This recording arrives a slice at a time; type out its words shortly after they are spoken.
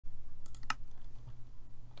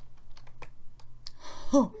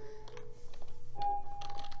Oh.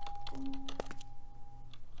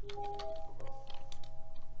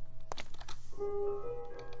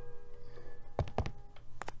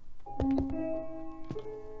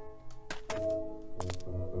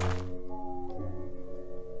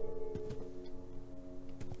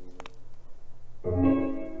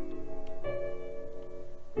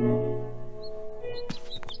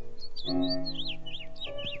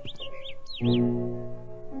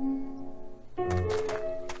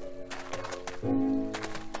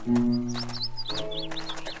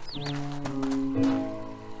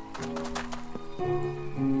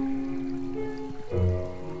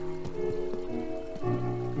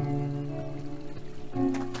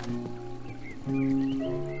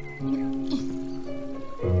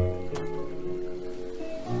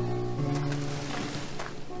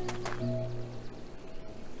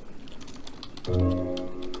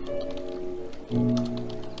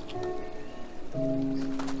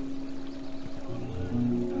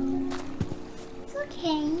 It's okay,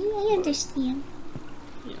 I understand.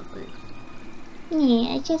 Yeah, thanks.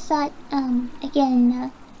 Yeah, I just thought,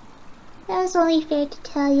 again, that was only fair to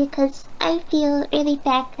tell you, cause I feel really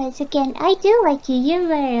bad, cause again, I do like you,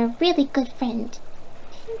 you're a really good friend.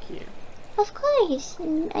 Thank you. Of course,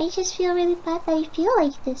 and I just feel really bad that I feel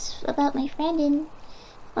like this about my friend, and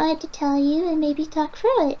wanted to tell you and maybe talk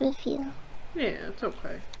through it with you. Yeah, it's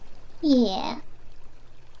okay. Yeah.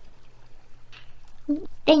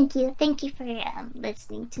 Thank you for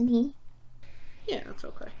listening to me. Yeah, it's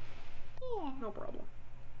okay. Yeah. No problem.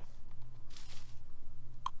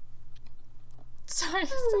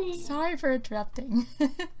 Sorry for interrupting.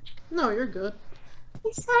 No, you're good.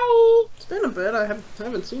 Sorry. It's been a bit. I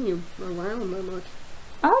haven't seen you around that much.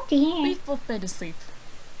 Oh dear. We've both been asleep.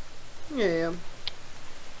 Yeah.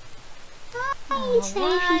 Hi,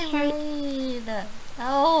 sorry. Wade.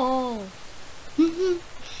 Oh.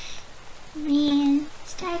 Man,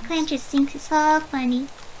 Star Clan just thinks it's all funny.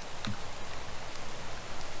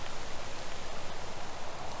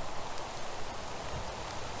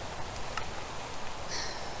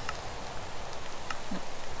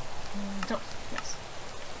 Don't. Yes.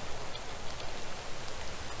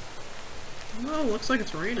 Oh, looks like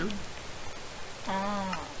it's raining.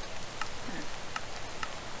 Ah.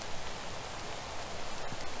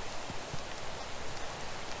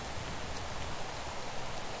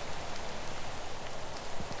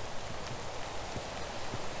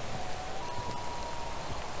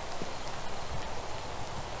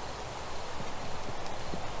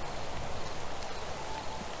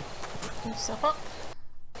 Do yourself up.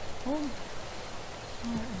 Oh.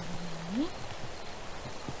 Alright.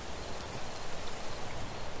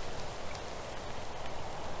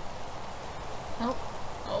 Oh.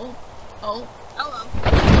 Oh. Oh.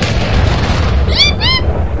 Hello.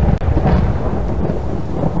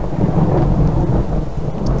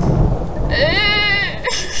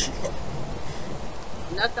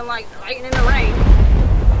 Nothing like fighting in the rain.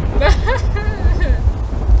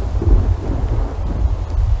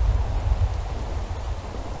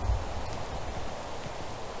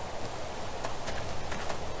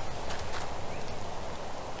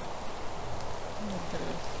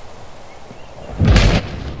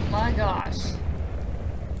 My gosh.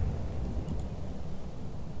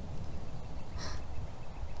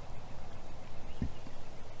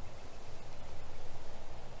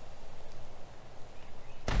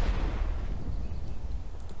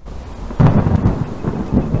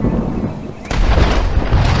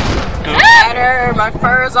 Matter, my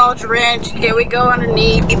fur is all drenched. Here we go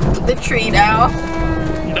underneath the tree now.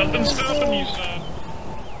 Nothing's stopping you, son.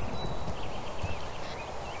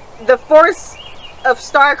 The force of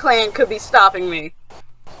StarClan could be stopping me.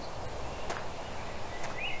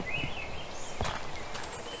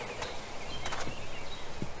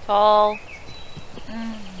 Paul.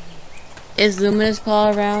 Is Luminous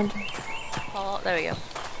Paw around? Paul. There we go.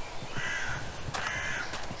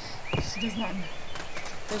 She does not know.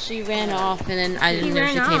 Well, she ran off and then I didn't know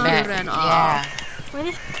she ran came off. back. She ran Yeah. off. Where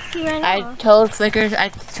did she run I off? told Flickers, I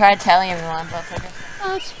tried telling everyone, but Flickers.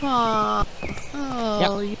 That's Paul.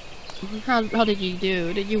 Oh, Yep. How did you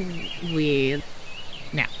do? Did you win?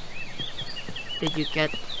 No. Did you get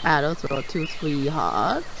battles or 2, 3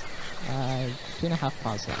 hearts? 2.5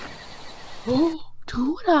 paws left. Oh,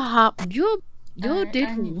 2.5. You did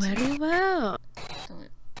I need to- very well. Delete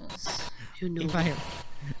this. You know. If I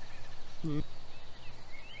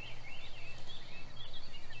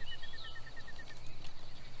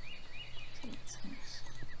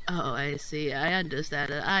Oh, I see. I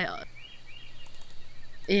understand it.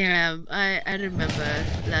 Yeah, I remember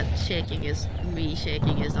that me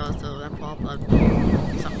shaking is also a problem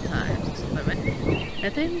sometimes. But I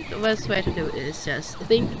think the best way to do it is just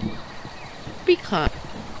be calm,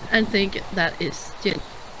 and think that is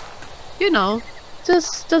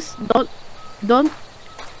just, just don't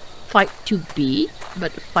fight to be,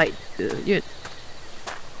 but fight to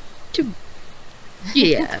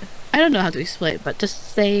yeah. I don't know how to explain, but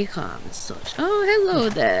just stay calm and such. Oh, hello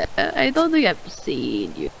there. I don't think I've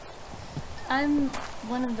seen you. I'm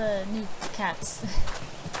one of the new cats.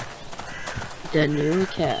 The new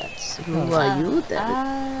cats. Who are you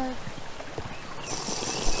then?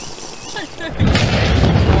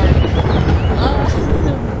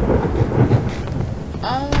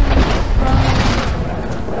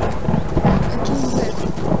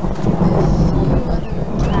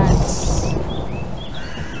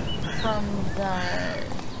 From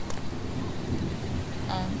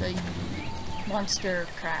the monster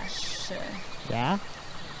crash. Yeah?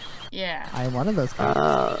 Yeah. I'm one of those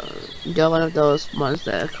cats. You're one of those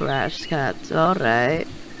monster crash cats. Alright.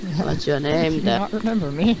 What's your name You do then? not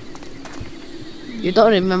remember me. You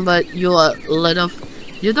don't remember your little...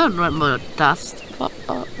 You don't remember Dust?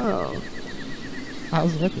 Oh. I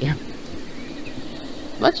was with you.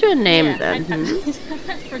 What's your name Yeah, then?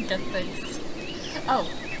 I forget things. Oh,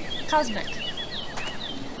 Cosmic.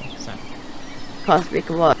 So, Cosmic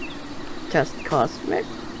what? Just Cosmic?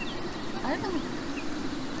 I don't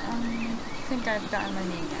think I've gotten my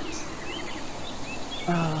name yet.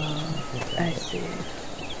 Oh, I see.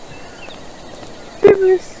 Let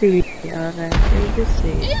me see. Alright, let me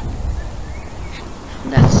see.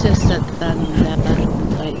 That's just that thunder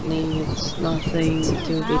lightning. It's nothing Too to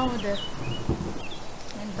be. loud and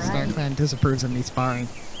Star bright. Clan disapproves of me sparring.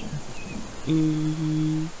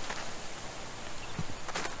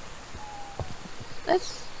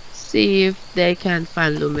 Let's see if they can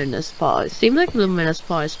find Luminous Paw. It seems like Luminous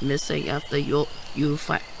Paw is missing after you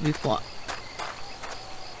fought.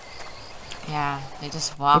 Yeah, they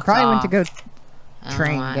just They walked probably off. went to go I don't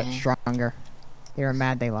train, know get why. stronger. They were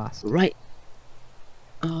mad they lost. Right.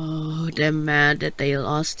 Oh, they're mad that they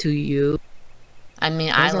lost to you. I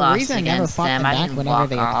mean, There's I a lost reason I never against fought them. them I back didn't whenever walk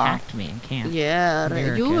they off. attacked me in camp. Yeah, When they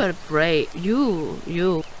were a you kid. were brave.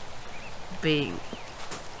 You being,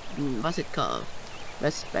 what's it called?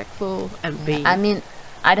 Respectful and being. I mean,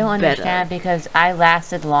 I don't better. understand because I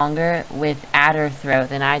lasted longer with Adder Throat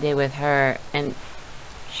than I did with her, and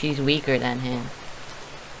she's weaker than him.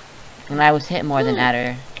 And I was hit more than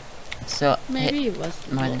Adder. So, Maybe hit it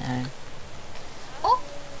was more than Adder.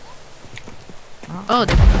 Oh, I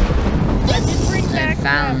did bring back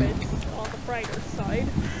found- rabbits on the brighter side.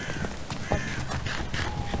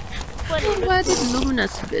 Plenty of where it. did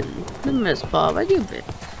Luminous been? Luminous Paw, where you been?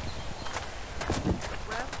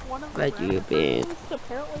 One of the Where you rabbit been? burrows,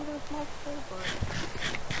 apparently there's multiple,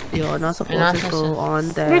 but You're not supposed not to go supposed to- on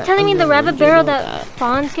there. You're telling me the alone, rabbit you barrel know that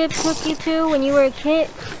Fawnskip took you to when you were a kid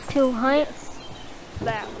to hunt? yes,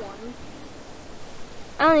 that one.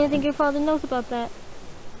 I don't even think your father knows about that.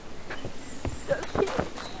 Does he?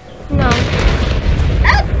 No.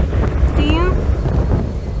 Do you?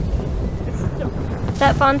 It's the,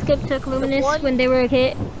 That Fawnskip took Luminous one- when they were a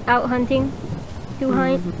kid out hunting to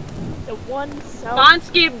hunt? the one south.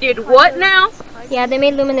 Bonskip did what now? Yeah, they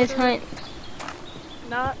made Luminous hunt.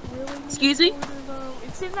 Not really. Excuse me? order, though.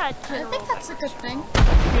 It's in that I general. think that's a good thing.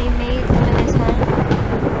 They made Luminous hunt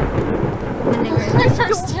when they were a My kid.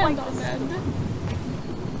 first don't hand like on this. end.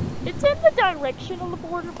 It's in the direction of the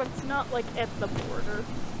border, but it's not like at the border.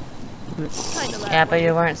 It's kind of that Yeah, but way.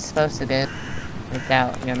 you weren't supposed to go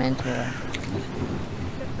without your mentor.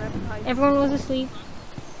 Everyone was asleep.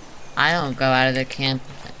 I don't go out of the camp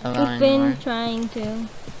alone We've been anymore. trying to.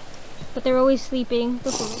 But they're always sleeping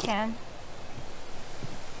before we can.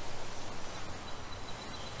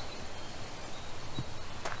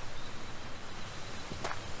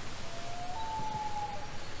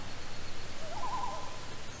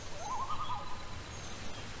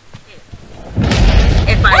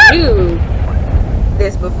 If I knew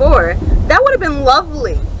this before, that would have been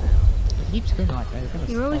lovely. It keeps going like that. It's gonna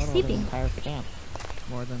You're always startle the sleeping. entire camp.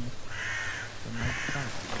 More than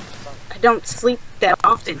 90%. I don't sleep that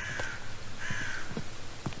often.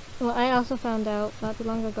 Well, I also found out not too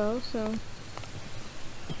long ago, so...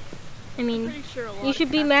 I mean, Pretty sure a lot you of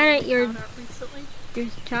should be cats mad have at your found out recently.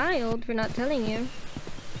 child for not telling you.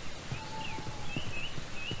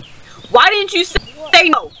 Why didn't you say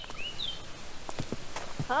no?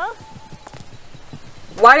 Huh?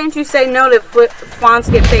 Why didn't you say no to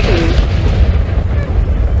Fonskip taking you?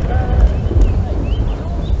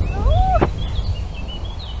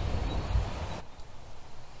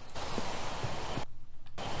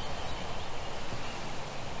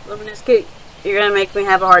 Just keep. You're gonna make me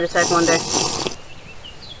have a heart attack one day.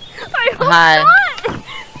 I hope Hi. not!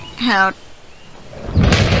 How?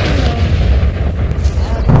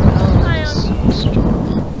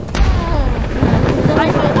 I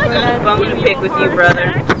have a bone to pick with you, brother.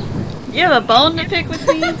 You have a bone to pick with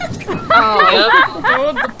me?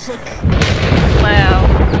 Oh. Wow.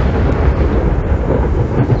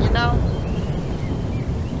 You know?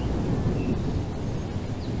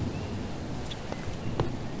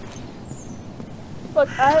 Look,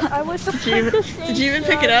 I was the princess. Did you even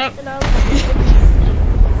pick it up? And I was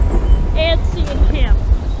and seeing him.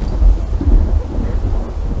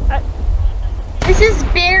 This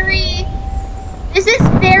is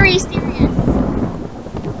very serious.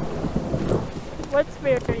 What's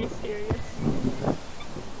very serious?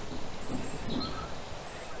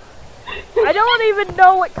 I don't even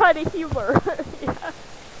know what kind of humor. Yeah.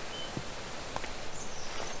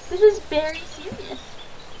 This is very serious.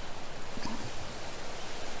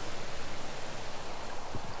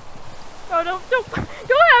 Oh, don't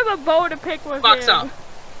have a bone to pick with Fuck's him. up.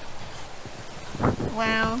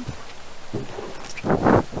 Wow.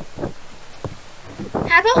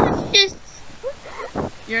 How about let's just...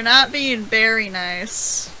 You're not being very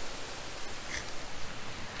nice.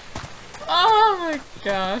 Oh my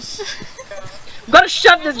gosh. I'm gonna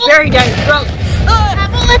shove this berry down your throat. How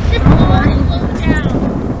about let's just slow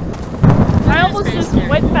down? I almost just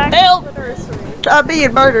went back to the nursery. Stop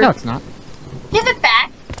being murdered. No, it's not. Give it back.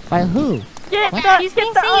 By who? Get What? the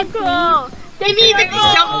uncle! Give me the I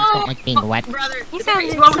just don't like being wet. Brother, You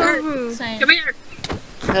berries sounded won't so hurt. rude. Same. Come here.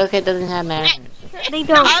 Okay, doesn't have manners. They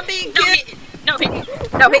don't. I'm being No good. hitting. No hitting.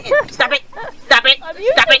 No hitting. Stop it. Stop it. I'm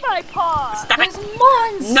using Stop it. my paw. Stop it.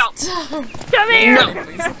 Monster. No. Come here. No.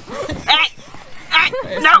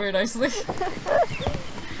 No. Very nicely. Come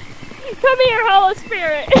here, Hollow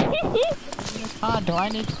Spirit. Oh, do I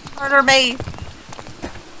need to... Murder me.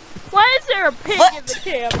 Why is there a pig in the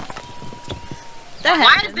camp?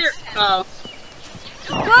 Why is there? Oh.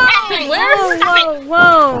 Hey, where? Stop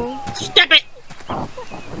Whoa! it. Stop it.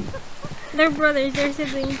 They're brothers. They're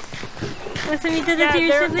siblings. Last time you did that to your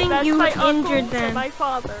they're- sibling, that's you my injured uncle and them. my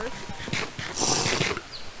father.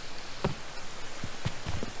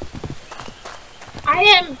 I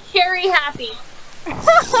am very happy.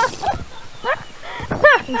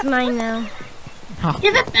 It's mine now.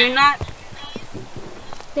 Give it back. You're not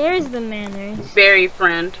There's the manners. berry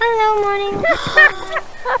friend. Hello, morning.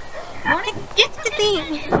 Morning? Get the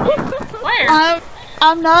thing. Where?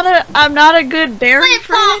 I'm not a good berry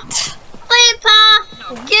friend. Play it, Pa.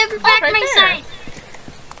 Give it back right my there. sight.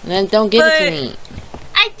 Then don't give it to me.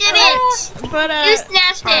 I did it. But You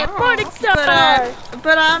snatched it. Morning star.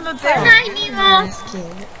 but I'm a berry. Hi,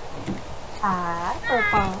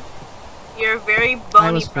 Nemo. You're very I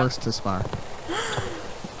bony. was forced to spar.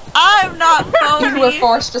 I'm not bony. You were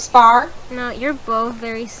forced to spar. No, you're both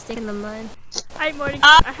very stick in the mud. Hi, morning.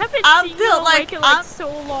 I'm- I haven't I'm seen built you like- like it like I'm- so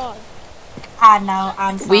long. I know,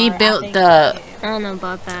 I'm sorry. We built the I don't know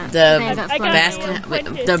about that. the I think I got I got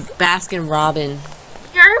flooded. it. the Baskin Robin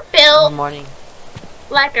You're in the built morning.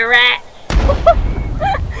 like a rat.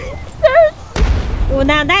 Well,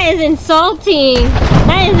 now that is insulting.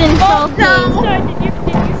 That is insulting. Star, did you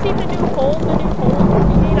see the new hole? The new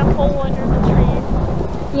hole? You made a hole under the tree.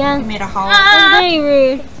 Yeah. You made a hole. That's very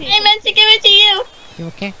rude. I meant to give it to you. You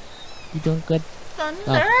okay? You doing good?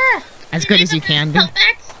 Thunder. As good as you can do. Pelt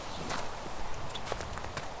back.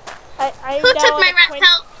 I'm Who now took an my rat apprentice.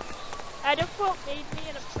 pelt? Adafult made me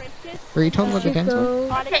an apprentice. Were you told what the dance was? Go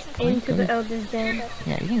Onyx is into the elder's den.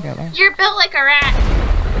 Yeah, you can go there. You're built like a rat.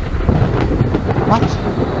 What?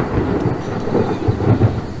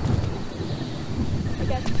 I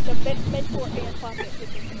got the mentor and pocket. Do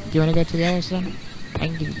you want to go to the others then? I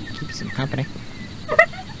can keep some company.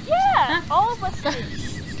 Yeah, all of us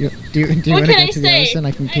do. Do you What want to can go I to the say? others then?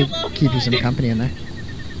 I can keep you some company in there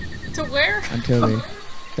To where? until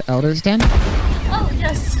the elders den. Oh,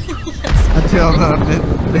 yes. Yes. Until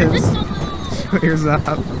Liz clears up.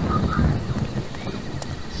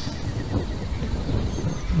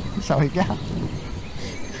 That's all we got.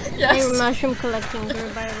 They were Yes. mushroom collecting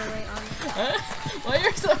group, by the way. Why are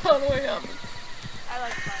you so all the way up? I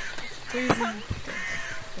like mine.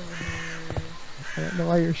 I don't know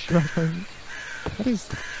why you're struggling. What is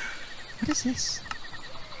this?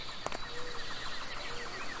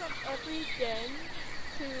 From every den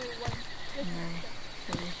to one.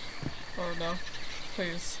 Oh no.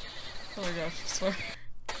 Please. Oh my gosh, I swear.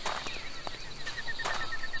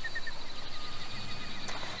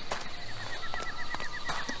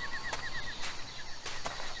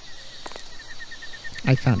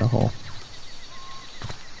 I found a hole.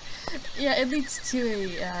 Yeah, it leads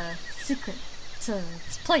to a secret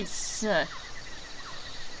place.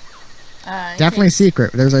 Definitely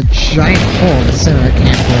secret. There's a giant hole in the center of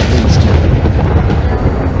camp where it leads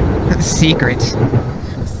to. Secret.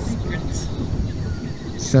 Secret.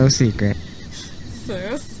 So secret.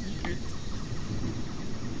 So secret.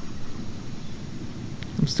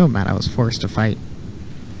 I'm still mad I was forced to fight.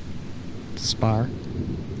 To spar.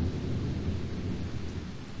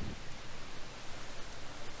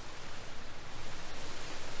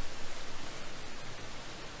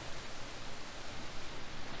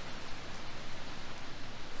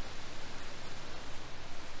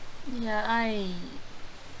 Yeah,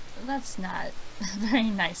 that's not very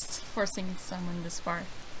nice, forcing someone to spar.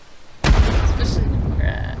 Especially when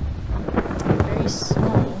you're, very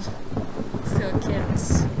small. Still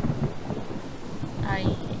kids.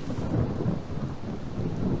 I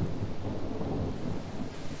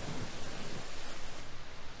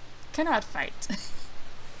cannot fight.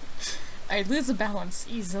 I lose a balance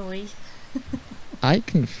easily. I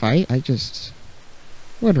can fight, I just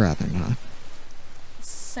would rather not.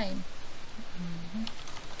 Same.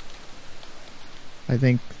 I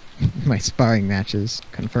think my sparring matches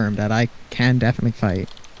confirmed that I can definitely fight.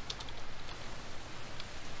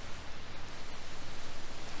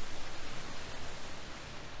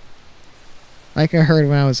 Like I heard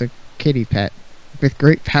when I was a kitty pet, with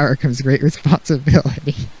great power comes great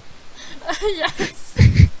responsibility. Yes.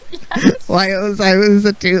 Yes. Well, I was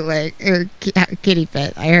a Twoleg or kitty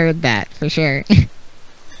pet. I heard that for sure.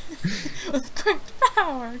 With great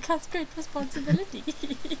power comes great responsibility.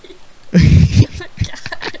 Oh my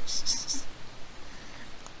gosh.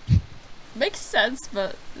 Makes sense,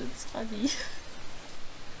 but it's funny.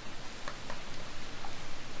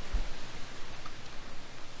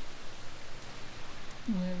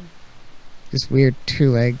 Just weird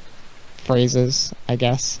Twoleg phrases, I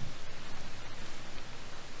guess.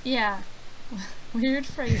 Yeah. Weird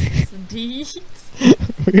phrases, indeed.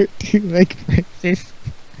 Weird Twoleg phrases.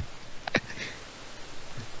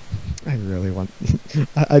 I really want...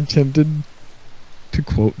 I'm tempted to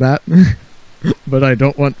quote that, but I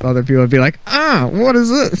don't want other people to be like, ah, what is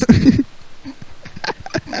this?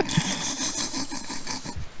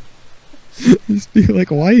 Just be like,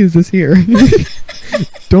 why is this here?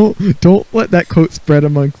 Don't let that quote spread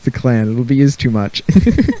amongst the clan. It'll be used too much. Yeah,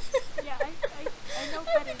 I know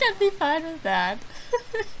better. I think I'd be fine with that.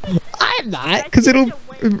 I'm not, because it'll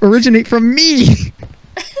originate from me.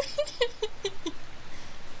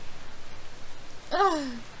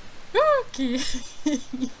 Okay.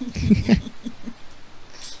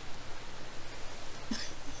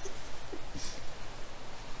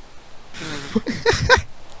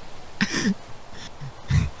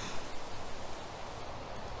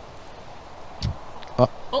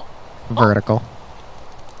 Vertical.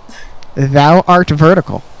 Thou art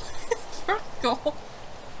vertical. Vertical.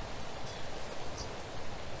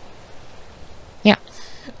 Yeah.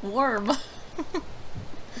 Worm.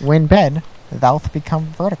 When bed, thou'lt become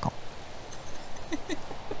vertical.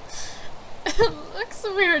 It looks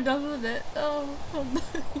weird, doesn't it? Oh.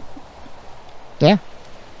 Yeah.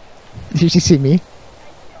 Did you see me?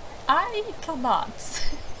 I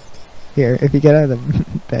cannot. Here, if you get out of the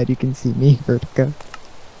bed, you can see me, vertical.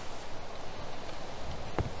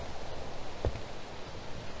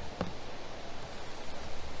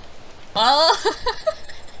 Oh.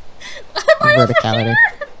 Why am I Verticality. over here?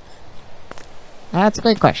 That's a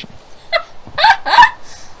great question.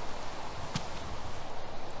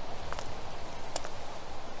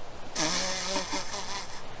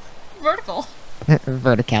 Vertical.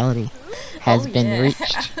 Verticality has been yeah. reached.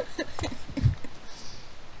 Does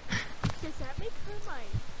that make her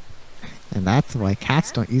mine? And that's why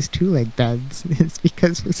cats don't use two-leg beds. It's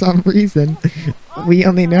because for some reason, we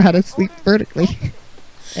only know how to sleep vertically.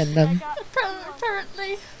 And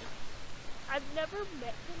Apparently. I've never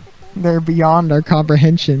met him before. they're beyond our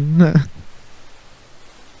comprehension. Lucky.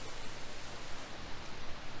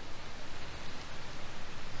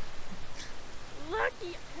 I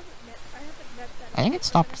haven't met that. I think it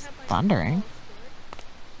stopped thundering.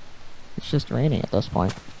 It's just raining at this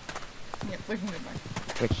point. Yep, we can go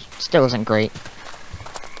back. Which still isn't great.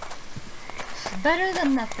 Better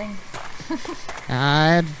than nothing.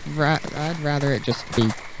 I'd rather it just be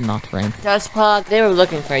not rain. Dustpod, they were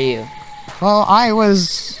looking for you. Well, I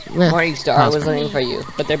was with Morningstar was looking for you,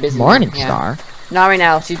 but they're busy. Morningstar? Yeah. Not right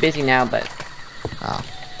now, she's busy now, but... Oh.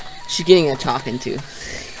 She's getting a talking to.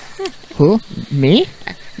 Who? Me?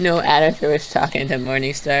 No, Aderther was talking to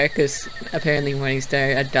Morningstar, because apparently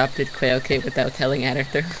Morningstar adopted Quail Kit without telling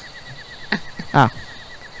Aderther.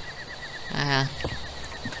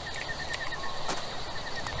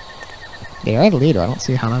 They are the leader. I don't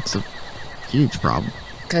see how that's a huge problem.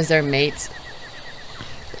 Because they're mates.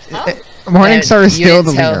 Morningstar is You still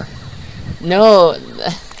didn't the tell- leader. No.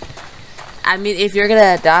 I mean, if you're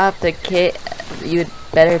gonna adopt a kid, you'd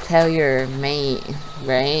better tell your mate,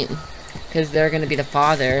 right? Because they're gonna be the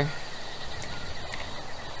father.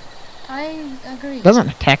 I agree.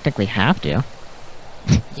 Doesn't technically have to.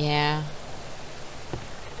 Yeah.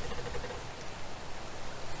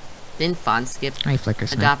 Didn't Fawn Skip Hi, Flicker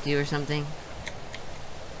Snap. adopt you or something?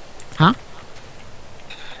 Huh?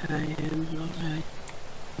 I am alright.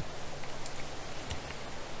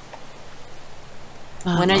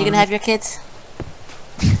 When are you gonna have your kids?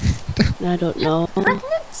 I don't know.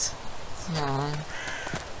 Pregnant? Aw.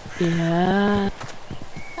 Yeah.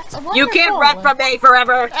 That's You can't wonderful. run from me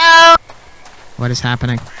forever. What is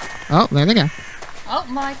happening? Oh, there they go. Oh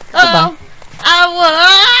my Goodbye.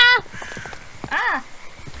 Ah!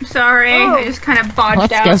 I'm sorry, I just kind of bodged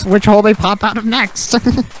Let's out. guess which hole they pop out of next.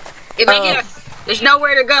 If I get there's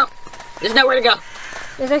nowhere to go. There's nowhere to go.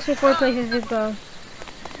 There's actually 4 places to go.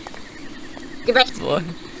 Get back.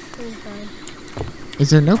 Is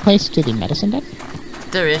there no place to the medicine den?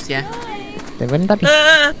 There is, yeah. There wouldn't that be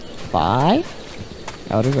 5?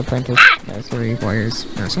 Elders, apprentice, nursery, warriors,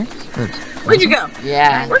 nursery? Where'd you go?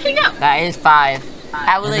 Yeah. Where'd you go? That is 5.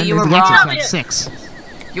 I will And let then you were there's the exits, wrong. that's 6.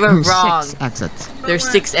 You were wrong. 6 exits. There's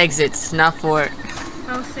 6 exits, not 4.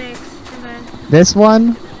 Oh, 6. Okay. This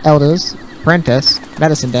one, elders, apprentice,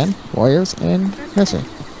 medicine den, warriors, and nursery.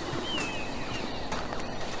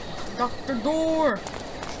 Doctor Door!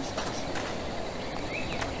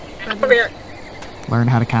 Over here. Learn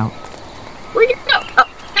how to count. Where'd you go? Oh,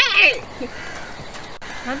 hey!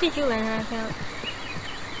 How did you learn how to count?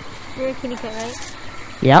 You're a kitty cat, right?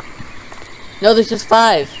 Yep. No, there's just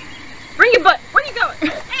 5. Bring your butt. Where you going?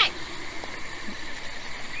 Hey!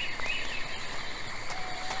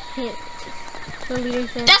 Hit. The leader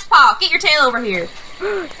said. Dustpaw, get your tail over here.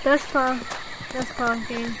 Dustpaw. Dustpaw,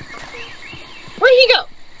 game. Where'd he go?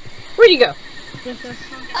 Where'd he go? Yes,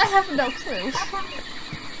 Dustpaw. I have no clue.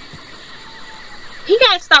 He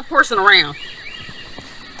gotta stop horsing around.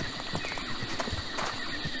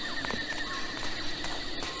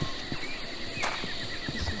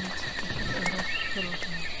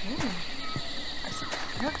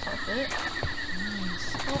 That carpet. Nice.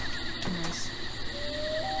 Oh, nice.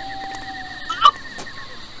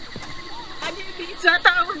 I didn't mean to. I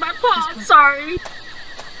thought it was my paw. I'm sorry.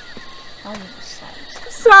 Oh, you're sorry.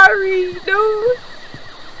 Sorry. No.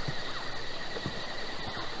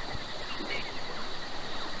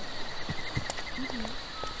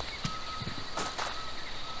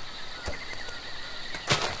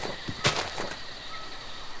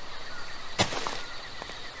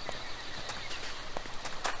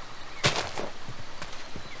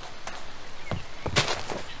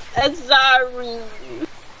 I'm sorry.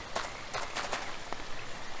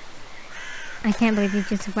 I can't believe you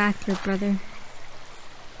just whacked your brother.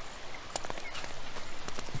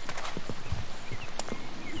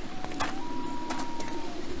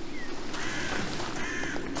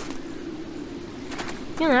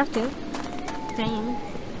 You don't have to. Dang.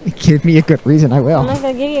 Give me a good reason, I will. I'm not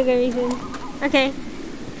gonna give you a good reason. Okay.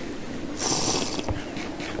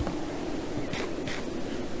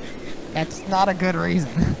 That's not a good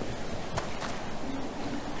reason.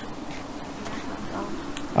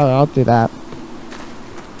 Oh, I'll do that.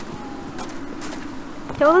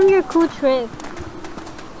 Tell them your cool trick.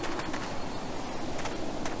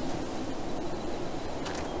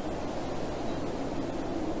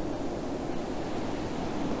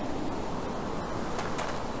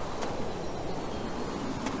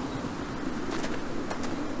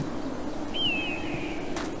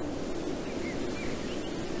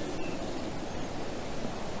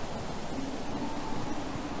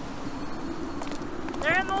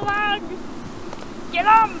 They're in the lag! Get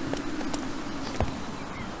them!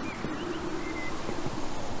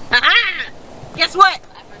 Aha! Guess what?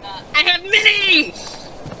 I forgot. I have minis!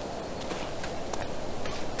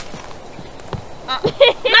 No,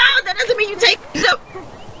 that doesn't mean you take them.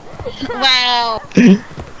 Wow.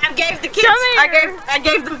 I gave the kids. I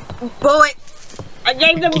gave them bullets. I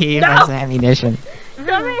gave them. Give no. us ammunition.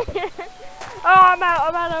 Come here! Oh, I'm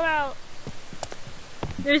out.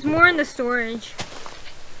 There's more in the storage.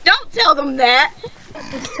 Don't tell them that.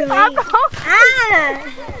 It's too late.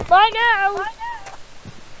 Bye now!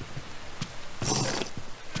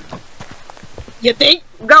 You think?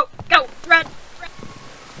 Go, run.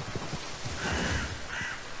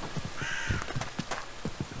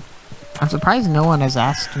 I'm surprised no one has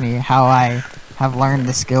asked me how I have learned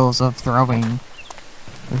the skills of throwing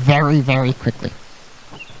very, very quickly.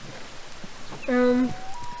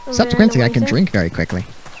 Subsequently, I can drink very quickly.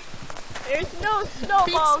 There's no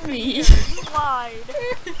snowballs in here. You lied.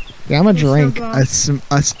 Yeah, I'm gonna drink I'm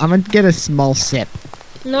gonna get a small sip.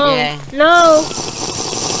 No. Yeah. No.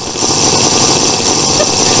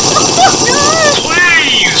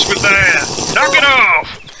 Please with that! Knock it off!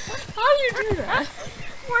 How do you do that?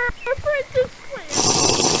 Where my princess went?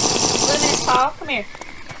 Luminous Paul, come here.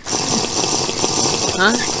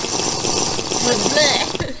 Huh?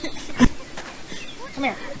 Come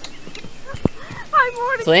here. I'm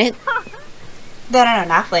already. Flint? No,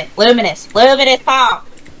 not Flint. Luminous. Luminous Paul.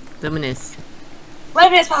 Luminous.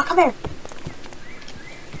 Luminous Paul, come here.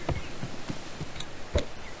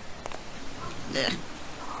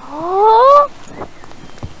 Oh.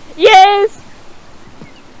 Yes.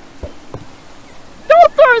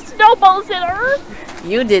 Don't throw snowballs at her.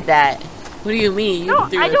 You did that. What do you mean? You No,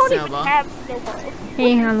 threw I a don't snowball. even have snowballs.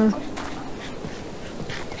 Hey, hello.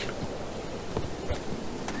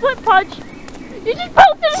 Flip punch. You just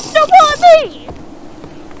pelted a snowball at me.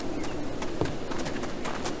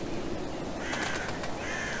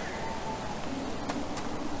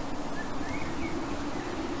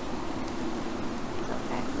 I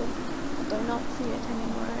do not see it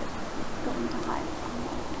anymore. It's going to hide.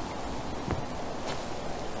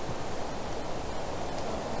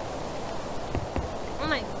 Oh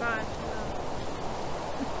my god.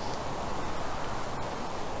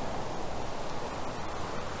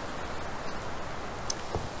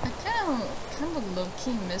 I kind of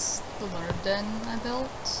low-key missed the lure den I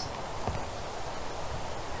built.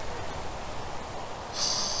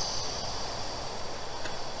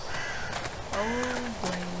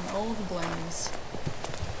 Old blames.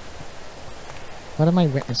 What am I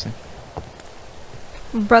witnessing?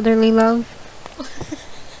 Brotherly love.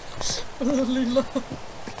 Brotherly love.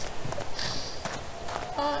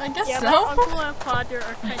 I guess yeah, so. my uncle and father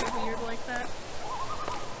are kind of weird like that.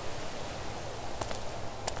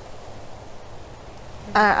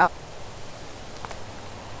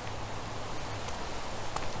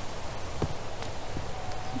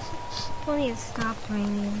 Please stop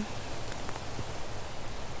raining.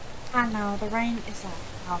 I know, the rain is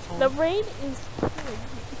awful. The rain is crazy.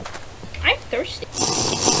 I'm thirsty.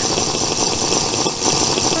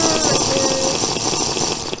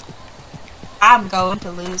 I'm going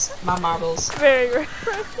to lose my marbles. Very right.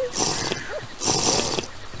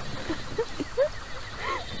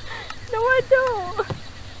 No, I don't.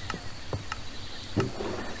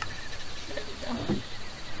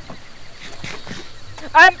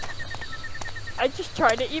 I just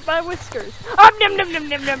tried to eat my whiskers. Nom nom nom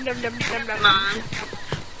nom nom nom nom nom nom. Mom.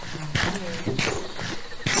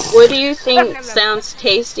 What do you think sounds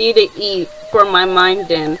tasty to eat for my mind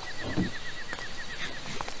den?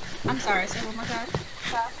 I'm sorry, say one more time.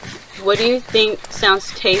 What do you think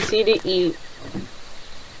sounds tasty to eat?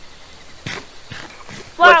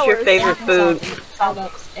 What's your favorite food?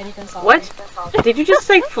 Starbucks, anything salty. What? Did you just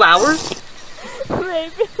say flowers?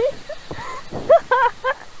 Maybe.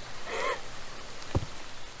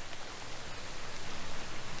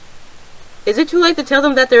 Is it too late to tell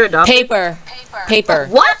them that they're adopted? Paper.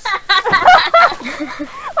 What?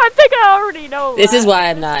 I think I already know. This that is why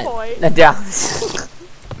at I'm this not point. adopted.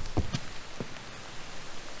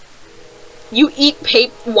 You eat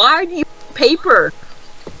paper? Why do you eat paper?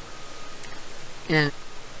 Yeah.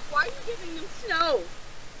 Why are you giving them snow?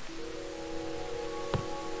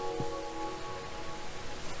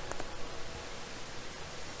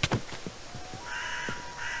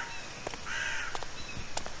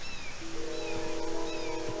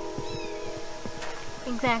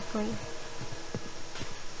 Exactly.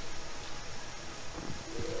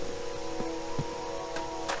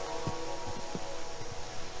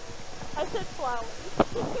 I said flowers.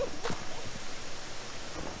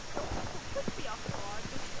 Piss me off,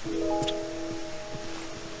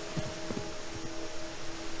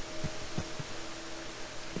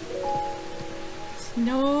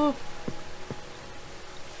 No.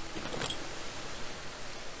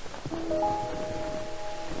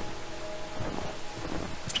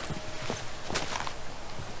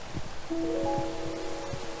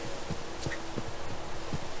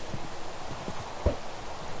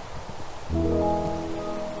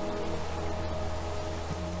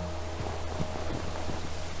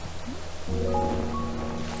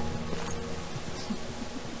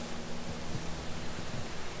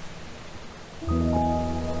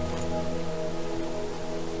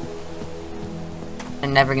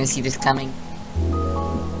 I'm never gonna see this coming.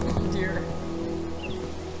 Oh dear.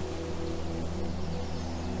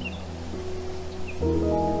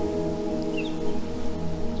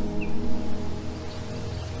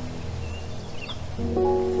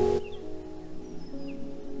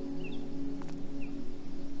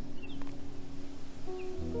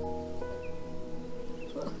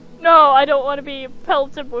 No, I don't want to be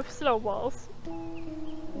pelted with snowballs.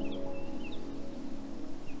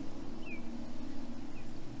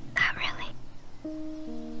 Not really.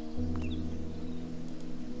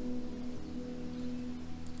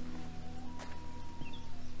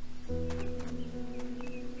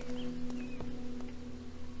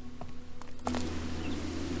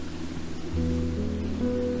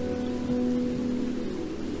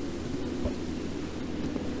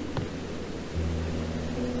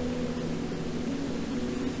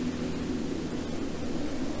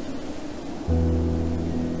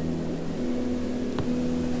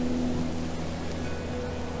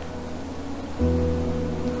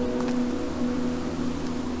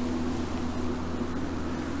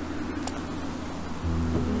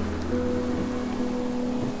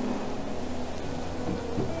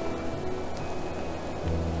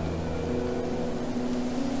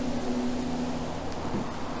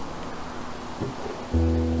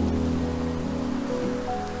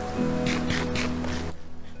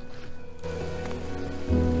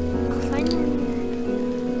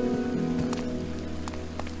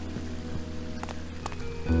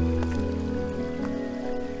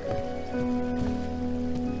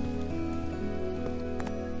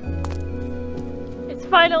 It's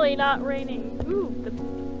finally not raining. Ooh, the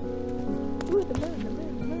moon, the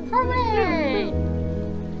moon. Hooray!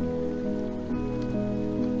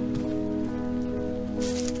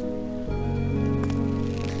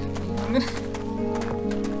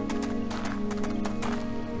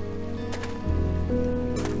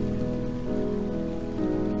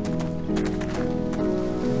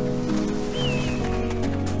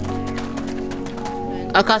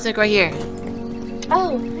 Oh, Cosmic right here.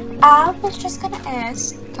 Oh, I was just gonna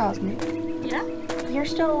ask, Cosmic. Yeah? You're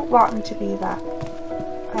still wanting to be that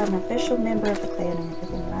an official member of the clan and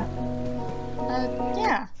everything, right?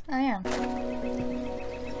 Yeah, I am.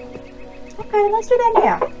 Okay, let's do that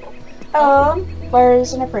now.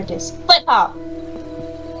 Where's an apprentice? Flint Paw.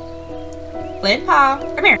 Flint Paw,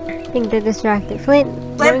 come here. I think they're distracted. Flint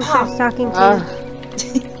Paw. starts talking to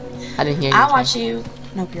I didn't hear you. I want you.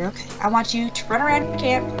 Nope, you're okay. I want you to run around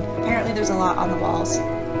camp. Apparently, there's a lot on the walls.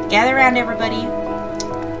 Gather around, everybody.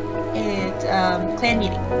 It's clan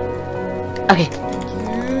meeting. Okay.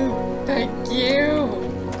 Thank you.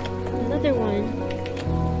 Another one.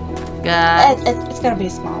 Guys. It's gonna be a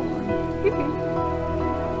small one.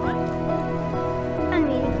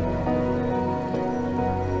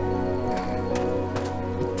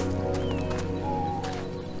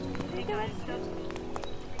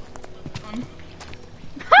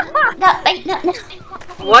 No.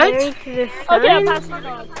 What? Okay, I'll pass it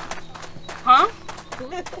on. Huh?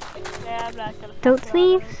 Yeah, I'm not gonna. Goat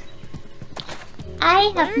sleeves?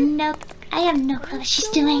 I have no clue what she's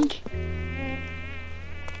doing.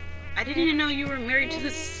 I didn't even know you were married to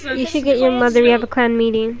this. You should get your mother. We have a clan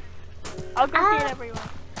meeting. I'll go get everyone.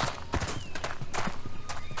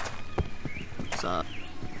 What's up?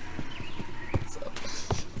 It's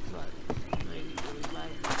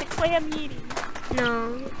a clan meeting.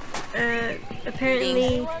 No.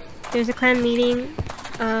 Apparently there's a clan meeting.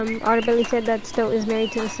 Audibelly said that Stoat is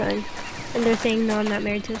married to the sun. And they're saying, no, I'm not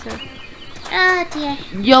married to the sun. Oh dear.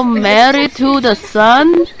 You're married to the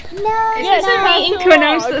sun? No, Yes, no. I'm meeting to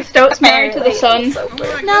announce that Stoat's married to the sun.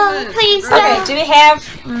 No, please Okay, no. do we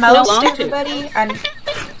have most want to. everybody?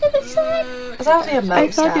 Because I was doing most.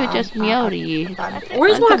 I thought you were just Miori.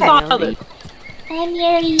 Where's my Okay. father? I'm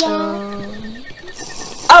Yuri.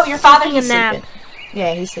 Oh, your father, Taking a he's nap. sleeping.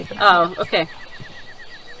 Yeah, he's sleeping. Oh, okay.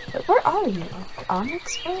 But where are you?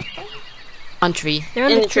 Onyx? On tree. They're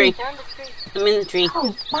on In the the tree. I'm in the tree.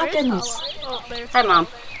 Oh, my goodness. Oh, there's Hi, Mom.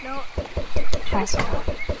 no. Pass it out.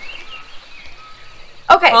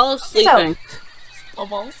 Okay, All sleeping.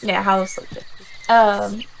 yeah, how was sleeping?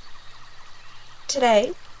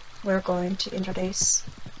 Today we're going to introduce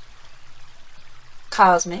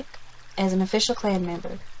Cosmic as an official clan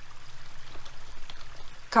member.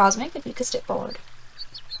 Cosmic, if you could step forward.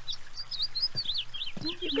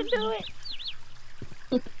 You can do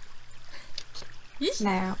it.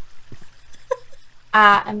 Now,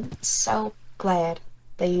 I am so glad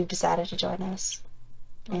that you've decided to join us.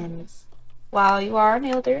 And while you are an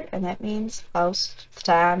elder, and that means most of the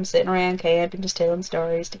time sitting around camp and just telling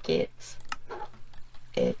stories to kids,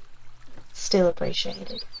 it's still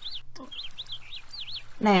appreciated.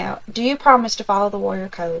 Now, do you promise to follow the warrior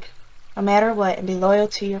code, no matter what, and be loyal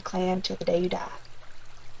to your clan till the day you die?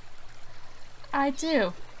 I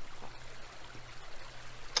do.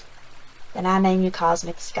 Then I name you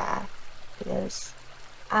Cosmic Sky, because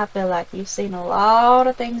I feel like you've seen a lot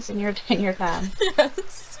of things in your time.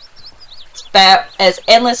 Yes. It's about as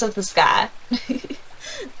endless as the sky.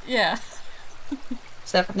 Yeah.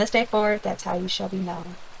 So from this day forward, that's how you shall be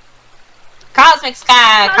known. Cosmic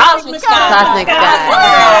Sky! Cosmic Sky! Cosmic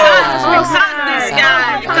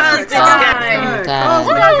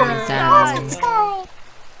Sky!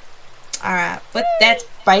 Alright, but that's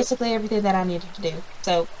basically everything that I needed to do.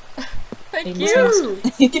 So, thank you!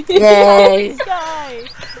 Yay! Sky!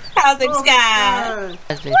 Cosmic Sky!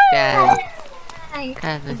 Cosmic Sky!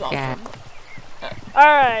 Cosmic Sky!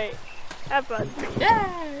 Alright. Have fun. Yay!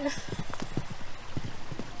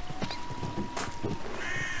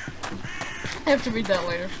 I have to read that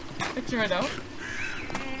later. Actually, right now.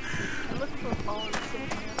 I'm looking for bones in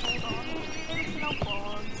here. Hold on. There's no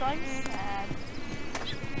bones. I'm sad.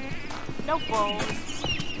 No bones.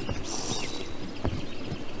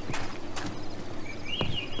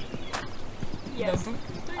 Yes,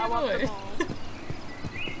 I want them all.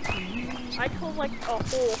 I collect a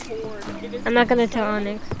whole horde. It is I'm not gonna tell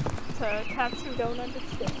Onyx. to cats who don't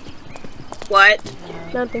understand. What?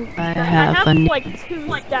 Nothing. I I have have a like 2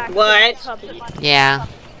 stacks What? of cubby. Yeah.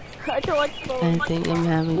 I collect I bones. think I'm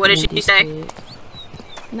having. What did she say?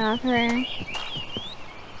 Nothing.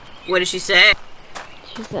 What did she say?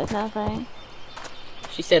 She said nothing.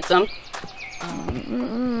 She said something.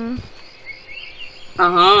 Mm-mm.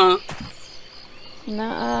 Uh huh.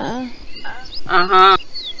 Nuh-uh. Uh huh.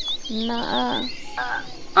 Nuh-uh.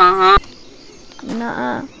 Uh huh.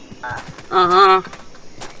 Nuh-uh. Uh huh.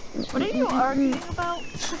 What are you arguing about?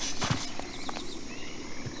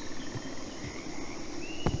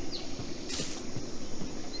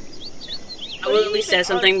 I will at least say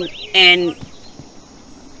something, and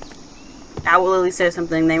I will at least say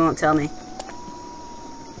something. They won't tell me.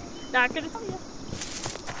 Not gonna tell you.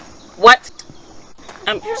 What?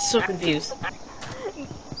 I'm so confused.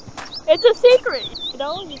 It's a secret, you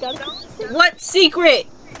know? You gotta keep it a secret. What secret?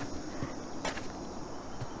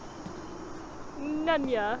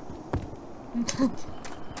 Nunya.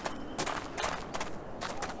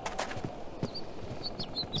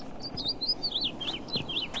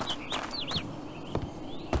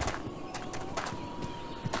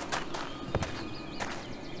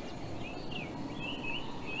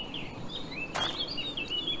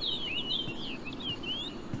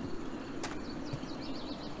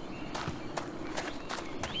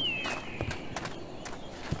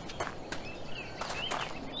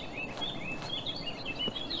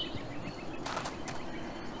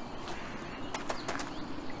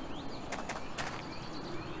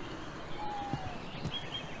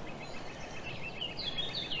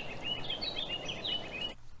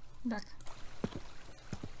 Back.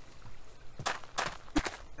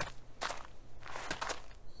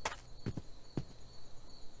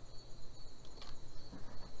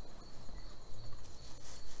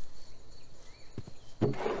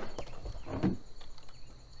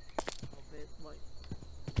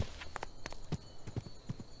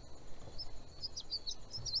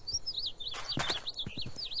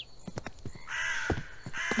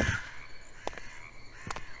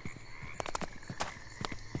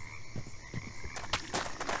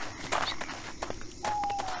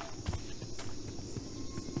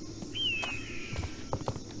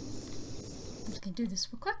 I'm just gonna do this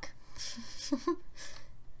real quick.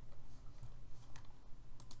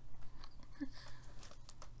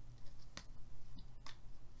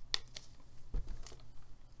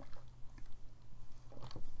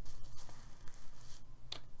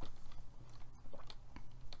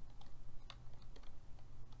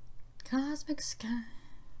 Cosmic Sky.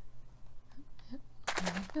 Yep,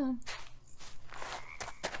 there we go.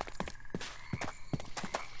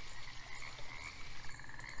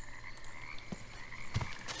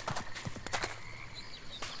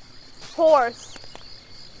 Horse.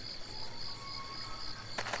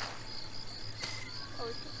 Oh,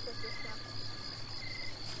 we should put this down.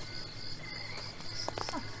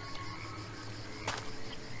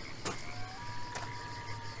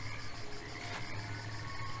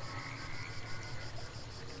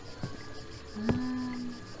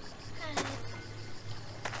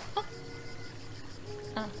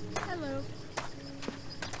 Oh. Hello.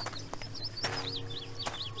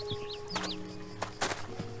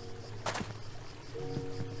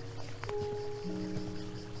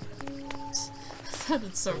 That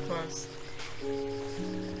sounded so close.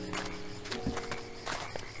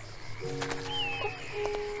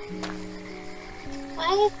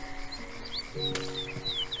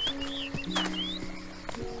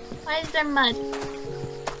 Why is there mud?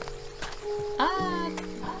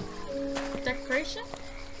 Decoration?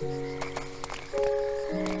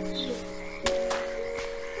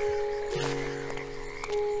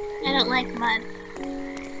 I don't like mud.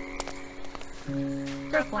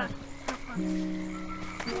 Grab one.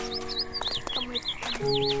 Come with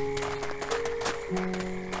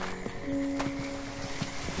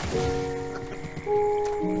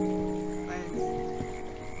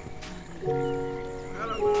I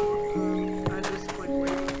don't know. I just like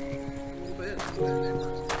wait a little bit.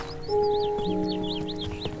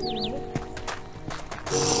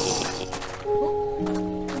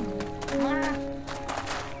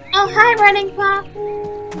 Oh, hi, Running Paw.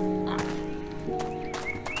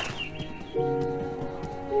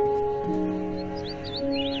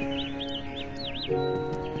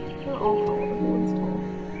 They're all tall. Everyone's tall.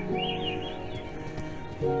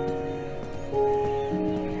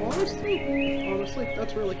 Honestly,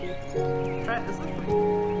 that's really cool. Chat, is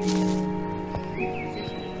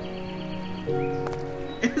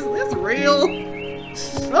this real?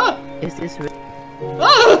 Ah! Is this real?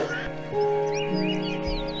 Ah!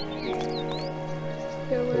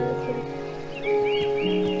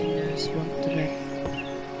 Just want to let.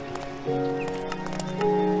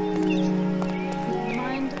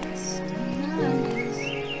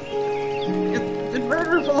 Did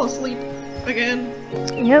Murder fall asleep again?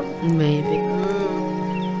 Yep. Maybe.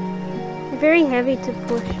 Very heavy to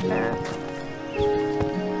push back.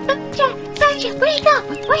 Virgin, wake up!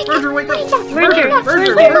 Wake up! Virgin, wake up!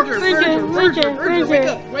 Virgin, Virgin, wake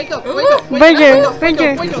up! Wake up! Wake up!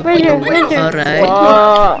 Virgin.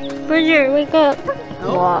 Alright. Virgin, wake up.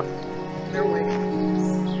 Nope. They're awake.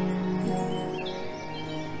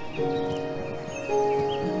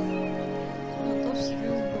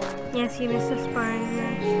 Yes, you missed a sparring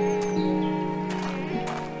match.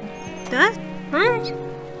 Does? Huh? I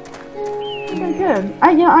think I could. I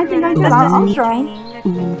think I could. I'm strong.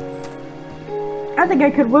 I think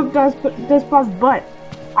I could whip Despot's butt.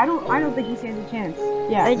 I don't think he stands a chance.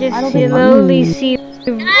 Yeah. I just don't think slowly see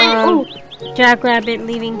Jackrabbit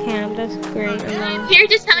leaving camp. That's great. I'm here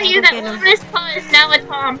to tell you that Luminous Paw is now a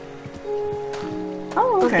Tom.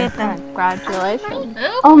 Oh, okay. Go get them. Congratulations.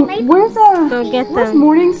 Where's Go get where's them.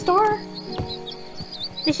 Morningstar?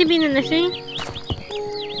 They should be in the nursery.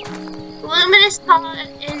 Luminous Paw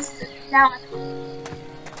is now a Tom.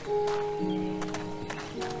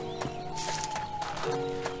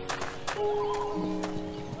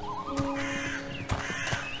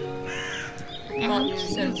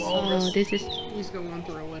 Oh, this is. He's going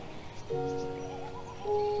through it.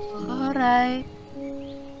 Alright.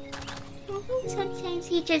 Sometimes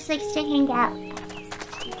he just likes to hang out.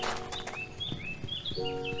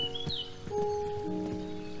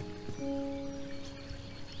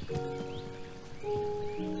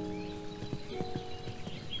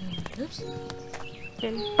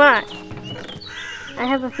 But I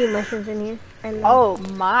have a few mushrooms in here. Oh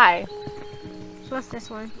my. What's this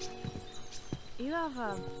one? You have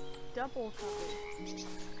a double coverage.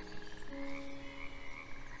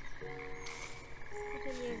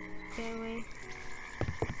 Get away.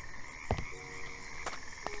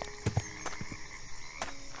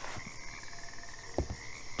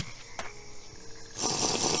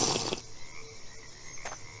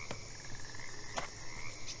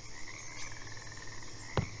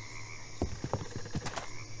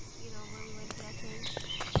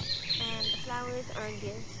 And flowers are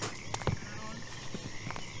gifts.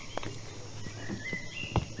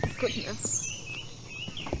 Goodness.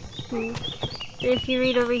 If you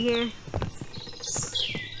read over here.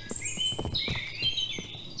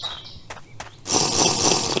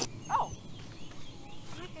 Oh.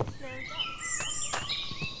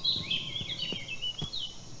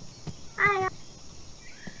 Hi.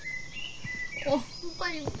 Oh,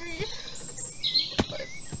 baby.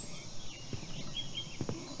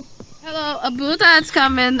 Hello, a blue tide's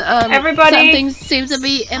coming. Everybody. Something seems to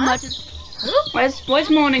be emergency. Where's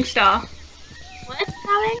Morningstar? What's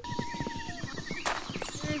coming?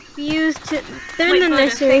 Refuse to. They're in the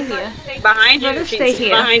nursery. Behind you. Let us stay here.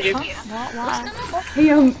 Behind you.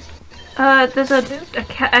 Hey, there's a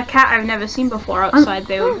cat I've never seen before outside.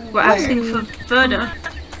 They were asking for Verda.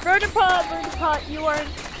 Vertipot, you are...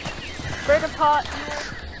 Vertipot,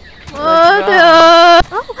 Oh,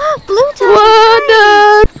 blue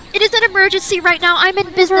tide. It is an emergency right now. I'm in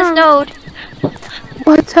business node.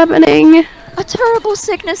 What's happening? A terrible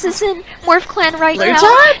sickness is in Morph Clan right Blue now,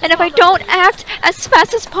 tide? and if I don't act as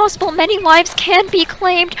fast as possible, many lives can be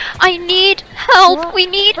claimed. I need help. We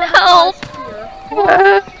need help.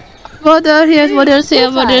 What else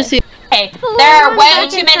here? Hey, there are way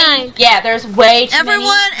too many. Yeah, there's way too many.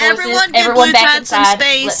 Everyone, give Everyone Blue back Tide some inside.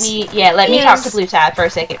 space. Let me talk to Blue Tide for a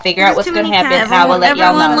second. Figure out what's too gonna many happen, cats. and I will let y'all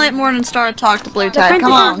Everyone know. let Morningstar talk to Blue The Tide.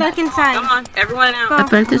 Come apprentice on. is back inside. Come on, everyone out.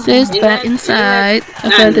 Apprentice is back inside.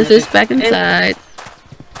 Apprentice is back inside.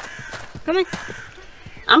 Come on.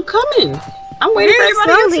 I'm coming. I'm waiting for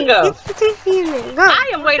everybody else to go. It's the unit. Go.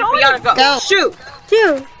 I am waiting for y'all to go. Go. Shoot.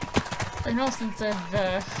 Shoot. I know since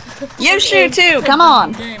I've You shoot too. Come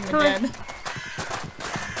on. game again.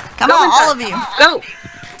 Come Go on, inside. all of you. Go.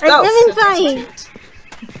 Go. I'm inside.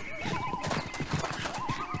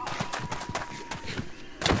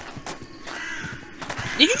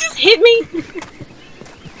 Did you just hit me?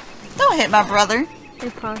 Don't hit my brother. I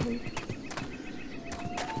paused him.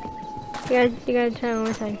 You gotta try one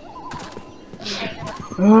more time.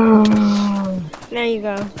 There you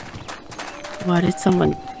go. Why did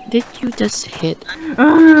someone... Did you just hit?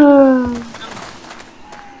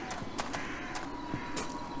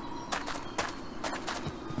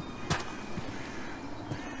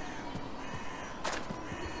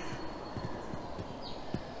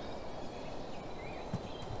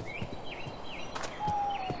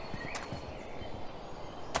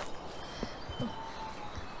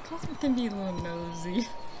 Cosmo can be a little nosy.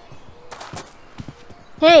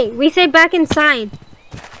 Hey, we say back inside.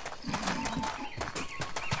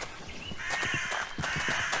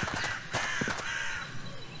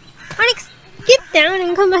 Onyx, get down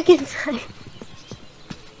and come back inside.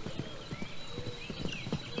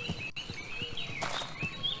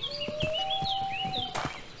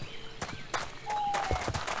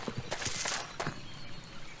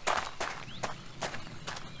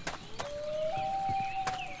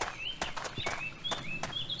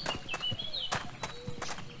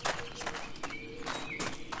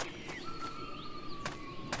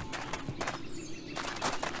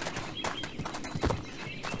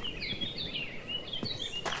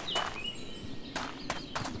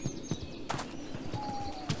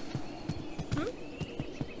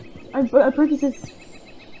 I purchased this.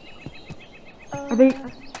 Are they?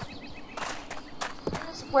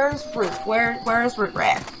 Where's Root? Where's Root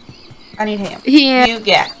Rat? I need him.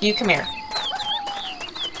 Yeah. You come here.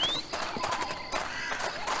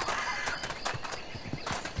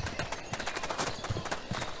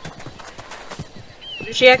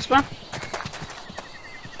 Did she explain?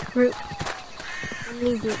 Root. I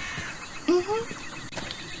need Root.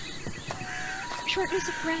 Shortness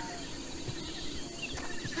of breath.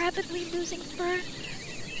 Rapidly losing fur.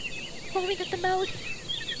 Foaming at the mouth.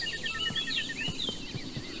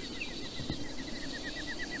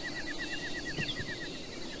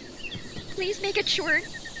 Please make it short.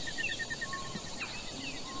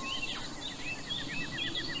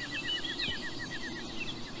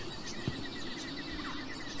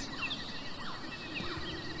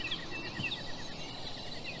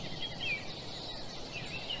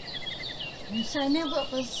 Wish I knew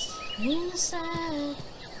what was inside.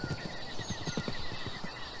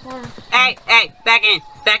 Or Hey, back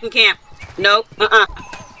in camp. Nope,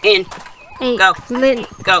 in. Hey, Go. Flint,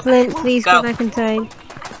 Go. Flint, please Go. go back inside.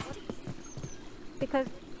 Because...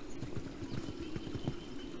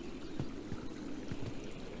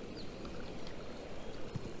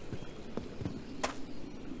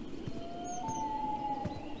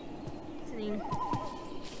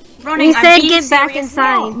 Running, We said get back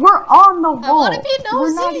inside. We're on the wall. I wanna be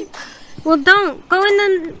We're not- nosy. Well, don't. Go in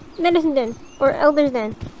the medicine den. Or elder's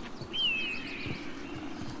den.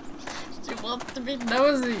 She wants to be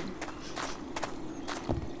nosy.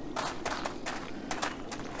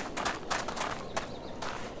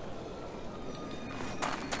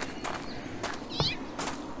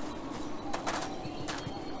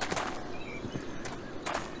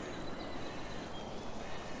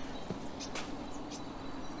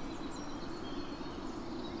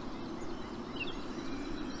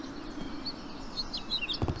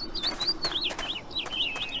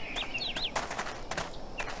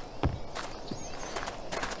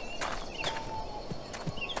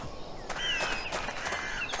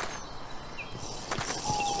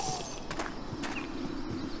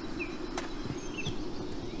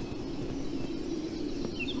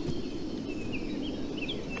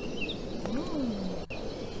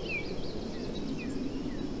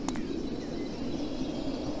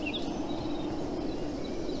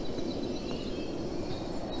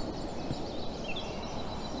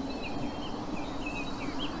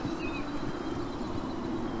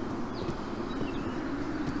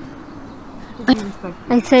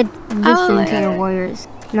 I said listen to yeah. your warriors,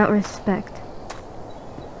 not respect.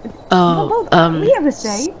 Oh, We have a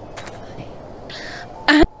say.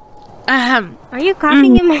 Are you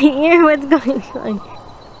coughing in my ear? What's going on?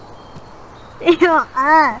 Ew,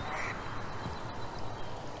 ah.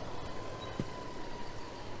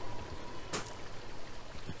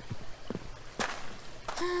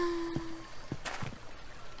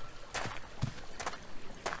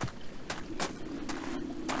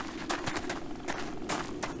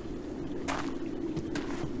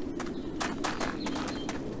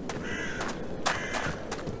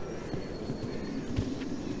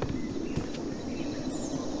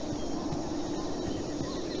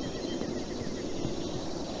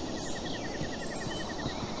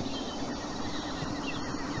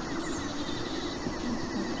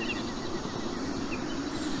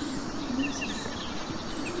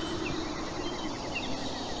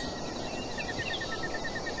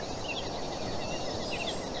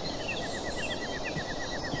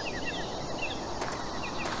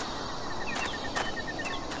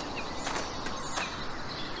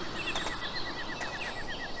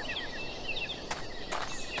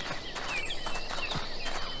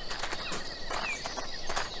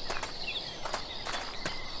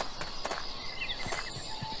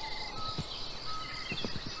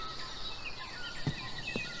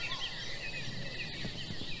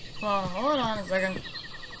 Well, hold on a second.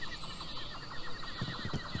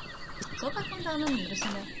 소박한다는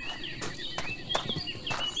무엇이냐?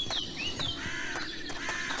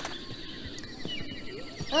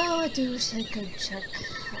 Oh, I do say go check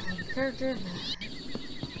on burger.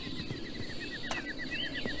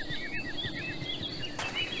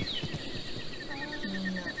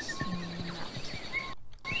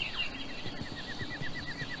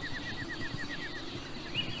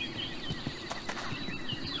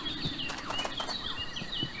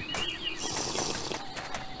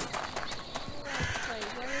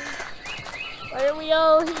 Why are we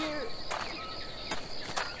all here?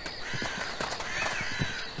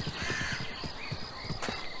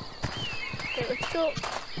 Okay, let's go.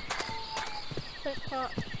 Check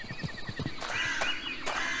pot.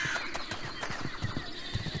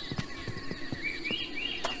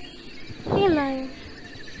 Hey, liar.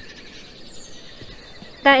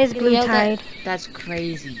 That is blue tide. That's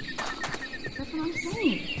crazy. That's what I'm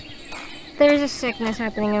saying. There's a sickness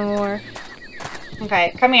happening in war.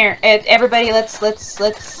 Okay, come here. Everybody, let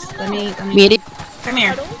me Meeting? Come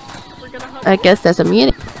here. I guess that's a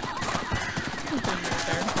meeting.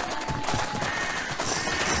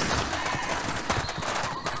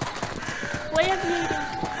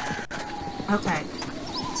 Okay,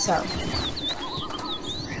 so.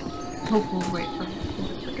 We'll wait for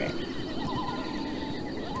okay.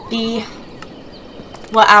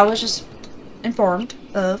 What I was just informed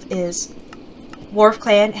of is Wharf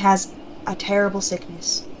Clan has a terrible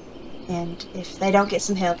sickness. And if they don't get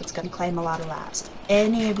some help, it's going to claim a lot of lives.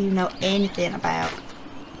 Any of you know anything about...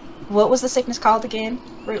 What was the sickness called again,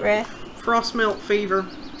 Root Rat? Frostmelt fever.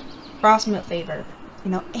 Frostmelt fever.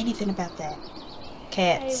 You know anything about that?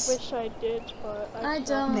 Cats. I wish I did, but I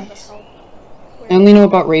don't. I only know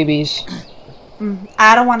about rabies.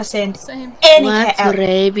 I don't want to send any cat out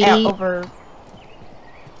over...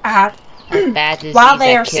 A bad disease while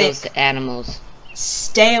they that are kills sick, the animals.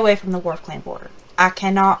 Stay away from the Wharf Clan border. I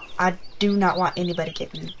do not want anybody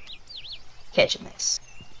catching this.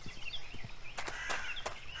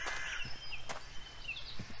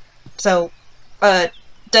 So,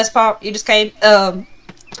 Dustpop, you just came.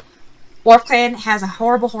 Wharf Clan has a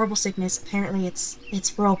horrible sickness. Apparently it's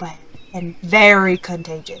real bad and very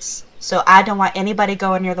contagious. So I don't want anybody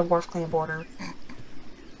going near the Wharf Clan border.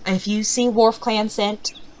 If you see Wharf Clan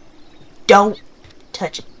scent, don't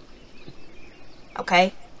touch it.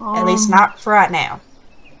 Okay? At least not for right now.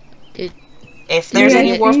 If there's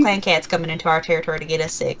any Wharf Clan cats coming into our territory to get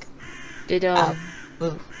us sick,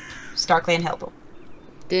 Star Clan help them.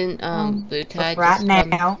 Didn't Blue Tide right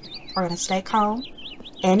now, we're gonna stay calm.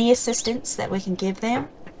 Any assistance that we can give them,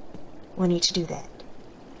 we need to do that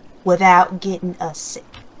without getting us sick.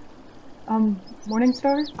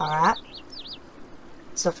 Morningstar? Alright.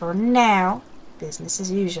 So for now, business as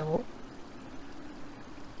usual.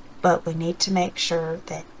 But we need to make sure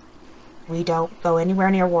that we don't go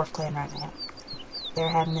anywhere near Wharf Clan right now. They're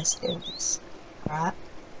having this illness. Alright?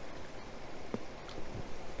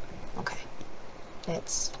 Okay.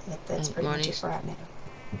 That's pretty much it for right now.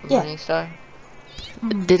 Morningstar?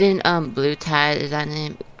 Didn't Blue Tide, is that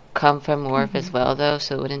name, come from Wharf as well though?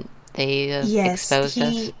 So wouldn't they have exposed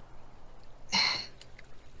us?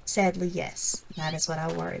 Sadly, yes. That is what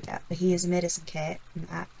I worry about. But he is a medicine cat,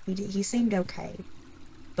 and he seemed okay.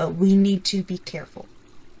 But we need to be careful.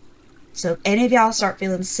 So if any of y'all start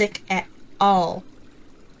feeling sick at all,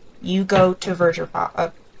 you go to Virgil,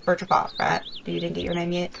 right? You didn't get your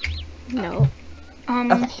name yet? No.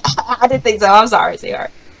 Okay. I didn't think so. I'm sorry, CR.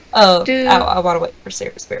 I want to wait for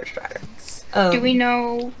Spirit Strider. Do we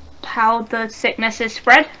know how the sickness is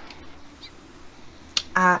spread?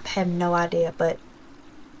 I have no idea, but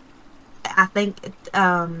I think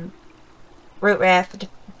Root Wrath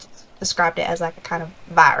described it as like a kind of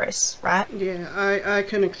virus, right? Yeah, I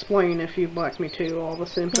can explain if you'd like me to, all the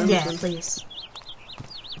symptoms. Yeah, please.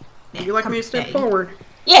 Would you like me to step forward?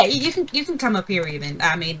 Yeah, you can come up here even.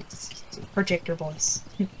 I mean, project your voice.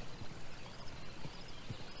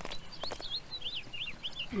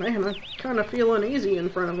 Man, I kind of feel uneasy in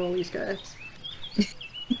front of all these guys.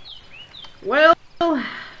 Well,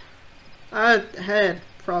 I had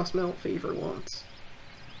frostmelt fever once,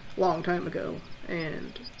 long time ago,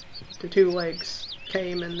 and the Twelegs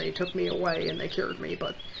came and they took me away and they cured me,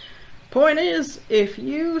 but point is, if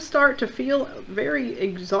you start to feel very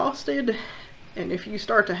exhausted, and if you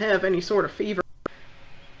start to have any sort of fever,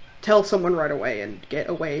 tell someone right away and get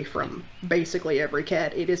away from basically every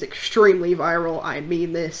cat. It is extremely viral. I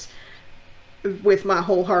mean this with my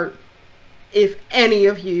whole heart. If any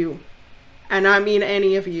of you, and I mean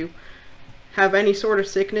any of you, have any sort of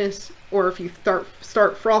sickness, or if you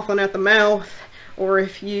start frothing at the mouth, or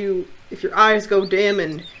if your eyes go dim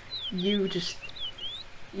and you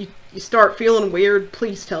start feeling weird,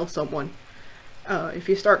 please tell someone. If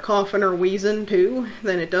you start coughing or wheezing too,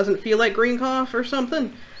 then it doesn't feel like green cough or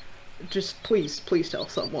something, just please tell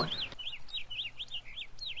someone.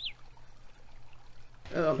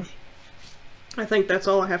 I think that's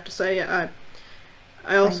all I have to say. I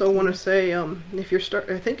also want to say, if you're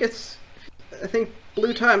I think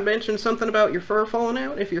Blue Time mentioned something about your fur falling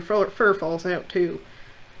out. If your fur falls out too,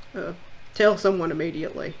 tell someone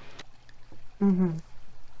immediately. Mm-hmm.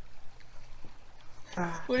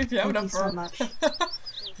 What if you have Thank a you fur? so much.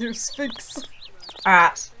 You're Sphinx.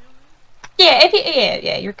 Alright.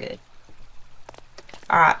 Yeah, you're good.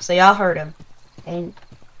 Alright, so y'all heard him. And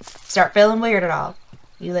start feeling weird at all,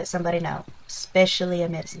 you let somebody know. Especially a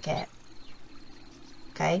medicine cat.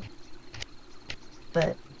 Okay?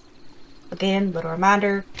 But, again, little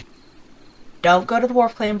reminder, don't go to the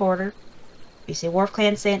Wolf Clan border. If you see a Wolf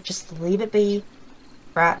Clan scent, just leave it be.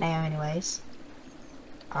 Right now, anyways.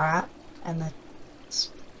 Alright? And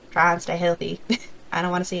let's try and stay healthy. I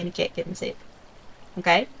don't want to see any cat getting sick.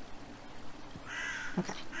 Okay?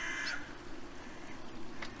 Okay.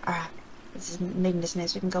 Alright. This is meeting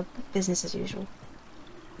dismissed. We can go business as usual.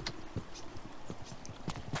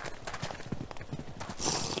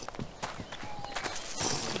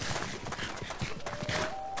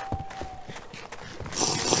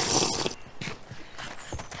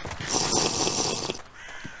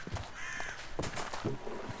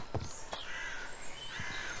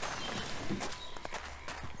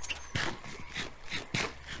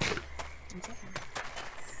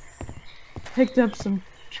 Picked up some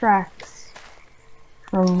tracks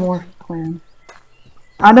from Wolf Clan.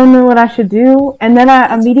 I don't know what I should do, and then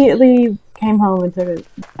I immediately came home and took a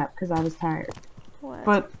nap because I was tired. What?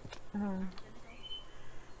 But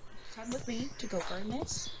come with me to go burn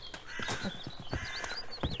this.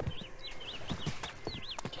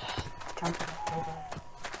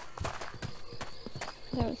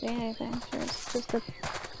 Don't say anything. It's just a...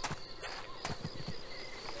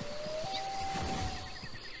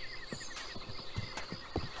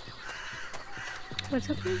 What's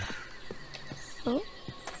happening? Oh?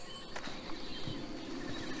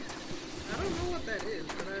 I don't know what that is,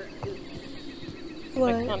 but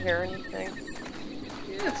What? I can't hear anything.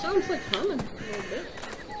 yeah, it sounds like humming a little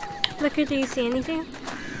bit. Looker, do you see anything?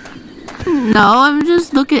 No, I'm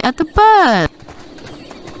just looking at the bird.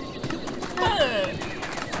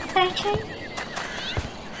 Bertrand?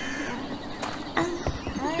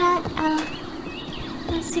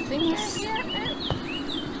 Sickness.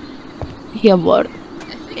 Yeah, what?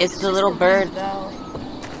 It's the little bird.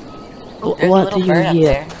 What do you hear?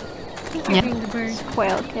 Yeah. The bird.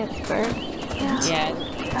 Quail Kid's bird. Yeah.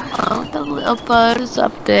 Oh, the little bird is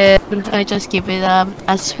up there. I just give it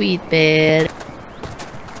a sweet bed.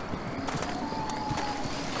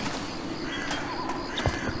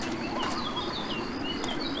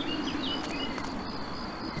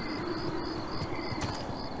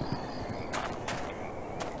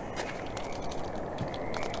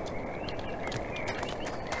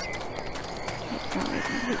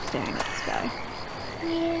 Keep staring at the sky.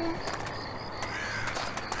 Yeah.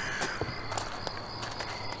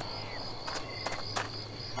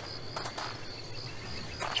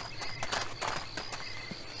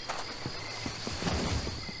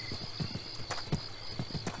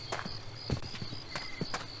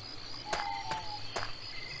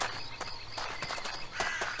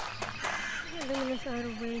 Luminous out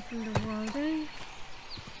away from the water.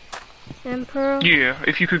 And Pearl? Yeah,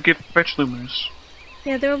 if you could fetch Luminous.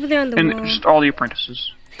 Yeah, they're over there on the And wall. just all the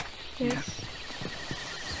apprentices. Yes.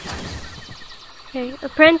 Okay,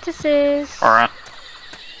 apprentices. Alright.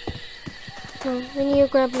 No, we need to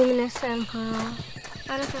grab Luminous and Pearl.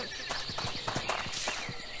 I don't think.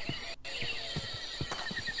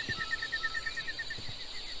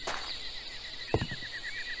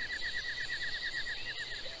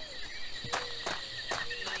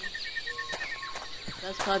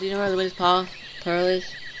 That's Paul. Do you know where Luminous Pearl is?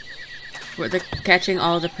 Where they're catching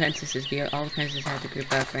all the princesses. All the princesses have to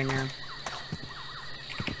group up right now.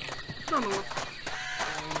 Don't know.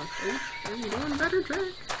 Are you doing better,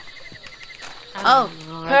 Jack? Oh,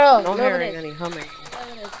 Pearl, I'm not hearing any humming.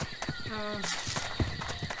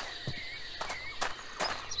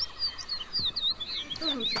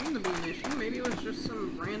 Doesn't seem to be an issue. Maybe it was just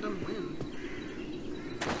some random wind.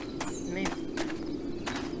 Maybe.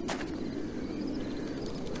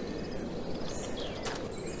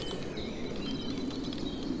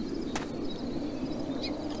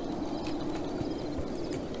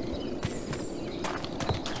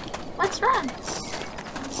 What's wrong?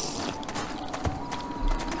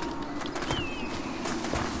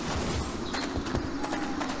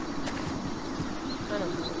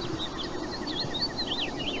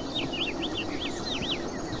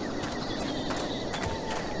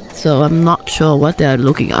 so I'm not sure what they're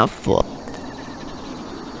looking out for.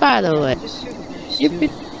 By the way, you've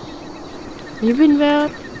been well,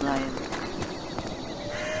 Lion?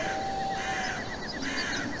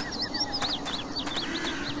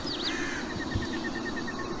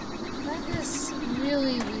 That is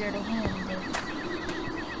really weird wind.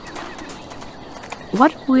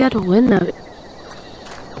 What weird wind?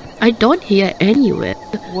 I don't hear any wind.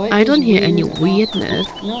 I don't hear any weirdness.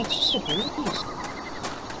 No, it's just a breeze.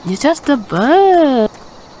 It's just a bird.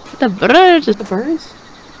 The birds. The birds?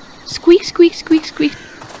 Squeak, squeak, squeak, squeak.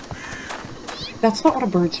 That's not what a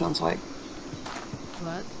bird sounds like.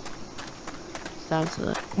 What? Sounds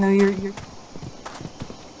like. No, you're.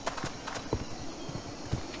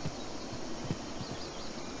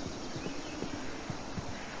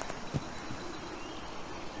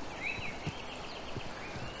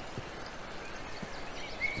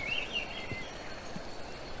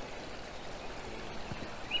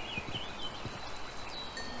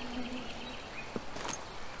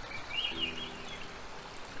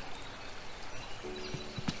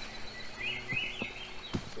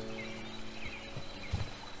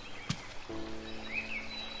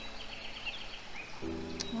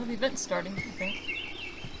 Well, the event's starting, I think.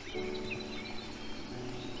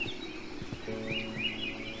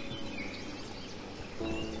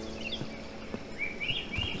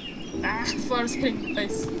 Ah, flowers hitting the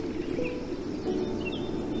face.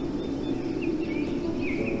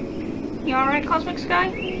 You alright, Cosmic Sky?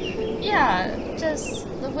 Yeah, just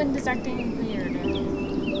the wind is acting weird.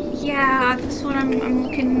 Yeah, that's what I'm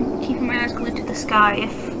looking, keeping my eyes glued to the sky.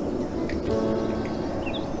 If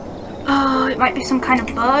it might be some kind of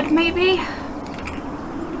bird, maybe?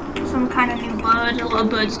 Some kind of new bird. A lot of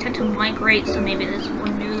birds tend to migrate, so maybe there's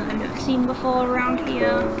one new that I've never seen before around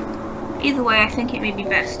here. Either way, I think it may be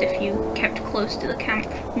best if you kept close to the camp,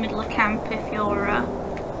 middle of camp, if you're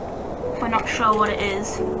not sure what it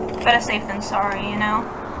is. Better safe than sorry, you know?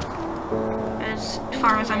 As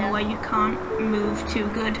far as I'm aware, you can't move too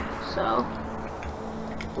good, so...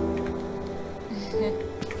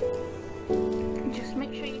 Just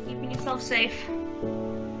make sure you're keeping yourself safe.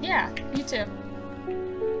 Yeah, you too.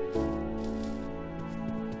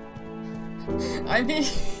 I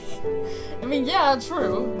mean, yeah,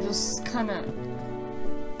 true. Just kinda...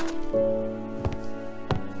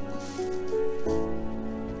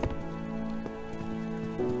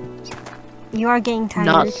 You are getting tired.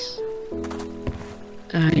 Nuts.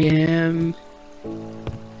 I am.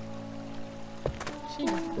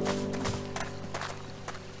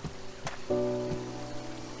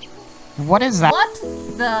 What is that? What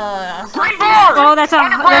the? Oh, that's a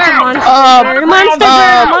monster bird.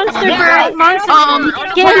 Monster bird.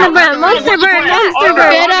 Get in the bird. Monster bird.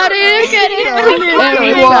 Get out of here. Get in here.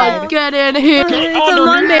 Everyone, get in here. It's a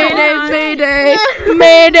monster. Mayday.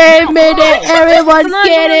 Mayday. Mayday. Everyone,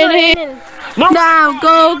 get in here. Now,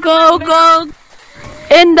 go.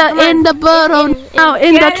 In the burrow now.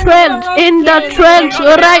 In the trench.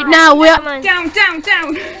 Right now. We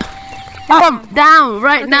are down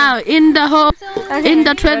right now in the hole, in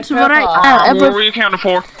the trench right now. What were you counting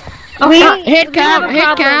for? Head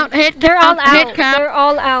count. They're all out. They're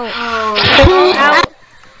all out.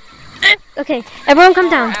 Okay, everyone come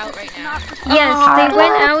down. Yes, they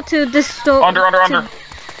went out to destroy. Under.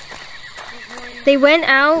 They went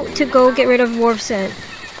out to go get rid of Wolfson.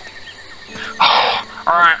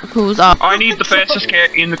 Alright. Who's up? I need the fastest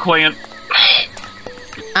cat in the clan.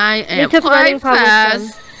 I am quite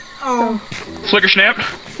fast. Oh. Flicker snap.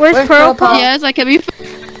 Where's Pearl Paw? Yes, I can be.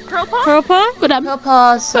 Pearl Paw? Pearl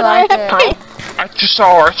Paw, so I can. I just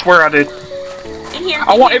saw her. I swear I did. In here.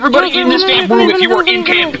 I want everybody in this damn room if you are in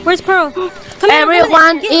camp. Where's Pearl?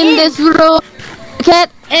 Everyone in this room,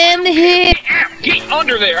 get in here. Get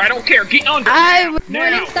under there. I don't care. Get under.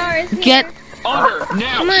 Now. Get under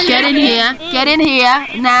now. Get in here. Get in here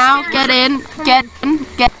now. Get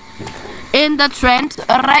in the trench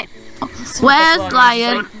right. Where's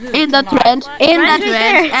Lion? In the trench.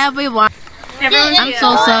 Everyone. I'm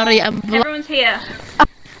so sorry. Everyone's here.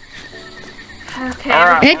 Okay.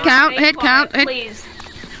 Right. Head count. Please.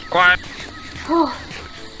 Quiet.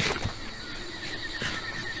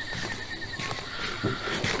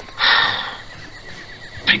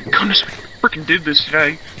 Thank goodness we freaking did this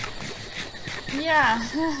today. Yeah.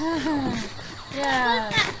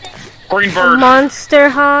 Yeah. Green bird. Monster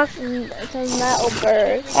hawk. It's a metal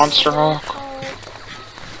bird. Monster hawk.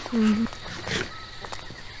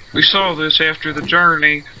 We saw this after the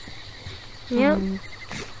journey. Yep.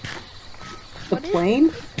 The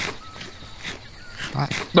plane?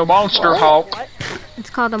 The monster hawk. It's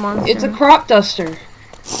called a monster. It's a crop duster.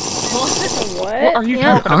 What are you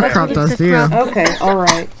talking I'll about? crop dust you. Okay,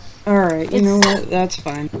 alright. Alright, you know what? That's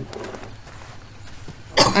fine.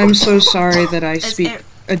 I'm so sorry that I speak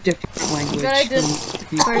a different language. Where are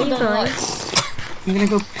you going? I'm gonna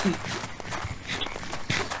go pee.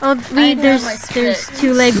 Oh, wait, there's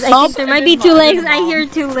 2 legs. I think there might be 2 legs. I hear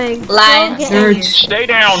 2 legs. Lion. Stay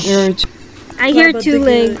down. I hear 2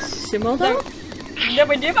 legs. Huh?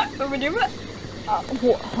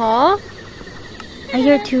 I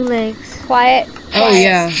hear 2 legs. Quiet. Oh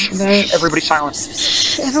yeah. Everybody silent.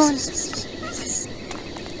 Everyone.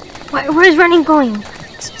 Where's running going?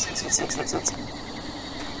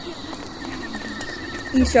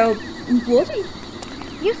 You shall bloody.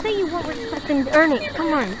 You say you won't respect and earn it.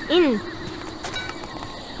 Come on, in.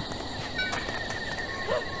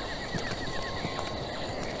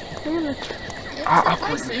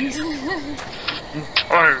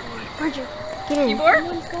 Roger, get in.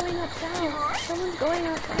 Someone's going outside. Someone's going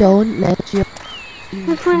outside. Don't let your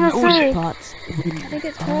Who's going outside? pots I think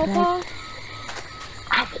it's Grandpa.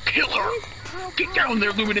 I will kill her. Get down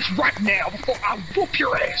there, Luminous, right now before I whoop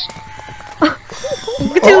your ass.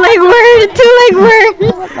 2-leg word. 2-leg word.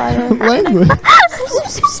 Language.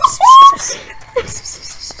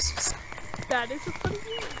 That is a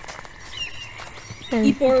funny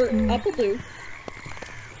E for apple blue.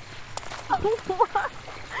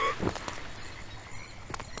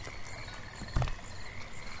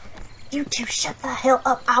 You two shut the hell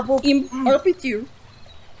up. I will. RP2.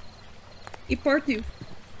 E part 2.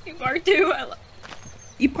 E part 2.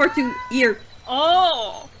 E part 2 ear.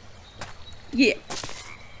 Oh. Yeah.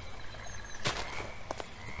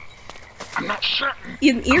 I'm not certain.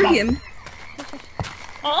 In ear him.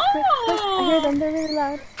 Oh. I hear them. They're really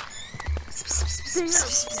loud.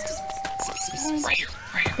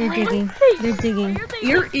 They're digging. They're digging.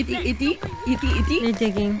 Ear itty. They're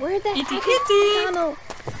digging. Where the Itty, heck is the tunnel?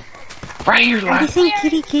 Right here, Are they lad. saying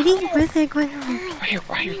kitty kitty? What is that going on? Right here.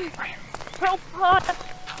 Help us.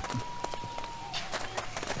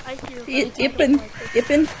 I hear Ippen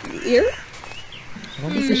ear. I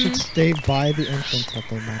don't think we should stay by the entrance at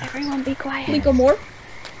the moment. Everyone be quiet. Linko more.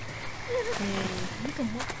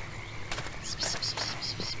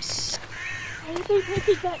 Why are they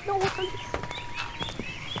making that noise?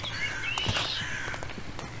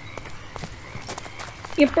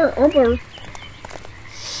 Ipper over.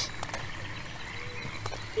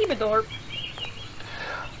 Stevedore.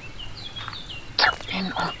 They're in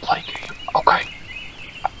our play game. Okay.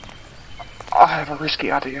 I have a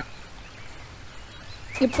risky idea.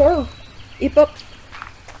 Ipper. Ip up.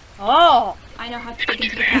 Oh. I know how to get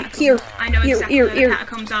into the catacombs. Here. I know Here, exactly here, where the here.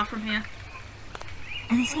 catacombs are from here.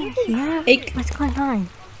 Are they saying here? Hey. What's going on?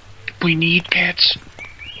 We need cats.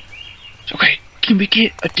 Okay, can we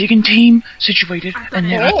get a digging team situated?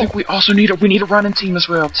 And then I think we also need a running team as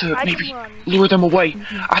well to maybe lure them away.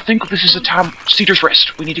 I think this is the time. Cedars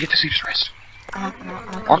Rest. We need to get to Cedars Rest.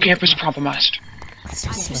 Our camp is compromised.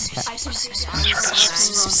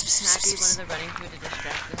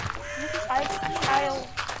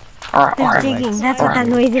 Alright. Digging. That's what that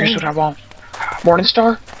noise Here's is. what I want.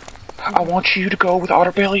 Morningstar, I want you to go with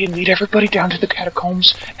Otterbelly and lead everybody down to the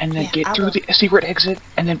catacombs and then get through the secret exit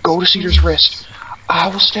and then go to Cedars Rest. I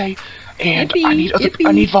will stay and I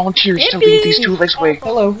need volunteers to lead these 2 legs away.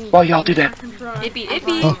 Hello. While y'all do that. Ippy,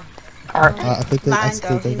 Ippy. Oh. Alright. I think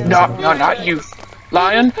they No, not you.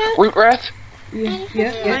 Lion, Rootrath.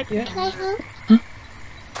 Yeah. Can I help?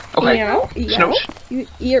 Okay. Meow. Snooze. You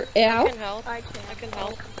ear out. I can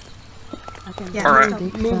help. Alright.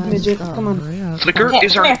 Move, midget. Come on. Flicker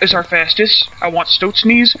is our fastest. I want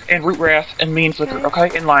Stoatsneeze and Rootrath and me and Flicker, okay?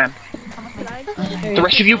 And Lion. The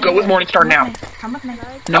rest of you go with Morningstar now.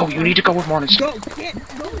 No, you need to go with Morningstar.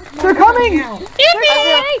 They're coming!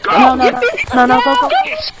 Go! No, go.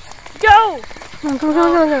 Yes. Go!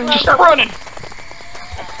 Go. Just start running!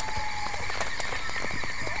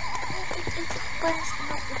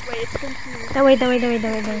 Wait, it's confused. That way. Go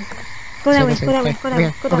that way.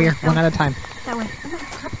 Over here, one at a time. That way.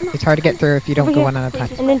 It's hard to get through if you don't Over go here. one at a time.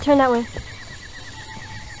 And then turn that way.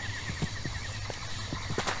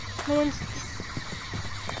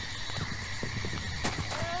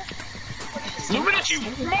 Luminous, you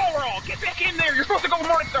moron! Get back in there! You're supposed to go with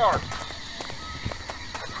Morningstar!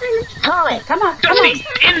 Pearl! Come on. Dusty!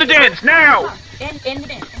 In the dens, now! In the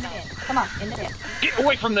den. Come on, in the den. Get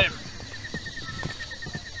away from them!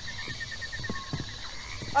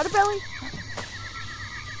 Otterbelly?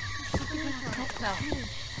 No.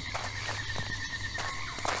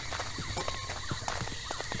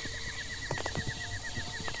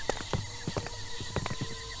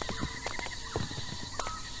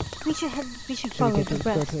 We should follow the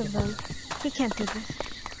rest of them. He can't do this.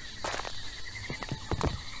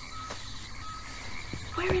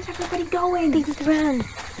 Where is everybody going? They just ran.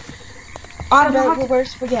 Autumn,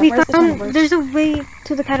 where's the tunnel? There's a way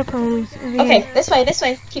to the catacombs. Okay, this way.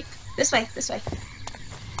 Keep this way.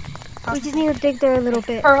 We just need to dig there a little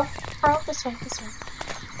bit. Pearl, this way.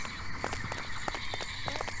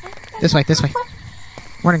 This way.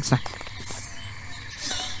 Morningstar.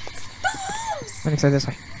 Morningstar, this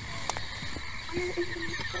way.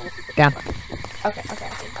 Down. Okay.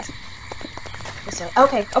 This way.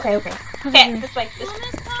 Okay. Okay, this way.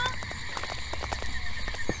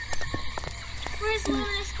 Where's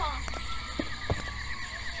Luminous Paw?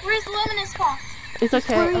 Where's Luminous Paw? It's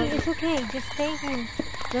okay. It's okay. Just stay here.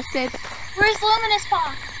 Just stay. Where's Luminous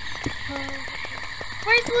Paw?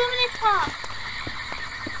 Where's Luminous Paw?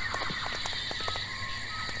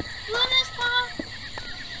 Luminous Paw?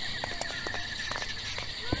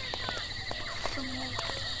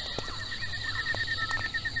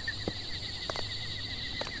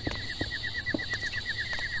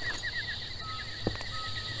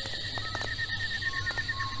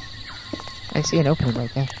 I see an opening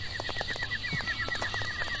right there.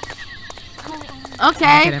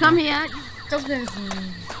 Okay, come here.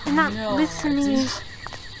 You're not listening.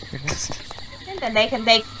 And then they can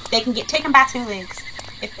get taken by two legs.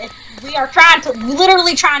 If we are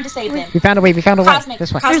literally trying to save them. We found a way. Cosmic,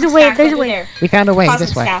 This way. There's a way. We found a way. Cosmic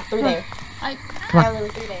This way. Sky, through there. Come on.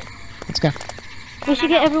 Through there. Let's go. We should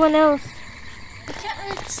get everyone else. I can't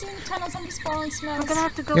really see the tunnels. I'm just following smells. We're gonna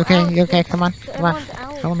have to go You okay? out. You okay? Come on. Everyone's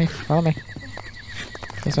out. Follow me.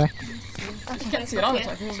 This way. I can't see it on the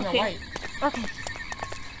top. There's no light. Okay.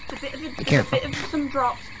 Be careful. It's a bit of some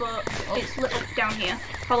drops, but it's lit up down here.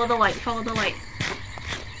 Follow the light.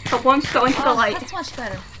 But once go into the light. That's much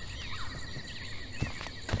better.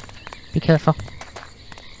 Be careful.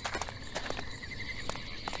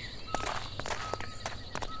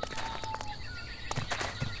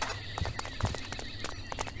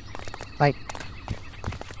 Light.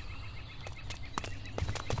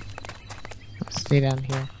 Let's stay down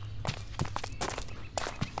here.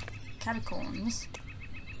 Catacombs.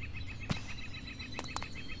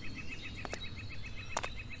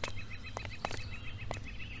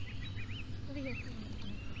 Over here.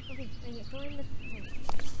 Okay, right here. Go in the...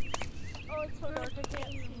 Oh, it's so dark,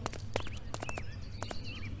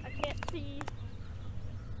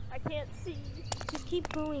 I can't see. Just keep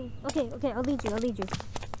going. Okay, I'll lead you.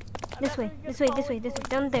 This way.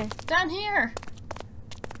 Down there. Down here.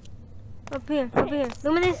 Up here.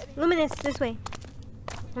 Luminous, this way.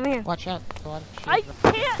 Come here. Watch out. I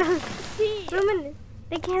can't see. Luminous,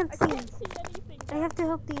 they can't see. I can't see anything. I have to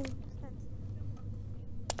help you.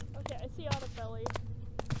 Okay, I see Autumn Belly.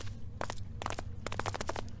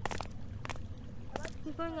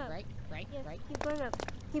 Keep going up. Right. Yes, keep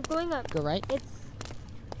going up. Go right.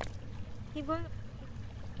 Keep going up.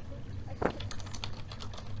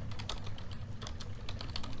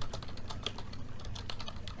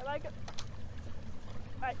 Am I go?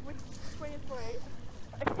 Which way is right?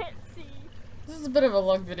 I can't see. This is a bit of a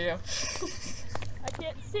long video. I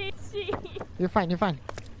can't see. You're fine.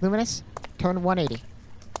 Luminous, turn 180.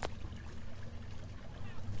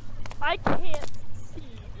 I can't see.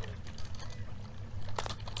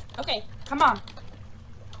 Okay, come on.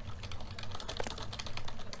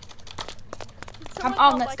 Come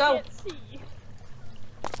on, let's go. I can't see.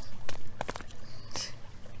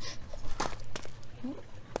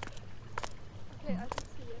 Okay, I can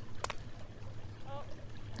see it. Oh.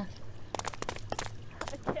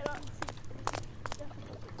 I cannot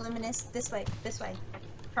see. Luminous, this way.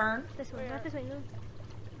 Turn. This way, not this way, no.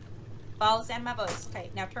 Follow the sound of my voice. Okay,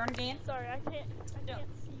 now turn again. Sorry, I can't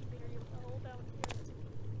see very well down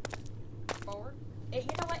here. Forward. You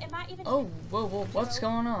know what? It might even. Oh, whoa, what's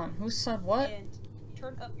going on? Who said what? And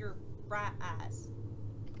turn up your right eyes.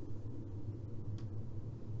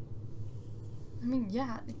 I mean,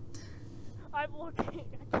 yeah. I'm looking.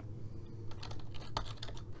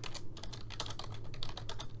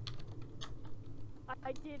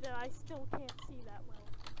 I did, and I still can't see that well.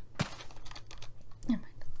 Never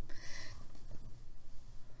mind.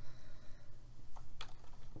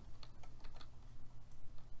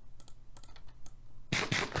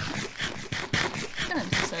 Kind of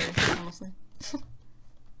necessary, honestly.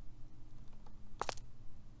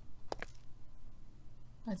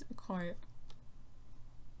 Why is it quiet?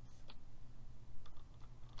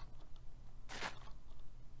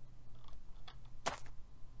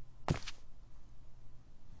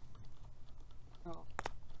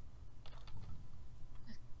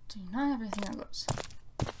 Do not have anything that goes.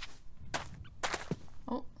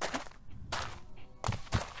 Oh.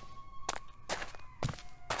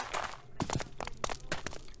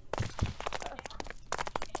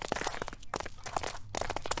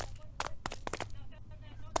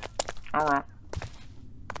 Alright.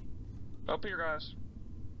 Up here, guys.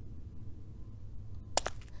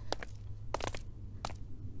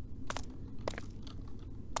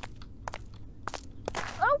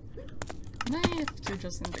 Oh! No, you have to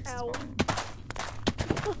just index this one.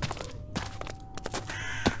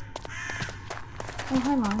 Oh,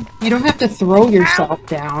 hi, Mom. You don't have to throw yourself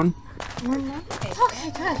down.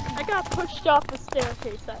 Okay, good. I got pushed off the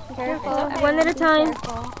staircase. Careful. One at a time.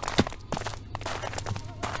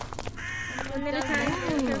 One at a time.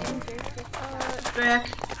 Back.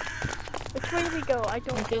 Which way do we go? I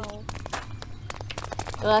don't know.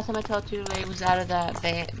 The last time I told Twoleg was out of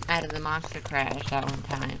the monster crash that one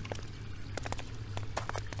time.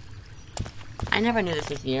 I never knew this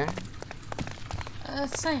was here.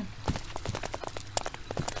 Same.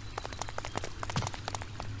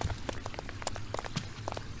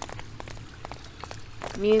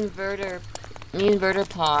 Me and Verter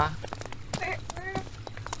Paw,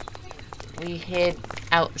 we hid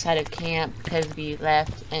outside of camp because we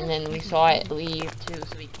left, and then we saw it leave too,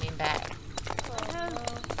 so we came back.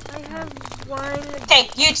 I have one. Okay,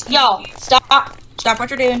 y'all, stop what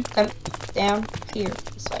you're doing. Come down here,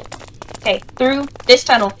 this way. Okay, through this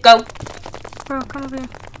tunnel, go. Bro, come over here.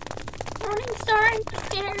 Morning Star, I'm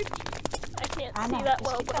scared. I can't see that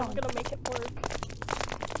well, but I'm gonna make it work.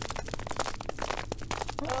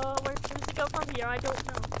 Where does it go from here? I don't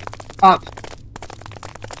know. Up.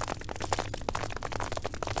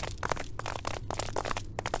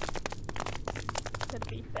 Could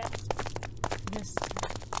be fast. Yes.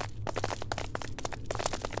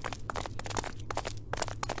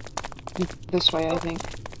 This way, I think.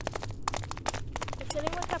 Does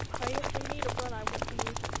anyone have pipes they need to run? I would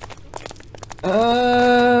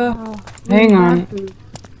be. Hang on.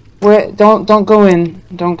 Wait, don't go in.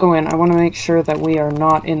 Don't go in. I want to make sure that we are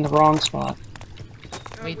not in the wrong spot.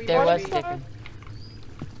 There was different.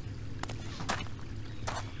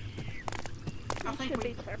 I think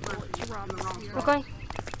we careful. You're on the wrong spot. Okay.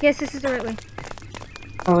 Yes, this is the right way.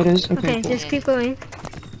 Oh, it is? Okay, Okay, cool. just keep going.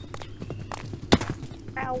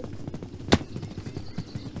 Ow.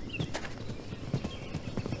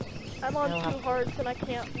 I'm on 2 hearts and I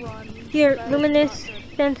can't run. Here, That is Luminous, not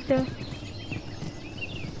good. stand still.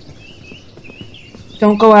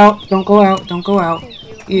 Don't go out. Don't go out. Don't go out.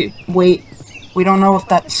 Wait. We don't know if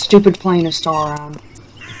that stupid plane is still around.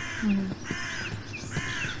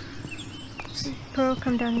 Pearl,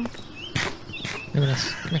 come down here.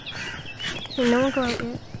 Luminous, come here. Okay, no one go out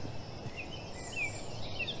yet.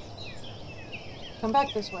 Come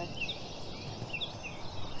back this way.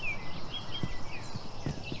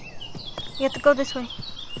 You have to go this way.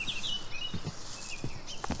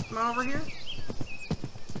 Come on over here.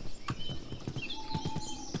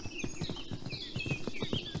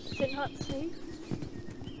 Is it not safe?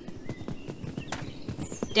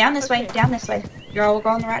 Down this way, down this way. You're all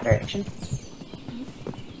going the right direction.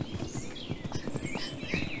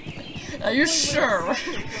 Are you sure?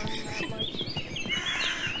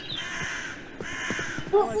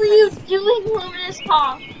 What were you doing, Luminous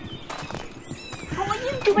Paw? What were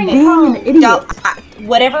you doing at Being home? an idiot.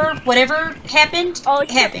 Whatever happened,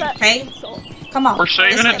 happened, okay? Come on. We're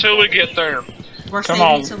saving this it way. till we get there. We're Come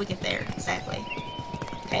saving on. it till we get there, exactly.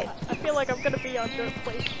 Okay. I feel like I'm gonna be on your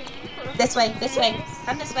place. This way,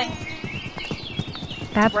 come this way.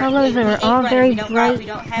 Bad fellows are all very we don't bright. we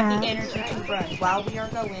don't have the energy to run while we are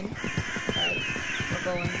going. Okay. We're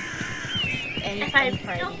going. If I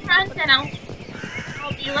don't run, then I'll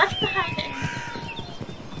be left behind.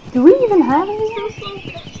 Do we even have any?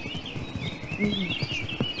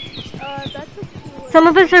 That's Some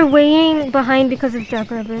of us are waiting behind because of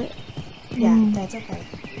Jackrabbit. Yeah, that's okay.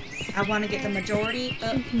 I want to get the majority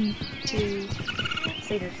up to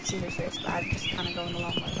Cedar's Risk, but I'm just kind of going the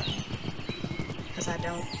long way right now. Because I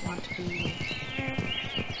don't want to be...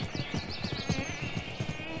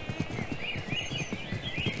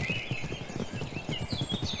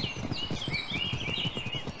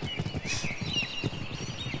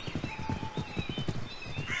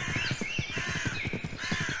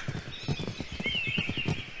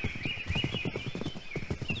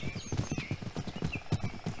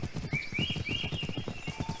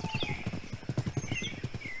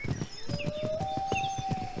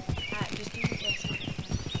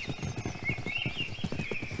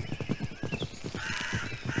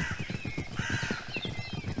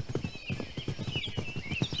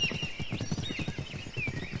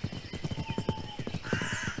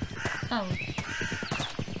 Oh.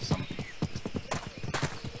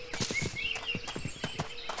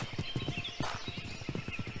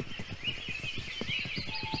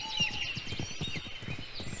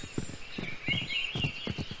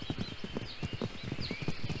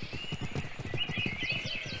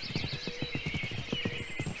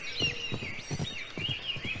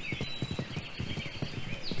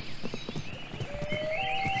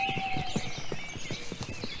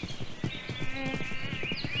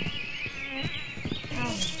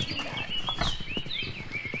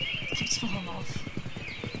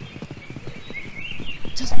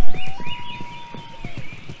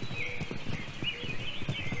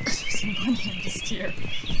 some money in this tier.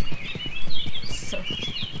 So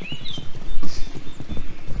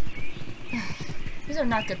these are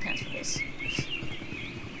not good pants for this.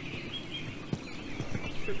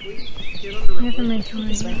 Should we get under a Never bush? mind, Tori.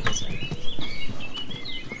 This way, this way.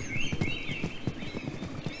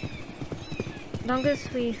 As long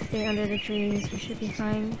as we stay under the trees, we should be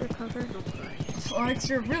fine for cover. Alex,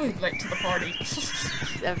 you're really late to the party.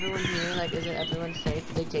 Is everyone here? Like, is it everyone safe?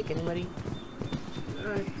 Did they take anybody?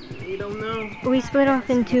 We don't know. We split off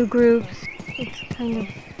in 2 groups. It's kind of...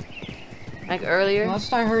 Like earlier?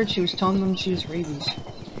 Last I heard, she was telling them she was rabies.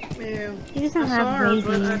 Yeah. He doesn't I have saw her, rabies.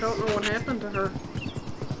 but I don't know what happened to her.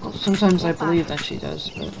 Well, sometimes I believe that she does,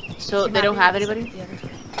 but... So they don't have anybody?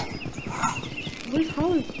 Where's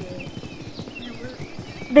Holly's kid?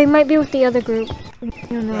 They might be with the other group. I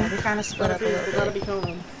don't know. Yeah, we kind of split up a little Gotta bit. be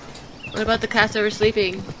calm. What about the cats that were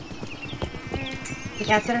sleeping? The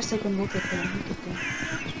cats that are sleeping, we'll get them. We'll get them.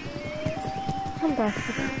 Come back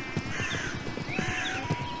for that.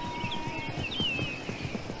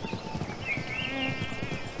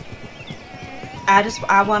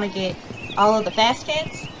 I want to get all of the fast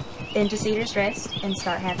cats into Cedar's Rest and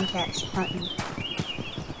start having cats hunting.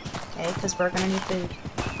 Okay, because we're gonna need food.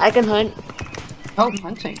 I can hunt. Oh,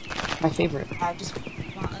 hunting. My favorite. I just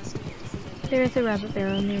want us to get to Cedar's Rest. There is a rabbit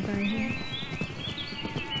barrel nearby here.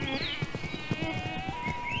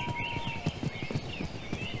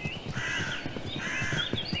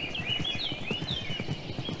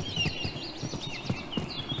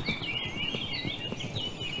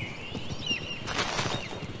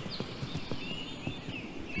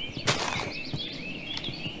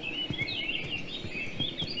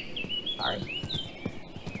 Sorry.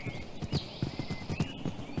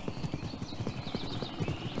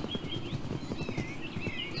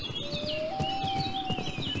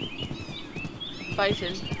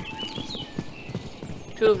 Bison.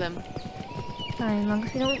 2 of them. Fine, as long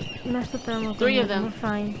as we don't mess with them. 3 of them. We're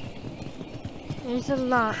fine. There's a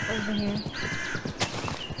lot over here.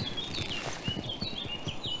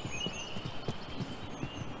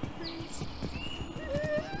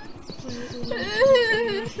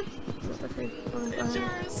 It's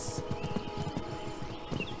yours.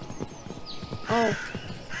 Oh.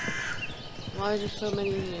 Why is there so many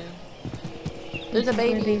in here? There's a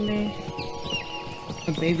baby.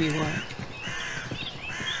 A baby what?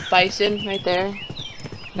 Bison right there.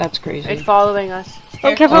 That's crazy. It's following us.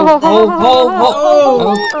 Oh, careful!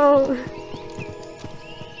 Oh.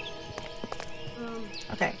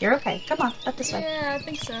 Okay, you're okay. Come on, up this way. Yeah, I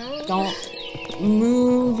think so. Don't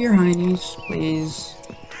move your hindies, please.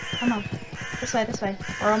 Come on. This way, this way.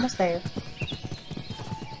 We're almost there.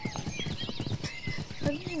 I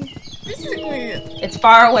mean, basically, It's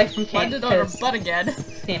far away from camp landed on her because butt again.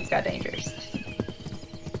 camp's got dangerous.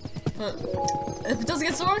 But if it doesn't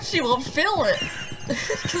get sore, she won't feel it.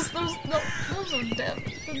 Because those are dead.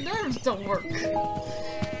 The nerves don't work. Like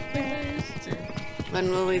they used to.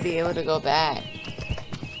 When will we be able to go back?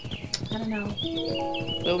 I don't know.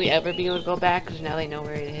 Will we ever be able to go back? Because now they know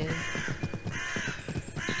where it is.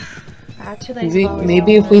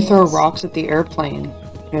 Maybe if we throw rocks at the airplane,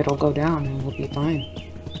 it'll go down and we'll be fine.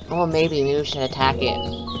 Well, maybe we should attack it.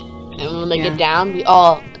 And when they get down, we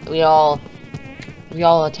all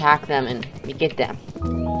attack them and we get them.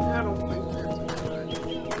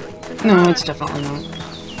 No, it's definitely not.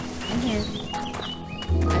 I'm here.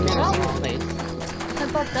 I've never seen this place. My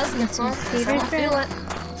butt does get sore because I don't feel it.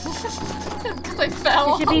 Because I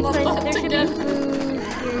fell There should be on the there butt should again. be food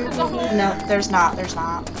here. No, there's not. There's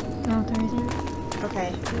not. No, there isn't.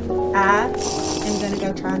 Okay. I am gonna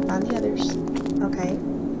go try and find the others. Okay.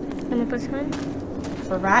 And it was fun?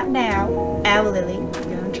 For right now, Owl Lily,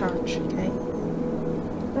 you're in charge, okay?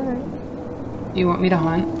 Alright. You want me to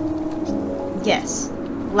hunt? Yes.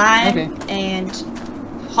 Lion Okay. and...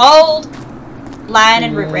 Hold! Lion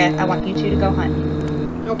and Root Rat, I want you two to go hunt.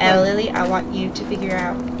 Okay. Owl Lily, I want you to figure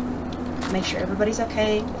out... Make sure everybody's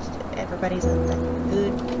okay. If everybody's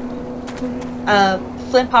good.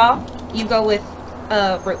 Flint Paw, you go with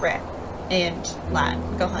Root Rat and Lion.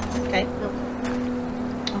 Go hunt, okay?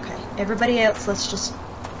 Okay. Everybody else, let's just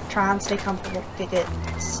try and stay comfortable. Get good.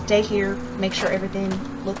 Stay here. Make sure everything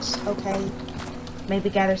looks okay. Maybe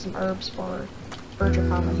gather some herbs for Virgil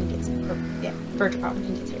Palm when he gets here. Yeah, Virgil Palm when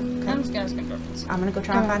he gets here. Okay? I'm just gonna go first. I'm gonna go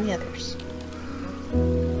try and find the others.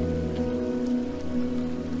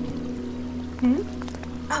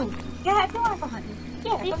 Oh, yeah, if you want to go hunting.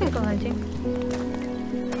 Yeah, You can go hunting.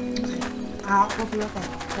 We'll be okay,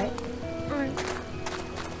 okay? Alright.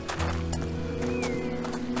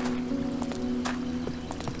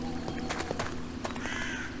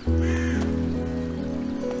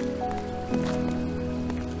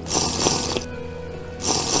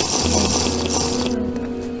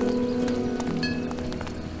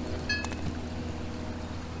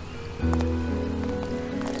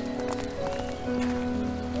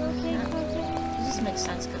 just makes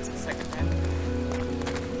sense because it's like a time.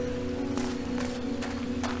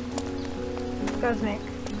 Cosmic.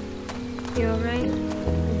 You alright? You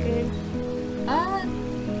good?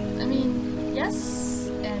 I mean, yes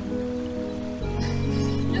and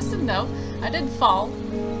yes and no. I did fall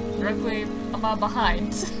directly on my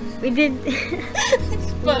behind. We did.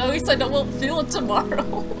 But at least I won't feel it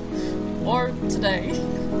tomorrow or today.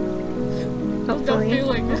 No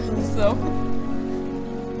feeling, so.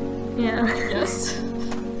 Yeah. Yes.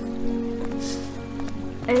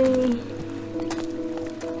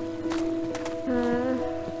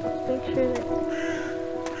 Make sure that.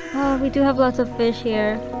 Oh, we do have lots of fish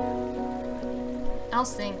here. I'll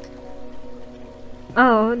sink.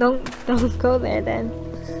 Oh, don't go there then.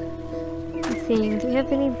 Let's see. Do we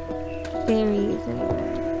have any berries anywhere?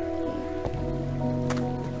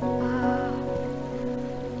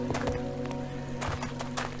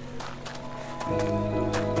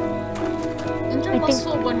 Indoor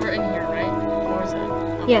muscle when we're in here, right? Or is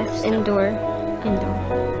it? Yes, indoor. Indoor.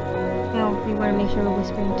 No, we want to make sure we're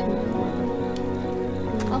whispering too.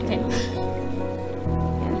 Okay.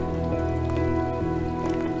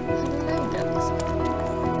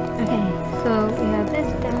 Okay, so we have this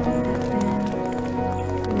down, that down.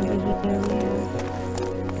 And over here we have.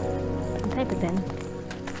 I'll type it then.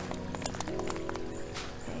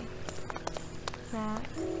 Okay. That.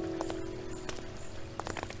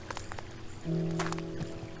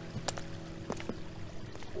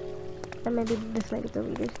 That might be this might be the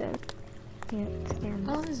reader's den. Yeah, stand.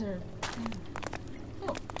 Oh, these are.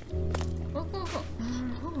 Oh.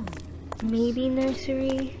 Oh. Maybe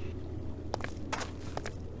nursery.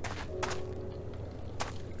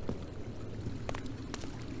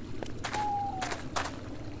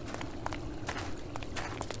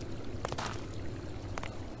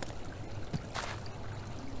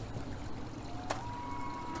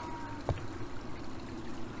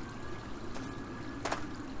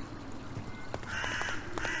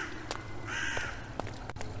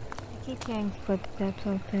 I keep hearing footsteps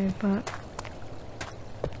out there, but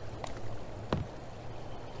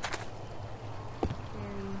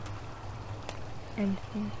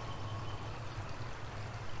empty.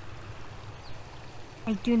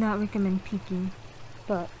 I do not recommend peeking,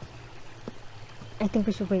 but I think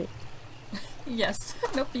we should wait. Yes,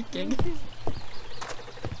 no peeking.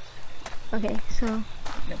 Okay, so.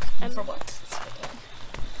 No peeking for what?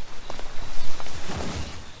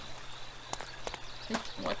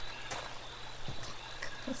 What?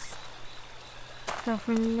 So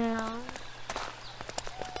for now,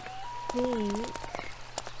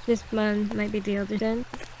 this one might be the other den.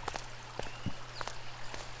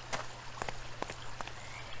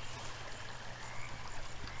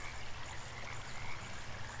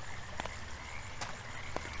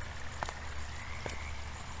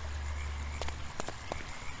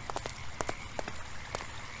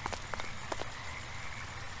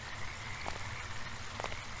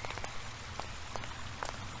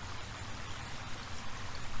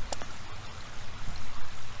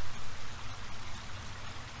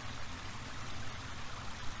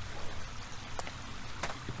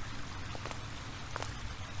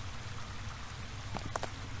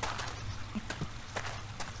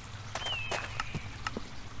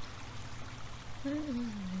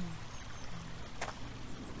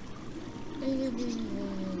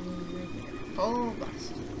 Oh gosh.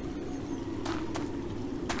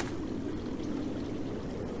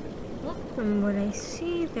 From what I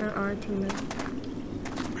see, there are 2 left.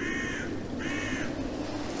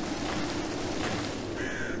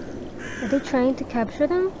 Are they trying to capture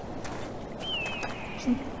them?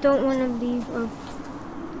 I don't want to leave or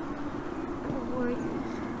worry.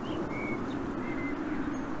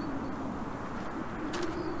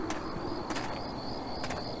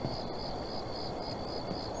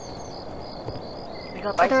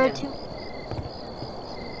 There are 2.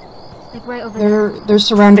 Like right over there. They're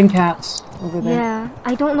surrounding cats over there. Yeah,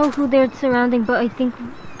 I don't know who they're surrounding, but I think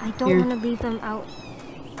I don't Here. want to leave them out.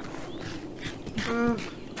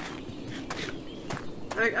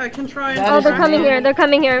 I can try and... Oh, they're coming here. They're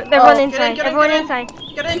coming here. Everyone inside. Everyone inside.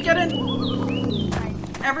 Get in, get in!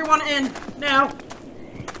 Everyone in, now!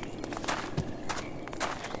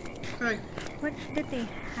 Okay. What did they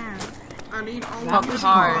have? I need all of you to be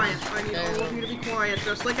quiet. I need all of you to be quiet,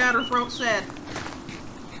 just like Adderthroat said.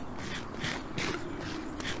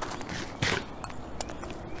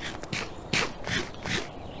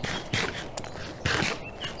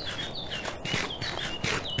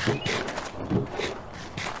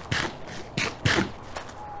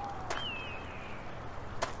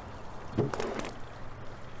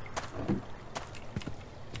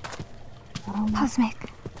 Cosmic.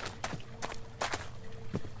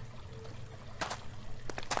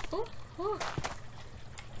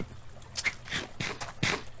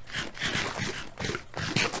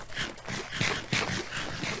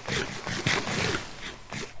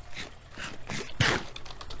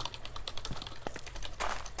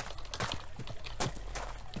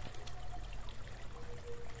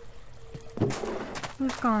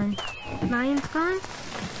 Who's gone? Lion's gone?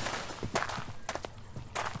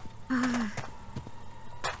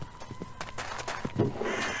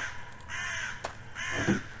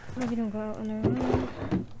 Maybe don't go out on our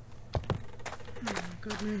own. Oh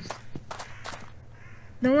goodness.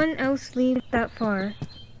 No one else leave that far.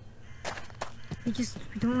 We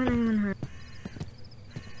don't want anyone hurt.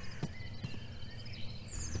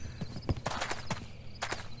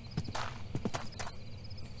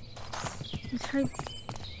 Let's try.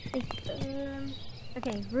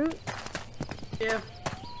 Okay, Root. Yeah.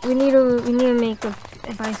 We need to make a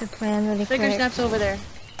advise a plan really quick. Bigger snaps over there.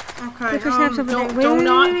 Okay. Bigger snaps over there. Wait, Do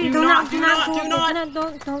not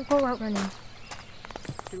don't go out running.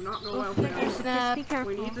 Do not go out there. Just be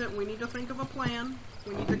careful. We need to think of a plan.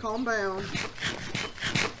 We need to calm down.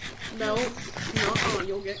 No,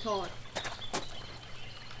 you'll get caught.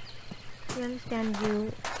 We understand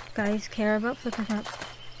you guys care about flicker snaps.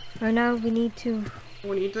 Right now, we need to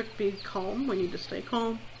be calm. We need to stay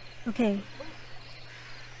calm. Okay.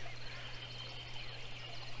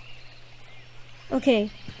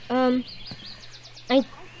 Okay.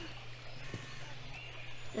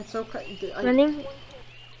 It's okay. Running.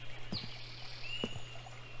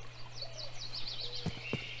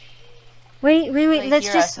 Wait.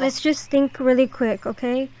 Let's just think really quick,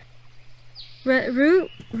 okay? Root.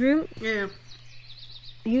 Yeah.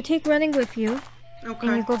 You take running with you. Okay.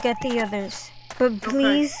 And you go get the others. But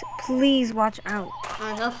please watch out.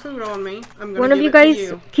 I have food on me. I'm gonna One of give you it to guys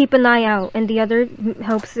you. keep an eye out, and the other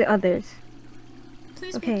helps the others.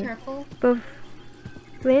 Please okay. be careful. Both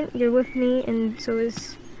Flint, you're with me, and so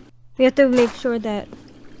is. We have to make sure that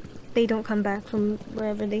they don't come back from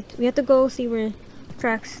wherever they. We have to go see where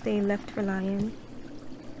tracks they left for Lion.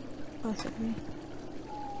 Possibly.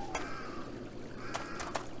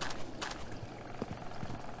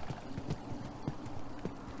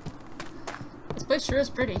 This place sure is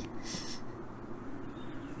pretty.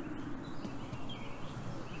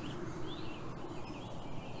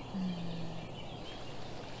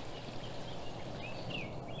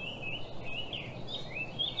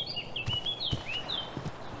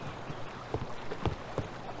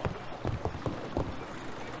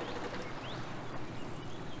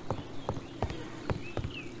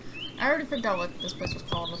 I already forgot what this place was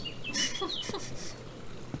called.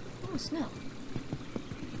 Oh, snow.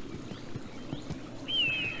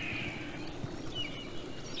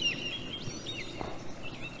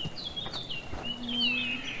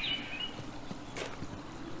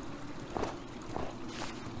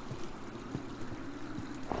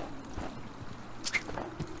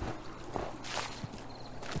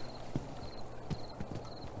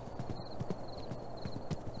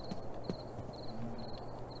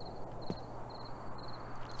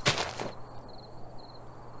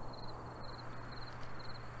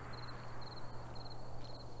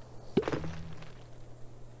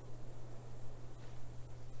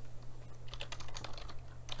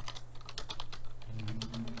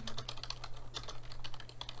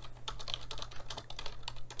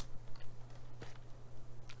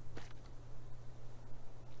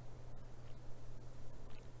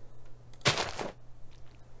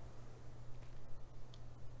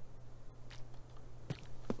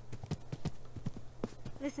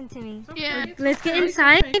 Listen to me. Yeah. Let's get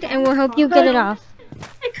inside and we'll help you get it off.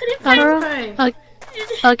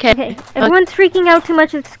 Okay. Everyone's freaking out too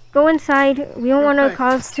much. Let's go inside. We don't want to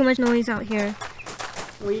cause too much noise out here.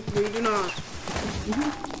 We do not.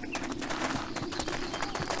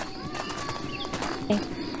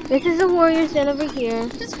 This is the warrior's den over here.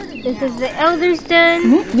 This is the elder's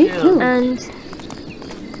den. Me too. And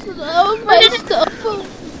oh my stuff.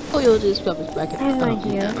 Oh, you'll just grab his bracket. I have no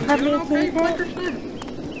idea. Have you seen that?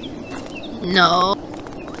 No.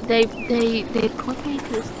 They put me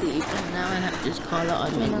to sleep and now I have to just call it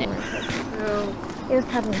on my neck. It was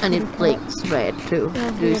probably And it blinks red too.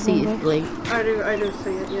 Do you see it blink? I do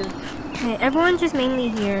see it, yeah. Okay, everyone's just mainly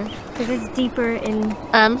here because it's deeper in.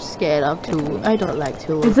 I'm scared of two. I don't like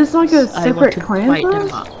two. Is this like a separate clan fight for them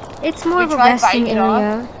us? up. It's more of a resting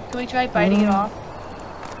area. Can we try biting it off?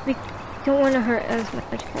 We don't want to hurt as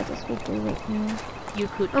much as we do right now. You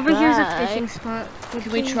could Over here's a try. fishing spot.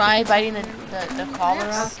 Can we try biting the collar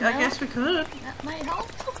off? I guess we could. That might help.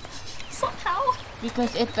 Somehow.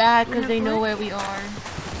 Because it's bad because they know where we are.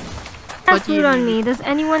 Have food on me. Does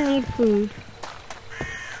anyone need food?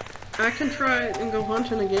 I can try and go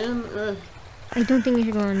hunting again. I don't think you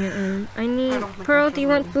should go on your own. I need... Pearl, do you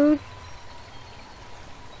want food?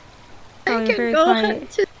 Oh, you're very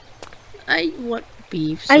quiet. I want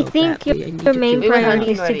beef so I think badly. your main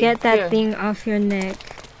priority is to get that Here. thing off your neck.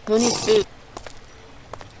 Who needs food?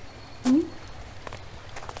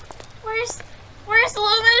 Where's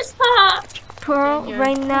Pearl,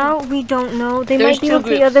 right now, we don't know. They There's might be two with the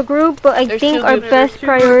groups. other group, but I There's think two our groups. best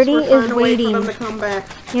priority We're is trying to wait for waiting. them to come back.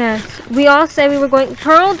 Yes, we all said we were going.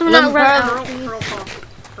 Pearl, do not run out, please.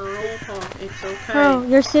 Pearl, it's okay. Pearl,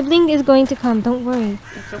 your sibling is going to come. Don't worry.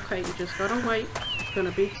 It's okay. You just gotta wait. It's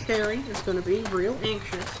gonna be scary. It's gonna be real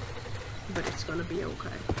anxious, but it's gonna be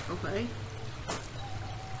okay. Okay.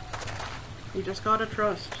 You just gotta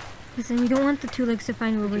trust. Listen, we don't want the two legs to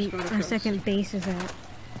find where You just gotta our trust. second base is at.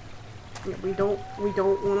 Yeah, we don't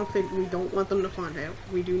want them to find out.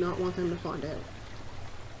 We do not want them to find out.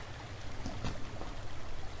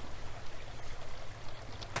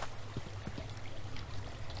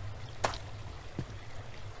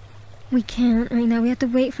 We can't right now. We have to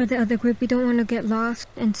wait for the other group. We don't want to get lost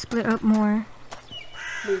and split up more.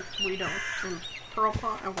 We don't. And Pearl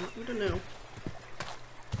Pot, I want you to know.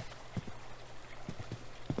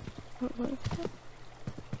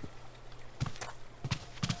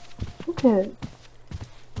 Okay.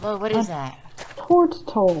 Well, what is that? Torch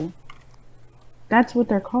toll. That's what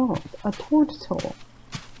they're called. A torch toll.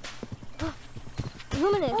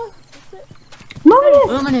 Luminous!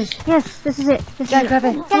 Luminous! Yes, this is it. This Jack, is grab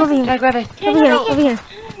it. Come over here. Jack, grab it. Over here.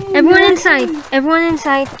 Everyone inside. Everyone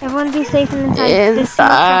inside. Everyone be safe and inside.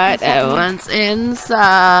 Inside. Everyone's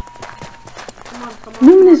inside.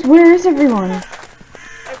 Luminous, where is everyone?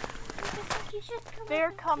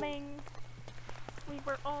 They're coming. We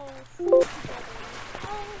were all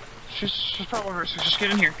Just follow her. Just get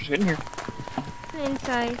in here. Just get in here.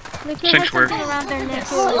 Inside. Look, Six they have word. something around their neck.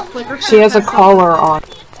 She has a collar on.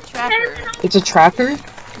 Tracker. It's a tracker?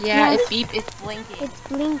 Yeah, Yes. it's beep. It's blinking. It's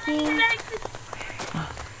blinking.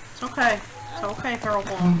 It's okay. It's okay, Pearl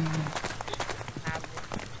Pot.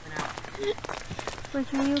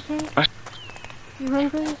 Wait, are you okay? You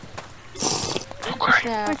hungry? She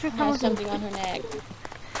has something on her neck.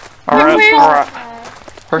 Alright.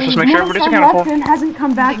 First, let's make sure everybody's accountable. And hasn't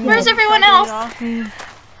come back yet. Where's everyone else?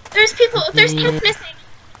 There's people. There's cats missing.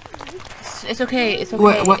 It's okay. It's okay.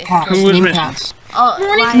 What It's cats? okay. Who was Name missing? cats. Oh,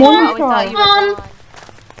 Morningstar. Lion, we thought you were gone.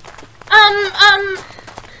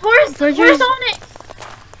 Where's Onyx?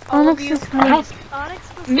 Onyx is fine.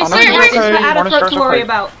 Missing Onyx is cats is okay. for Adafruit Onyx to is worry okay.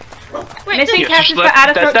 about. Wait, Missing Yes, cats is for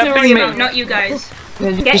that Adafruit be to worry me. about, not you guys.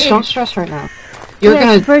 Yeah, Get just in. don't stress right now. You're Yes,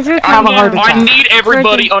 gonna Virgil, have a calm heart down. attack. I need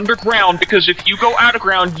everybody underground, because if you go out of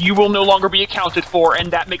ground, you will no longer be accounted for,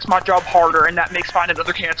 and that makes my job harder, and that makes finding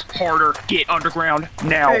other cats harder. Get underground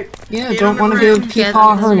now. Hey, Yeah, get don't want to underground. give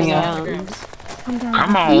Peepaw a hernia.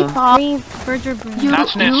 Come on. Breathe, Virgil, breathe. You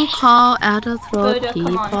That's call Adafruit Buddha,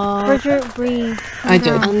 come on. people. Virgil, breathe. I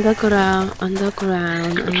did.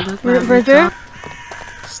 Underground. Virgil?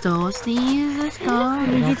 Store sneeze, let's go. I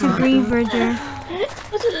need you to breathe, Virgil.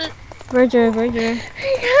 Virgil.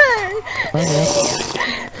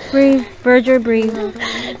 Breathe, Virgil, breathe. No,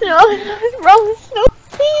 wrong. No,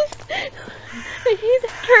 please. I need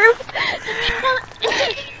herbs. No,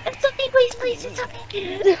 it's okay, please, it's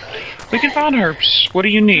okay. We can find herbs. What do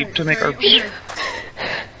you need to make herbs?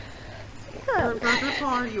 Virgil Pot,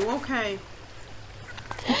 are you okay?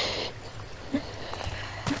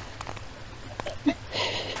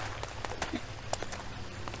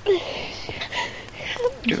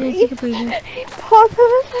 Take a breather. Papa,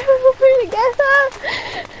 I don't know where to get that.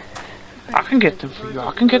 I can get them for you.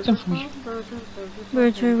 I can get them for you.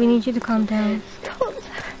 Virgil, we need you to calm down. It's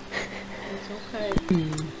okay.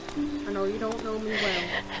 I know you don't know me well,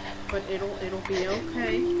 but it'll be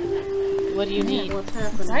okay. What do you need? What's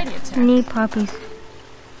happening? Anxiety attack. I need puppies.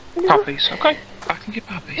 Puppies. Okay. I can get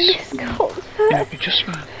puppies. It'll be just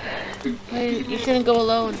fine. Wait, you shouldn't go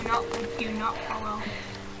alone. Do not follow.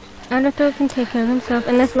 Adafruit can take care of himself.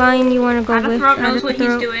 Unless Lion you want to go with. Adafruit knows what he's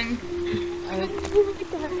Adafruit. doing.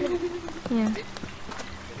 Yeah.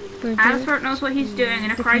 Virgil. Adafruit knows what he's doing.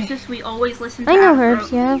 In a crisis, we always listen to I know Adafruit.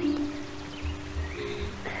 herbs, yeah.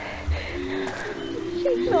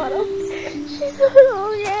 She's not okay.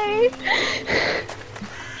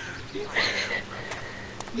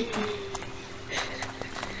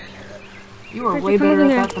 You are Virgil, way come better over at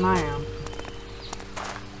here. that than I am.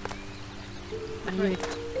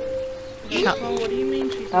 What do you mean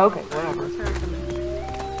she's Okay, whatever. What's happening?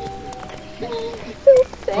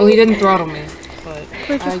 Well, he didn't throttle me, but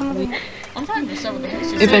Virgil, come over I, here. I'm trying to decide what the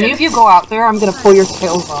heck if any of you go out there, I'm gonna pull your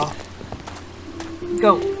tails off.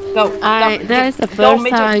 Go. That is the Go, first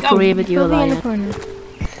Mitchell, time I go. agree with you, Go be in the Lion. corner.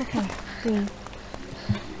 Okay, breathe.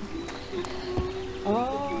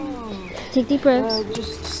 Oh. Take deep breaths.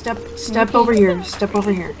 Just step over here. Step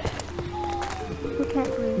over here. Who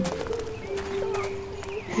can't breathe?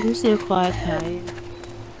 You still quite tired.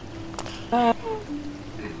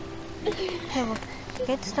 Okay, well,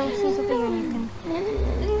 get Stone Seas over here and you can...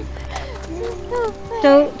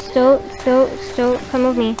 Stoat, come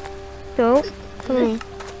with me. Stoat, come with me.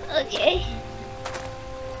 Okay.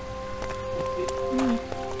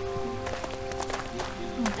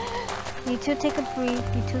 You two take a breathe.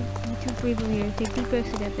 You two breathe over here. Take deep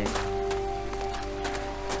breaths together.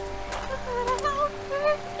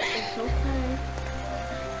 It's okay.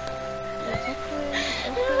 It's okay.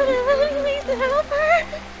 Please help her.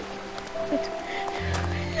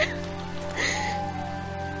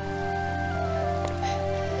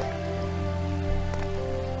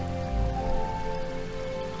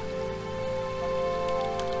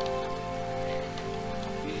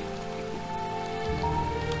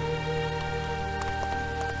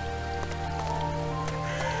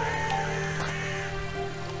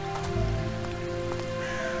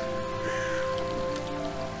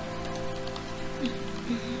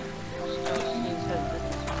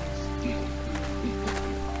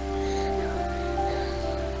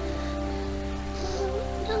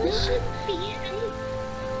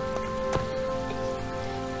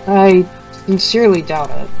 I sincerely doubt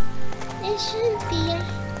it. It shouldn't be.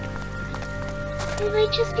 It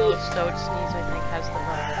might just be. Stoat sneeze, I think, has the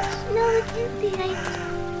virus. No, it can't be.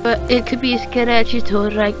 But it could be scratchy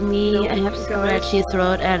throat like me. I have scratchy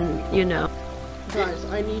throat and, you know. Guys,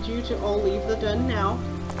 I need you to all leave the den now.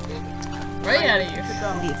 Right out of you.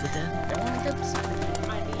 Leave the den. Don't want to get this.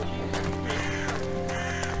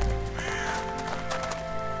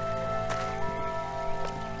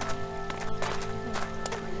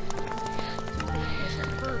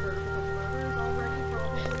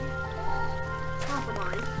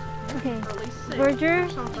 Okay.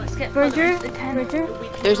 Verger.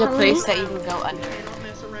 There's a place that you can go under.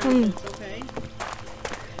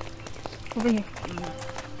 Over here.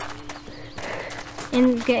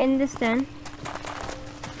 And get in this den.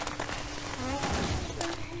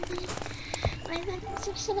 My legs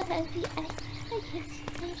are so heavy. I can't.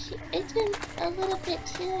 It's been a little bit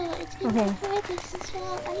too. It's been before this as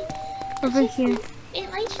well. Over here. It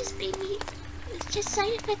might just be me. It's just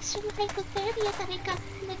side effects from the hypothermia that I got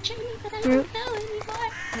from the journey, but I don't know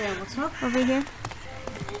anymore. Yeah, what's up? Over here.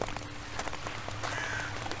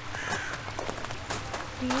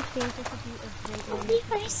 Do you think this would be a great Only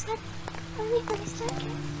for a second. Only for a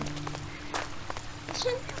second. It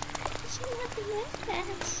shouldn't have been like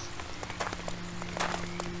that.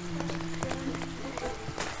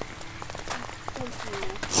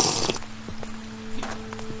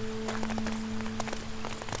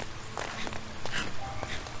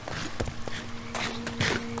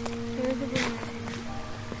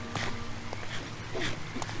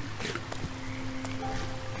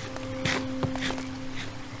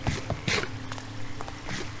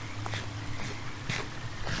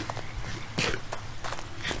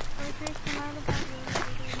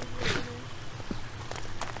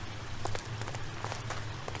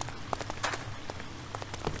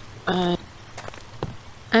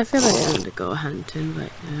 I feel like I want to go hunting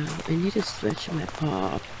right now. I need to stretch my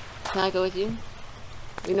paw. Can I go with you?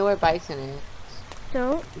 We know where Bison is.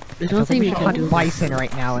 So? I don't think we can hunt do bison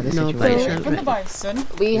right now in this no situation. bison. Bison.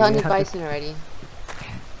 We hunted bison already.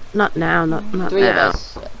 Not now, not Three now. of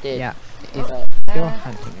us did. Yeah. But- Go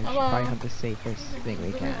hunting. We should probably hunt the safest thing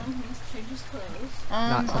we can.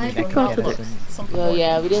 Not something that can get us in. Well,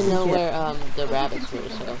 yeah, we didn't know where the rabbits were,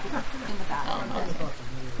 so.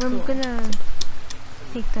 We're gonna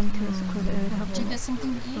take them to a secluded area. Did you get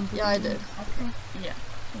something to eat? Yeah, I did. Yeah.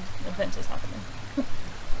 The vent is happening.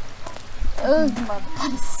 Ugh, my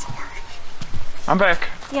butt is sore. I'm back.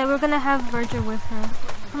 Yeah, we're gonna have Verger with her.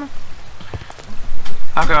 Come on.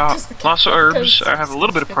 I've got lots of herbs. I have a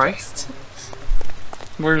little bit of prey.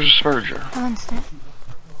 Where's Verger?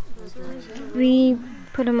 We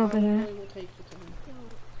put him over here.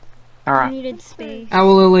 Alright. We needed space.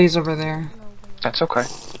 Owl Lily's over there. That's okay.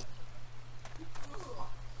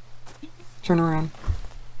 Turn around.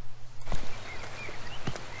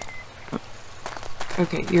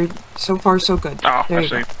 Okay, you're so far so good. Oh, there I you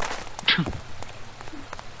see. go.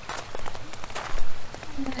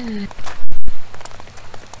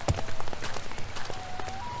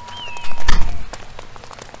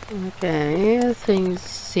 Okay, things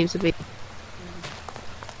seems to be.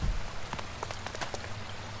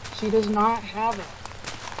 She does not have it.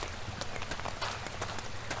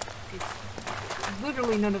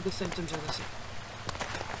 Literally none of the symptoms are the same.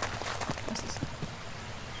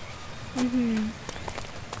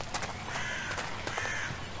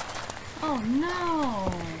 Oh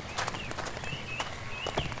no!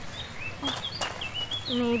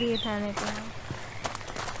 Maybe a panic now.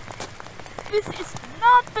 This is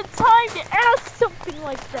not the time to ask something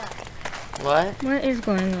like that. What? What is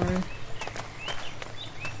going on?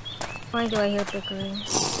 Why do I hear bickering?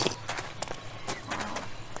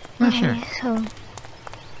 Not sure. So.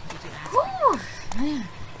 Whew, man.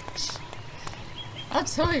 I'll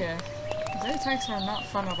tell you, those attacks are not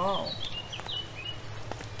fun at all.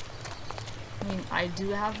 I mean, I do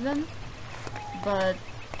have them, but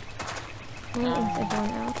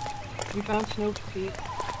You found Snoop's feet.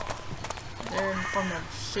 they're in the form of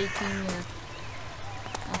shaking,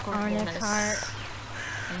 Onyx heart.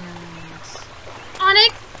 and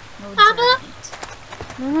Onyx! no Papa?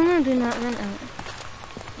 No, do not run out.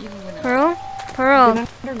 Even when Pearl? Pearl! Get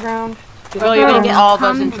underground. Pearl, you're gonna get all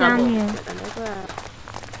those in Come down trouble. here.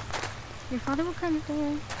 Your father will come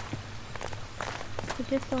through. You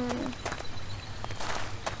just don't run.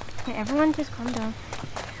 Okay, everyone just calm down.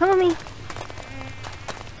 Follow me.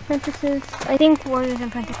 Apprentices. I think warriors and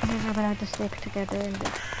apprentices are gonna have to stick together in this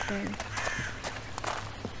thing.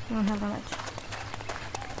 We don't have that much.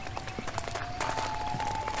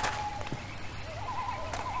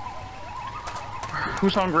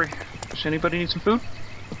 Who's hungry? Does anybody need some food?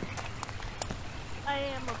 I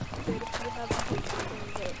am upset if you have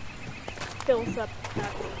something that fills up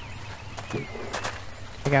that.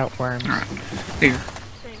 I got worms. Alright. Here.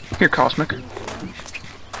 Here, Cosmic. So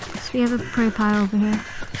we have a prey pile over here.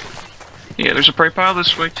 Yeah, there's a prey pile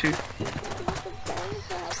this way too.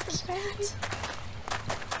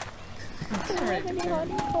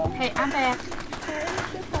 Hey, I'm back.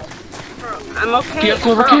 I'm okay. Do you have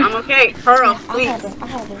Clover Pearl, Key? I'm okay. Pearl, I'll please. have it. I'll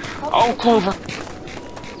have it. Oh, Clover.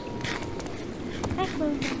 Hi,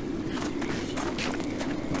 Clover.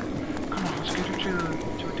 Come on, let's get her to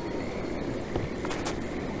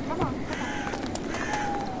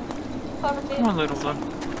Come on, little one.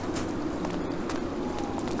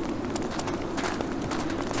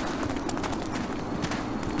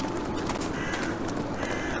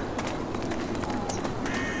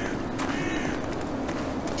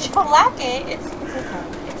 She don't like it. It's okay.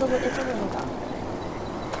 It's a little dog.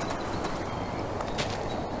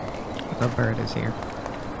 The bird is here.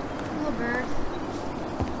 Little bird.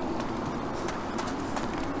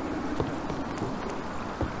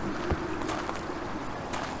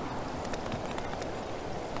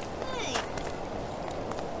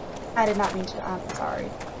 I did not mean to. I'm sorry.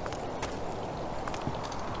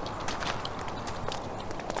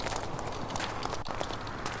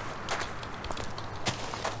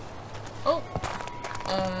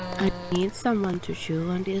 I need someone to chew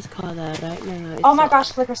on this collar right now. Oh my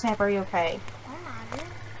gosh, Flicker Snap, are you okay?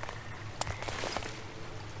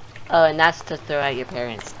 Oh, and that's to throw at your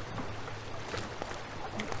parents.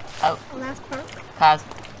 Oh. Last part. Cos.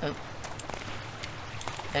 Oh.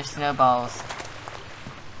 There's snowballs.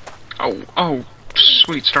 Oh,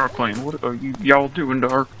 sweet Star Plane. What are y'all doing to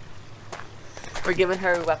her? We're giving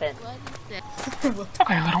her a weapon.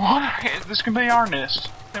 Okay, little one. This can be our nest.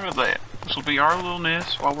 Remember that. This will be our little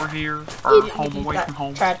nest while we're here. Our home away from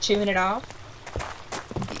home. Try chewing it off.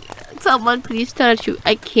 Someone please tell chew.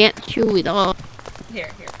 I can't chew it all. Here.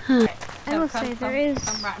 Huh. Okay. I will say there is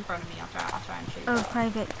Come right in front of me. I'll try and chew. a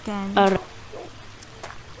private den. Go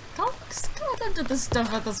into this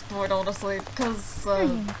stuff at this point, honestly, because her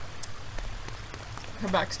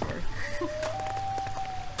backstory.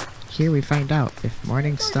 Here we find out if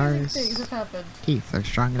Morning Things Star's have happened. teeth are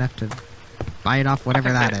strong enough to bite off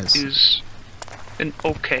whatever that is. Is an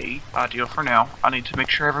okay idea for now. I need to make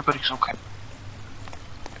sure everybody's okay.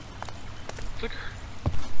 Click.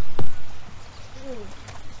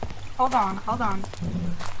 Hold on.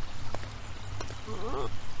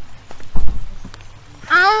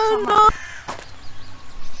 Oh no!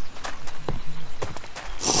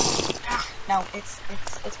 No, it's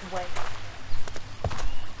way.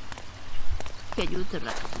 Can you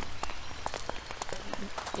try?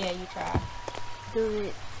 Yeah, you try. Do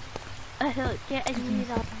it. I don't get any of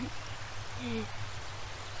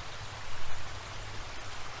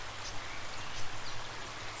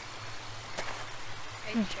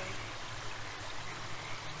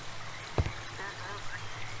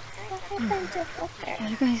Are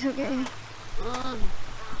you guys okay?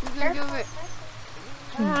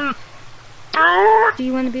 Do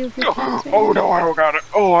you want to be with your friends? Oh no, I don't got it.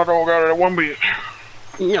 Oh, I don't got it. One bit.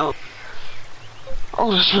 No.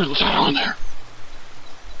 Oh, there's little that on there.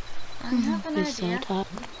 I have an idea.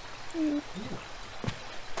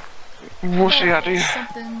 What's the idea?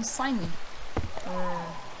 Something slimy.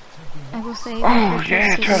 I will say. Oh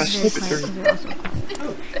yeah, try to slip it through.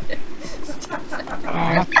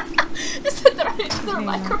 Is it their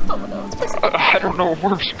microphone? I don't know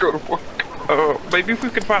where it's gonna work. Maybe if we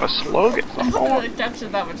could find a slug at some I point. don't capture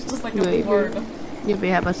that much, just like a word. If we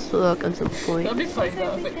have a slug at some point. That'd be funny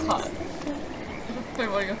though if it caught. If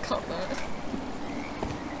it caught that.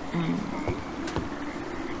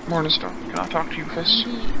 Morning Star. Can I talk to you first?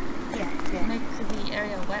 Maybe make the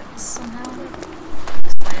area wet somehow?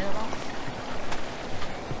 Spray it off?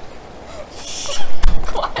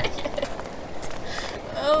 Quiet!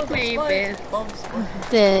 Oh, Maybe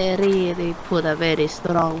they really put a very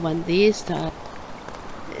strong one this time.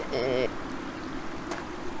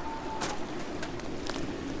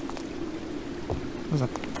 What's up?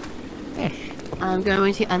 Fish. I'm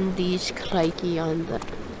going to unleash Crikey on the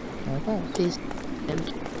this and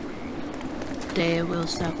they will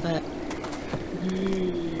suffer.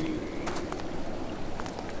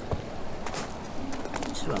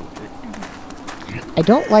 What's wrong with it? I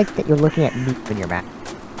don't like that you're looking at me when you're mad.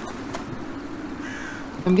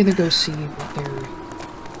 I'm gonna go see what they're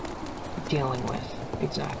dealing with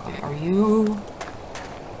exactly. Are you?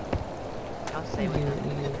 I'll stay with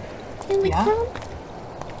them. Yeah?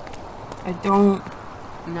 I don't.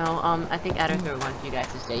 No, I think Adderthor wants you guys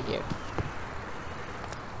to stay here.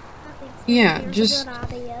 Yeah, just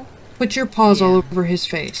put your paws all over his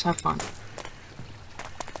face. Have fun.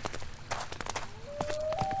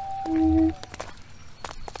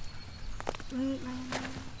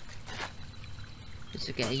 It's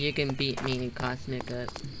okay, you can beat me in Cosmic up.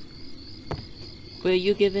 Were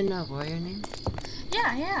you given a warrior name?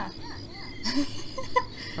 Yeah.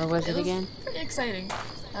 What was it again? Pretty exciting.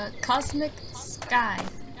 Cosmic Sky.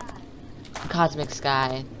 Cosmic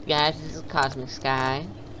Sky. Guys, this is Cosmic Sky.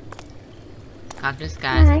 Cosmic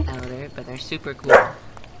Sky is an elder, but they're super cool.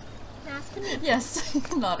 Yes,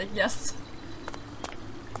 nodding, yes.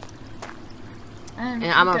 And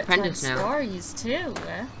I'm an apprentice now. Stories too,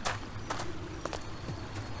 eh?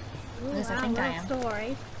 At least I think I am.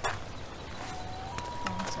 Story.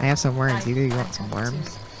 I have some worms. Either you want some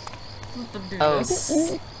worms? Oh.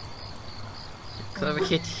 Clover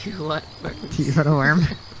Kid, do you want worms? Do you want a worm?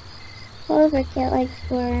 Clover Kid likes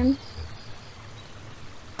worms.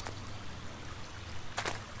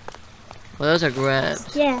 Well, those are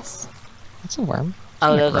grubs. Yes. That's a worm.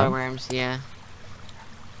 Oh, Yeah, those are grub. worms, yeah.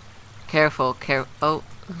 Careful, oh.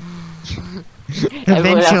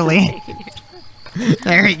 Eventually.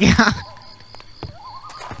 There we go.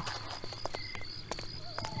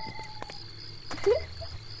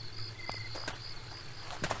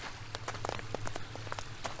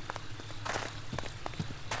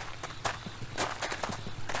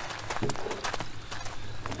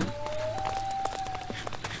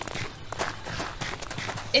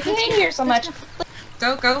 If you hate it here so much,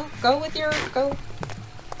 go with your go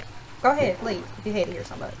ahead, leave if you hate it here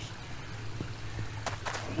so much.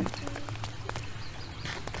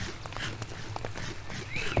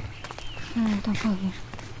 Don't go here.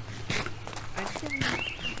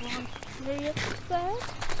 Very upset.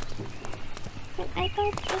 Can I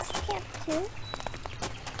go to this camp too?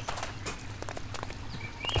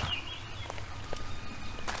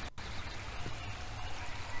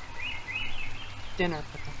 Dinner.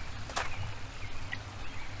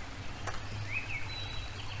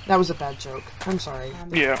 That was a bad joke. I'm sorry.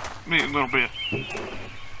 Yeah, me a little bit.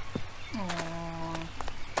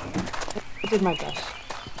 I did my best.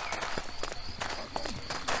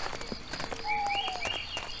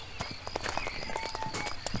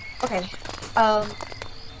 Okay. On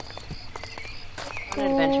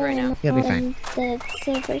an adventure right now. You'll be fine. The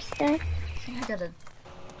silver stuff. I gotta.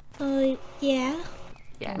 Oh, yeah.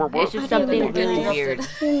 Yeah, it's just something really weird.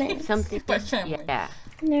 Humans. Something, yeah.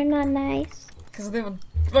 They're not nice. Because they would.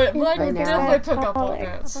 But I Right now- definitely pick up on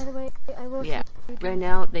that. By the way, I will Yeah, right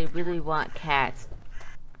now they really want cats.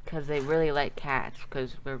 Because they really like cats.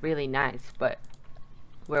 Because we're really nice, but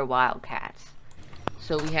we're wild cats.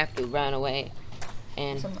 So we have to run away.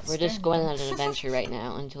 And we're just going on an adventure right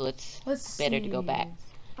now until it's better to go back.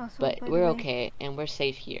 Also, But by the we're way, okay, and we're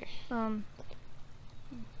safe here.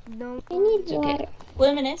 No. I need It's okay. water.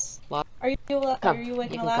 Luminous, Water. are you Come. waking You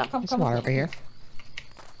can alive? come. There's water over here.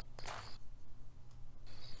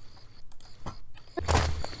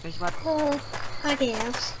 There's water. Oh, I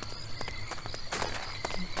guess.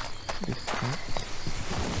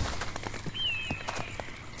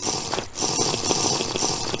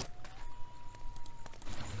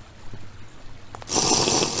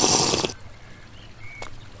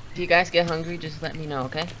 If you guys get hungry, just let me know,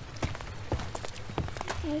 okay?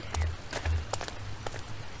 Okay.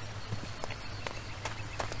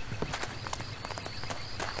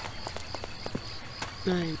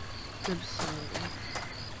 I'm sorry.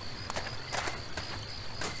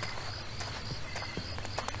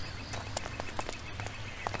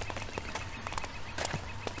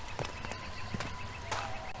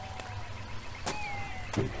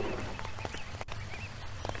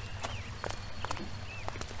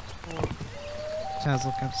 Chaz,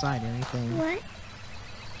 look outside. Anything? What?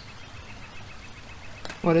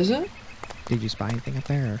 What is it? Did you spy anything up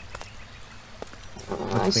there?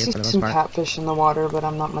 Or I see some catfish in the water, but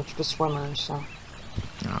I'm not much of a swimmer, so.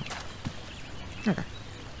 Oh. Okay.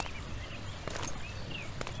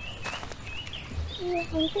 You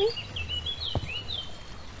hungry?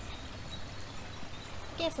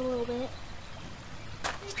 Guess a little bit.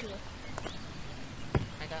 Thank you.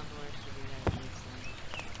 I got more to do that.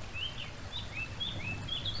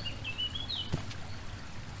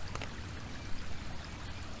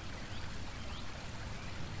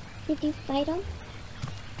 Did you fight them?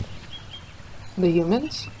 The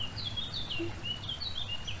humans?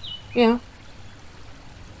 Yeah.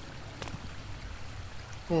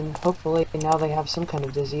 And hopefully now they have some kind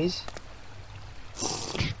of disease.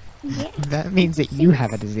 Yeah. That means that you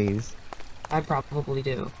have a disease. I probably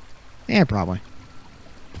do. Yeah, probably.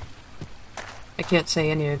 I can't say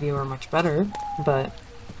any of you are much better, but...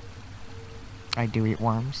 I do eat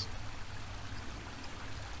worms.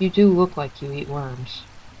 You do look like you eat worms.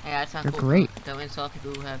 Yeah, that's not They're cool. great. Don't insult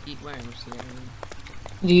people who have eat worms. You know?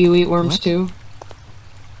 Do you eat worms too?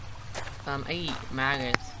 I eat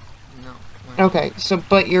maggots. No. Worms. Okay, so,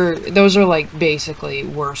 but those are like basically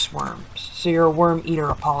worse worms. So you're a worm eater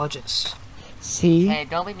apologist. See? Hey,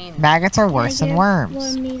 don't be mean. Maggots are worse than worms.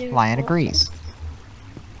 worm-eater Lion agrees.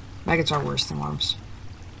 Maggots are worse than worms.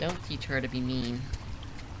 Don't teach her to be mean.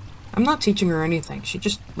 I'm not teaching her anything. She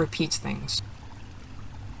just repeats things.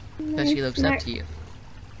 Because she looks up to you.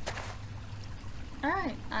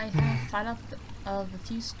 Alright, I have found out of a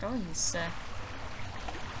few stories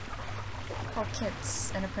for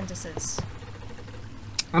kids and apprentices.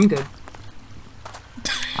 I'm good.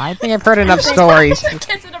 I think I've heard enough stories.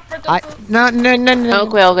 Kids and apprentices. No. No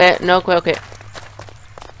quail kit. No quail kit.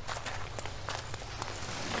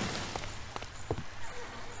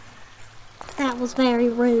 That was very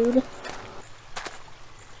rude.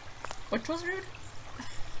 Which was rude?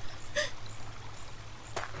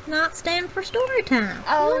 Not staying for story time.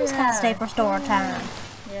 Oh, You always yeah. gotta stay for story time.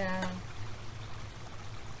 Yeah.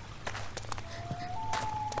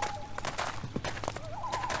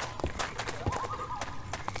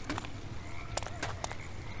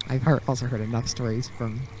 I've also heard enough stories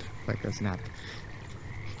from Flicker's Nap.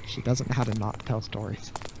 She doesn't know how to not tell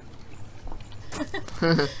stories.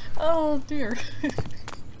 Oh dear.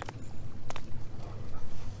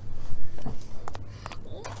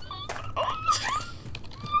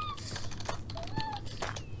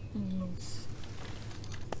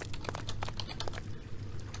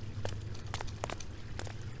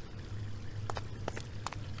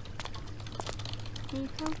 Here you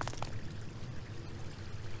come.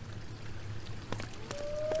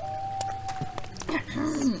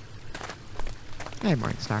 Hey,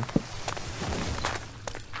 Morningstar.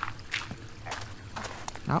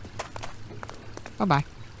 Oh. Bye-bye.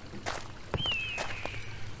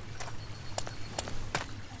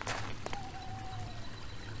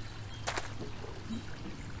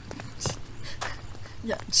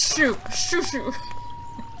 Yeah, shoot.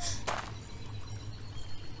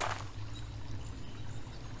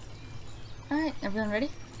 Alright, everyone ready?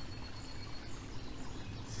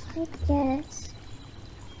 I guess.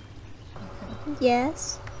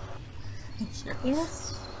 Yes. Sure.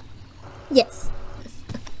 Yes. Yes.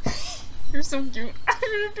 You're so cute.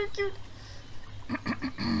 You're so cute.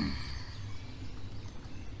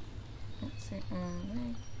 Let's see.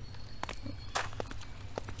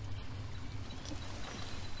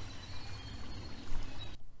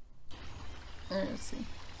 Let's see.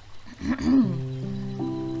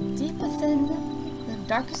 Deep within the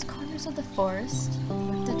darkest corners of the forest,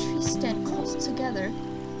 where the trees stand close together,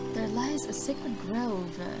 there lies a sacred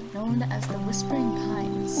grove known as the Whispering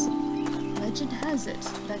Pines. Legend has it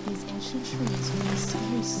that these ancient trees hold the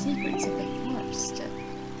scary secrets of the forest.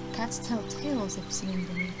 Cats tell tales of sitting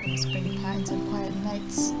beneath the Whispering Pines on quiet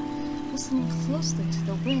nights, listening closely to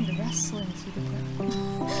the wind rustling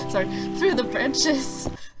through the branches.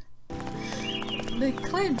 They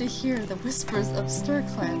claim to hear the whispers of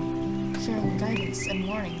StirClan, sharing guidance and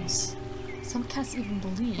warnings. Some cats even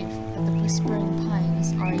believe that the Whispering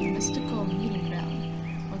Pines are a mystical meeting ground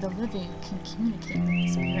where the living can communicate with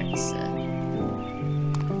spirits.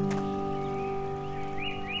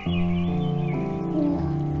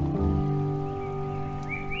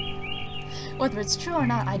 Whether it's true or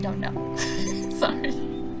not, I don't know. Sorry.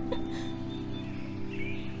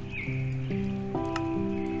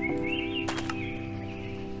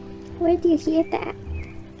 Where do you hear that?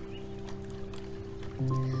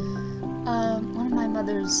 One of my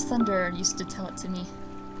mother's thunder used to tell it to me.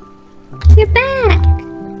 You're back!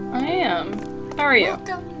 I am. How are you?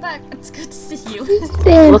 Welcome back. It's good to see you.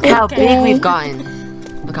 Look how big we've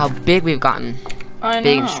gotten. Look how big we've gotten. I know.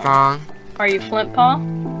 Big and strong. Are you Flint Paw?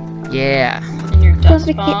 Yeah. And you're Don't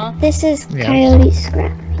Dust Paw? forget, this is Yeah. Coyote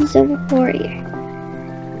Scrap. He's a warrior.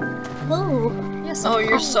 Oh. Yes. Oh,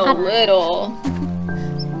 you're so little.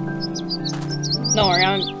 Don't worry,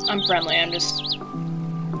 I'm friendly. I'm just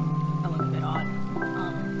a little bit odd.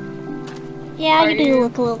 Yeah, Are you do you-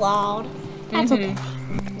 look a little loud. That's okay.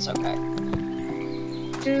 It's okay.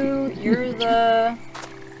 Dude, you're the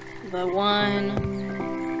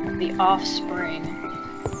offspring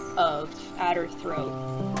of Adderthroat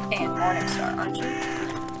and Morningstar, aren't you?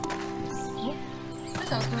 That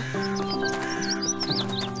sounds good.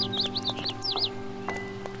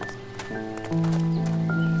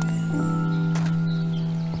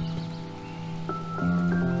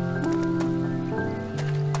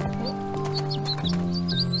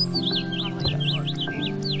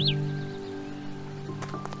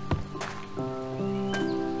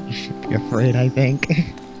 You should be afraid, I think.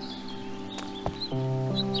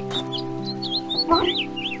 What?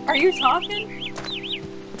 Are you talking?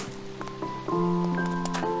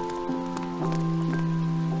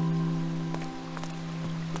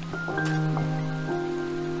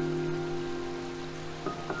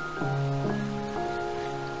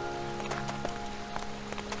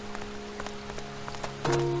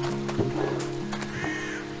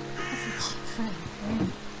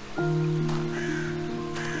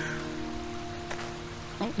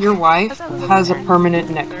 Your wife has a permanent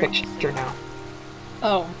neck fixture now.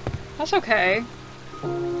 Oh, that's okay.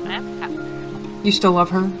 You still love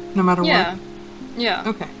her, no matter Yeah. what? Yeah.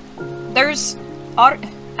 Okay. There's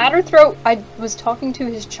Adderthroat. I was talking to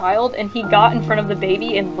his child, and he got in front of the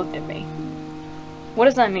baby and looked at me. What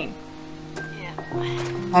does that mean?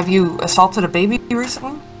 Have you assaulted a baby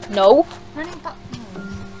recently? No. Running back.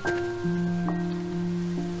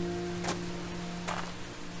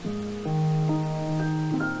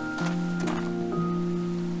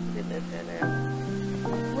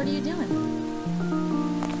 What are you doing?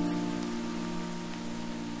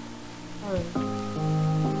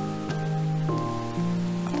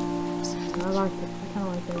 I like it. I kind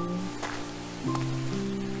of like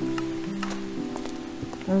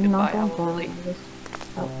it. There's not that far.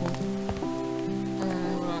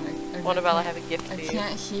 What about I have a gift for you? I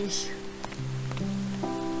can't hear you.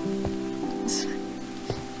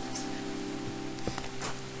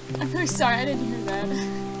 I'm very sorry, I didn't hear that.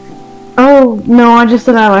 Oh, no, I just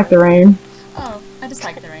said I like the rain. Oh, I just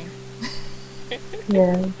like the rain.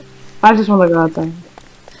 Yeah. I just want to go outside.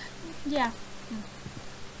 Yeah.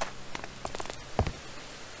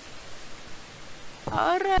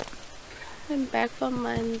 Alright. I'm back from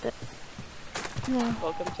Monday. Yeah.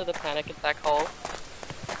 Welcome to the panic attack hall.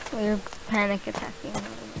 We're panic attacking.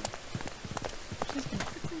 Just gonna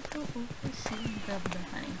quickly go over here and grab the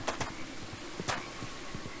honey.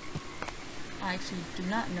 I actually do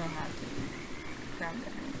not know how to grab the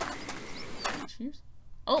honey. Cheers.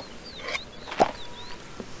 Oh!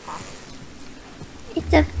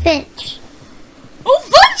 It's a finch. Oh,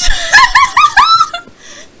 finch!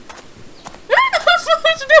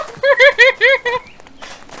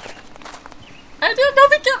 I didn't know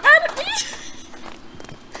they get mad at me!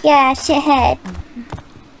 Yeah, shithead.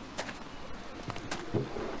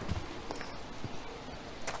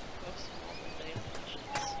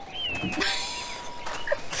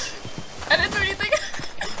 I didn't do anything.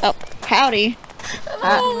 Oh, howdy.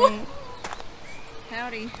 Hello.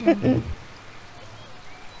 Howdy.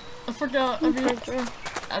 I forgot.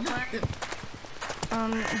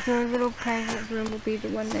 Your little private room will be the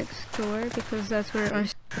one next door because that's where our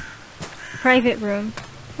private room.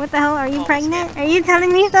 What the hell? Are you pregnant? Are you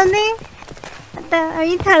telling me something? What the? Are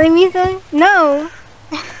you telling me something? No.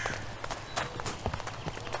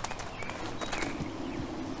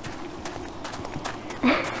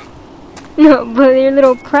 No, but your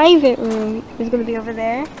little private room is gonna be over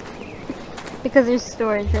there because there's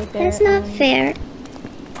storage right there. That's not fair.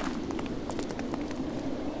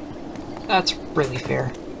 That's really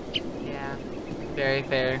fair. Yeah. Very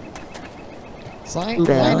fair.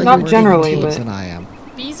 Not generally, but than I am.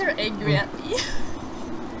 Bees are angry at me.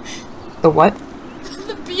 the what?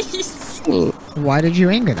 The bees. Why did you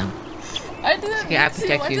anger them? I didn't Yeah, I need to.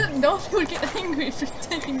 protect I you. didn't know they would get angry if you're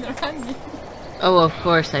taking their honey. Oh, of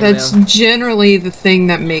course I That's will. generally the thing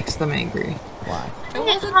that makes them angry. Why? It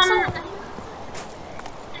wasn't I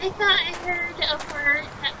thought I heard a word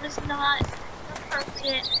that was not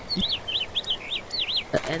appropriate.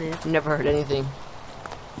 Never heard anything.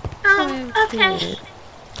 Oh, okay.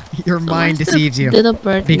 Your mind what's the deceives you. little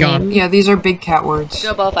bird Be gone. name? Yeah, these are big cat words.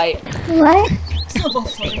 Snowball fight. What?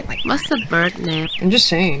 What's the bird name? I'm just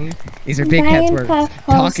saying. These are big cats Brian words. Puff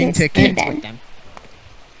calls Talking it to kids Steven. with them.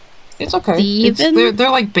 It's okay. They're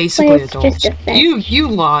like basically adults. You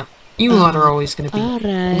lot are always gonna be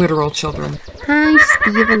literal children. Hi,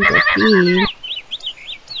 Steven the Fiend.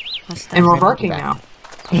 And we're barking now.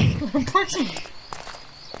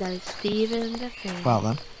 That's Steven the Fiend. Well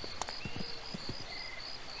then.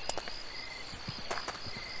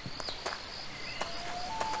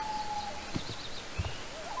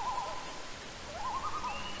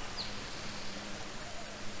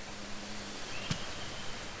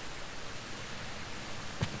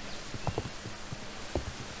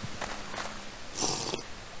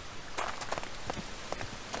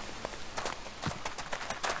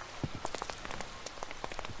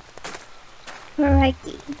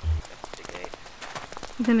 Alrighty.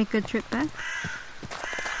 You can make a trip back.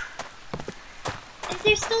 Is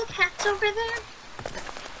there still cats over there?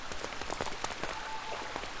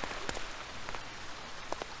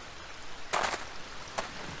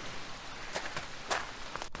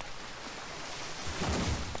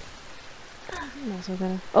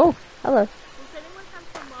 Oh, hello.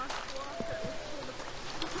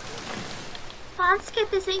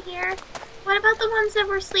 Bonskip isn't here. What about the ones that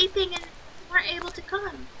were sleeping and weren't able to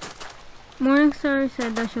come? Morningstar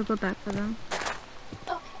said that she'll go back for them.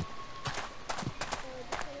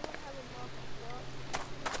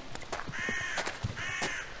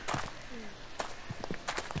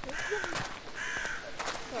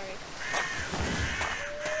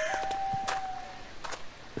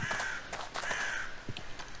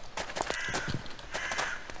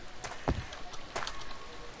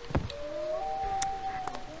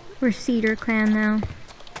 We're Cedar Clan now.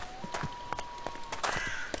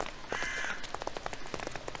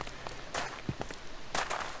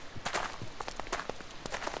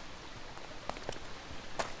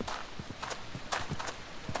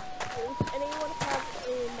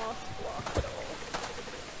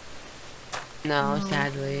 No,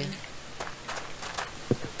 sadly.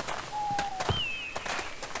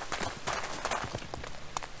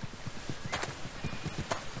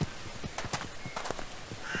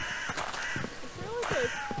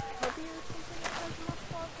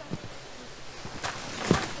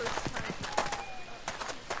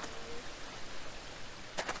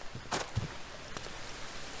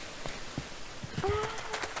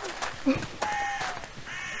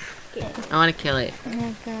 I want to kill it. Oh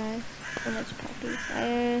my gosh, so much puppies.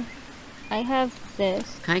 I have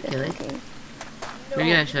this. Can I kill it?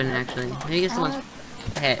 Maybe I shouldn't actually. Maybe it's someone's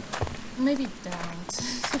pet. Maybe don't.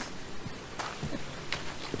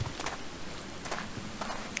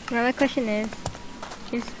 Well, my question is,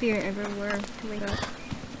 if Spirit ever were to wake up,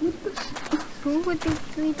 who would be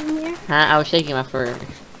sleeping here? Huh? I was shaking my fur.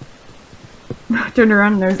 Turn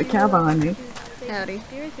around and there's a cow behind me. Howdy.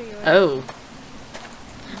 Oh.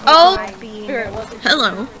 Oh!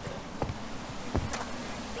 Hello.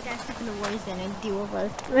 We gotta step in the woods and a duo of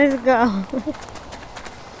us. Let's go.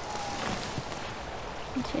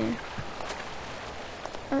 Okay.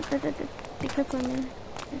 Oh, be careful, man.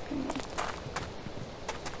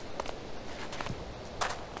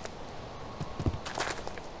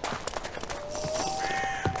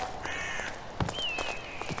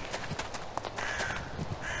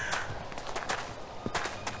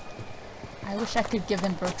 I wish I could give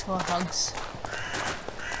them virtual hugs.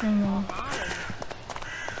 I know.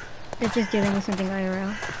 They're just dealing with something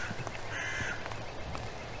IRL.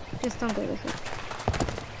 Just don't go with it.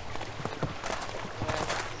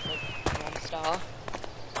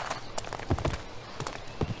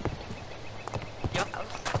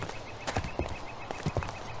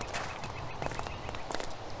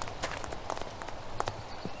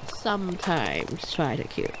 Sometimes try to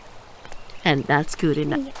kill. And that's good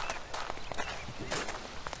enough.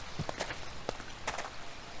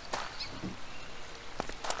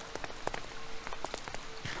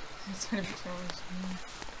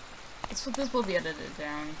 This will be edited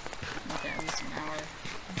down. Okay, at least an hour,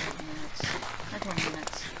 15 minutes, or 20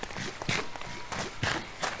 minutes.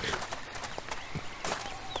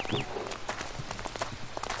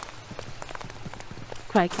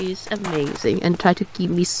 Crikey's amazing and try to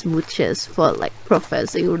give me smooches for like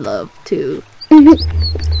professing love too.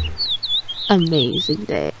 Amazing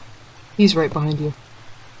day. He's right behind you.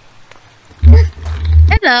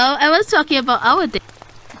 Hello, I was talking about our day.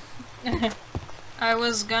 I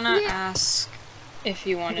was gonna ask if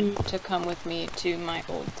you wanted to come with me to my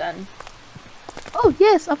old den. Oh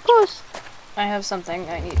yes, of course. I have something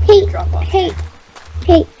I need Hey, to drop off. hey,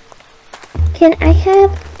 can I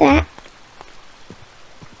have that?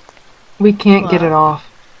 We can't get it off.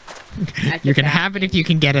 You can have it if you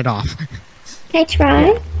can get it off. Can I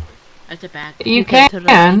try? At the back. You can,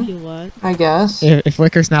 I guess. If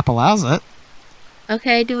Liquor Snap allows it.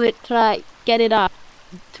 Okay, do it. Try. Get it up.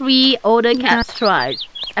 3 older cats tried,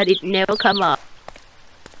 and it never come up.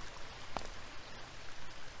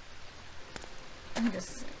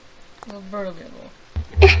 This little burble.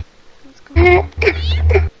 I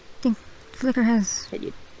think Flicker has.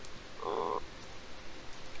 You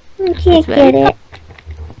can't get it.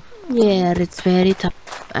 Yeah, it's very tough.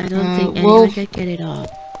 I don't think we'll- anyone can get it off.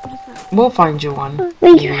 We'll find you one.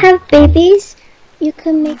 When you have babies, you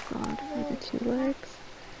can make. God, for the 2 legs.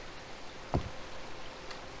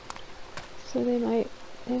 So they might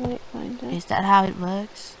find it. Is that how it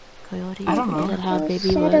works, Coyote? I don't know. Is that how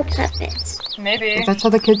baby Shadow works? puppets. Maybe. If that's how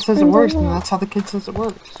the kid says it works, then that's how the kid says it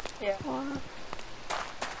works. Yeah.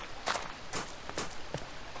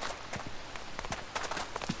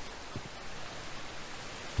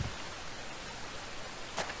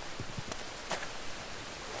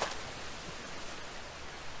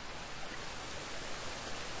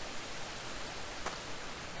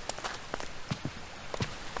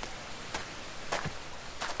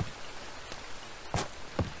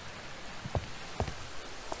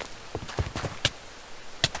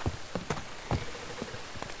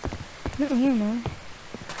 Not here now.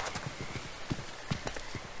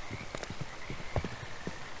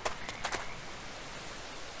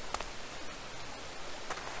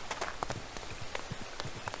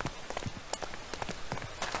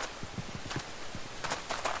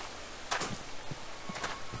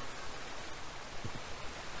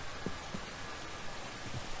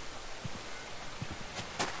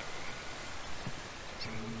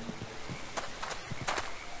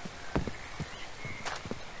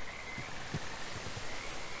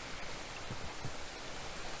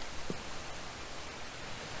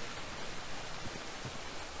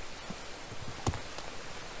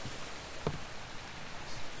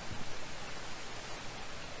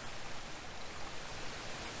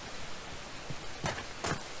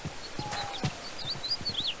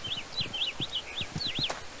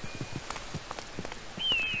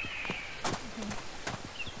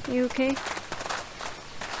 You okay? Okay.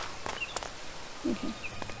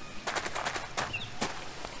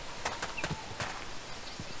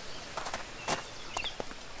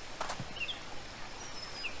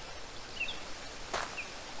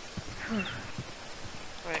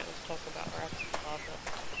 Alright, let's talk about rats in the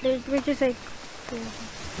closet. We're just like,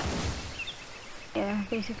 yeah,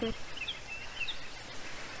 basically.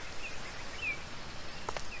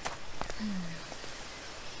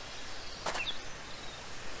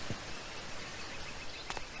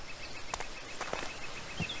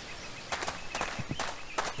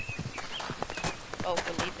 Oh,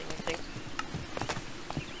 we're leaving, I think.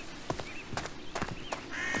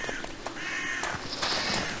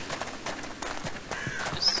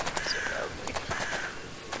 This is so ugly.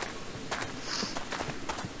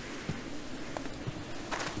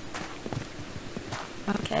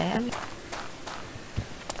 Okay.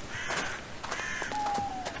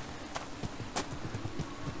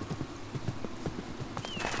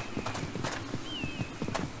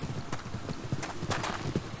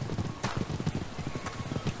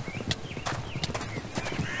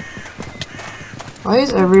 Why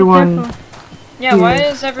is everyone? Yeah, why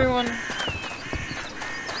is everyone?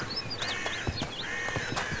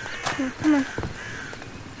 Oh, come on.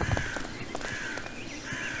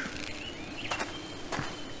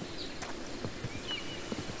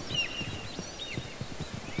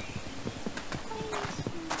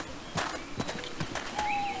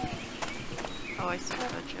 Oh, I see.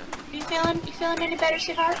 Gotcha. You feeling any better,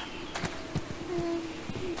 sweetheart?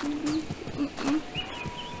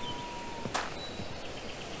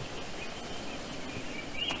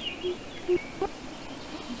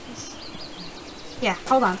 Yeah,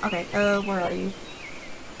 hold on. Okay, where are you?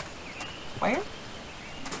 Where?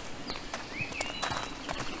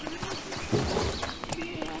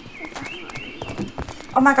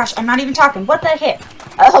 Oh my gosh, I'm not even talking. What the heck?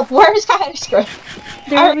 Where's my screen?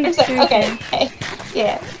 Okay, okay.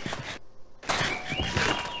 Yeah.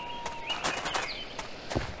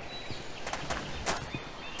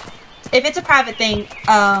 If it's a private thing,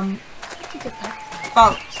 well,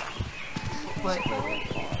 what?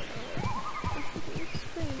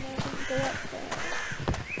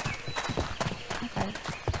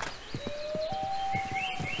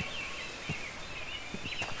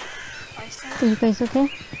 Are you guys okay?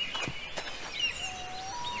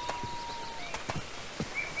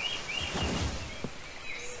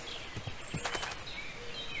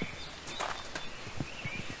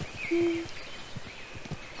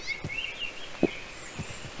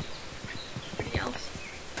 Anybody else?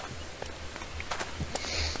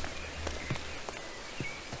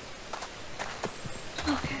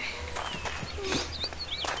 Okay.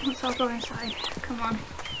 I'll go inside. Come on.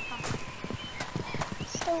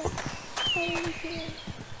 So here.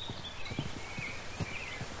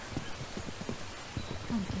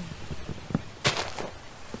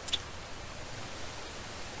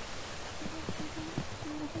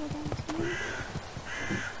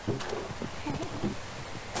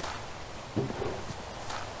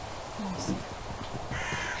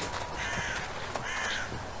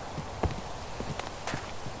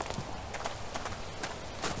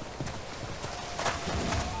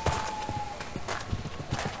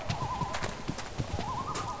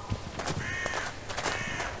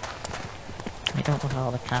 I don't know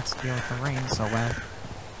how the cats deal with the rain so well.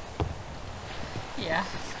 Yeah.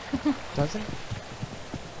 Does it?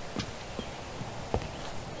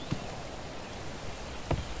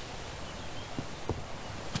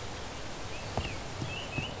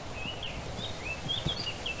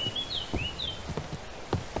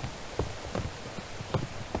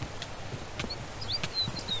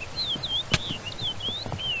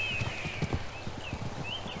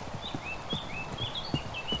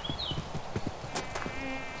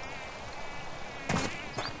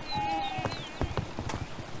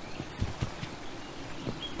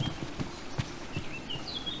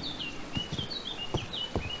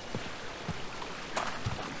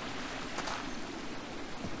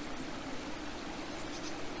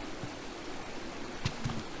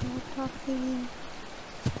 Coffee.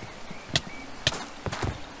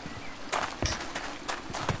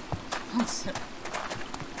 That's it.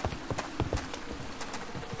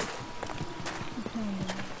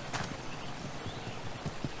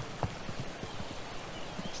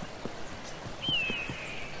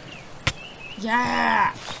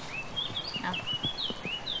 Yeah. No.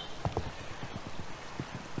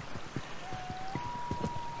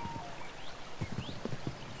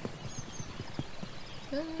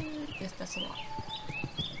 Yes, that's a lot.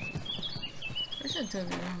 There's a TV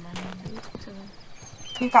room running.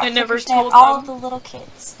 You've got I never pictures of told all them. of the little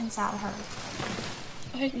kids inside her.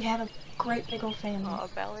 You have a great big old family. Oh,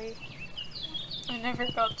 Belly. I never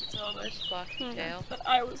got to tell them that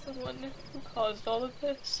I was the one who caused all of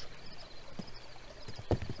this.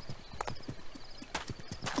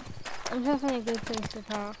 I'm definitely a good place to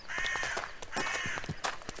talk.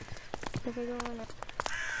 If I go in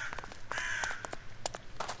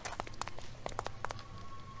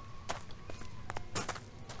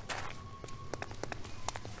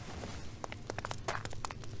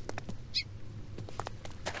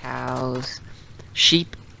Cows.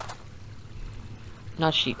 Sheep.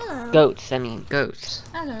 Not sheep. Hello. Goats, I mean goats.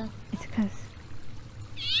 Hello. It's because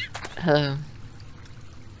Hello.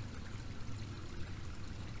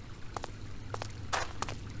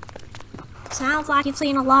 Sounds like you've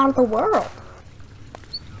seen a lot of the world.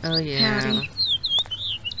 Oh yeah. Howdy.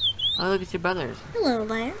 Oh, look at your brothers. Hello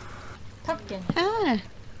there. Pumpkin. Ah.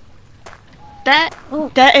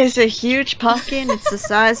 That is a huge pumpkin. It's the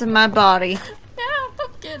size of my body. Yeah,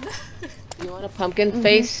 pumpkin. You want a pumpkin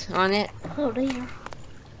face on it? Oh dear.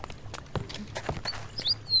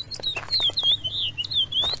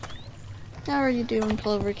 How are you doing,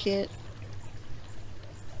 Clover Kit?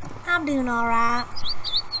 I'm doing alright.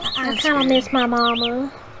 I That's kind of good. miss my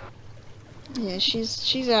mama. Yeah,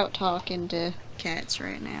 she's out talking to cats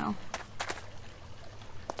right now.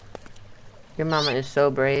 Your mama is so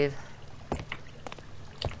brave.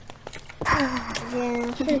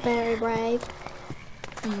 Yeah, she's very brave.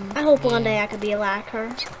 I hope one day I could be like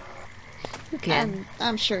her. You can.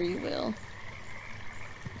 I'm sure you will.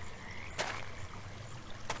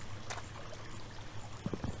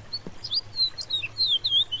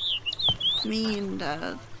 Me and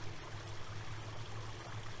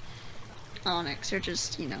Onyx are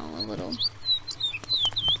just, you know, a little.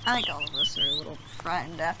 I think all of us are a little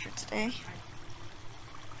frightened after today.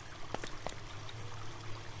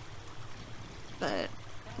 But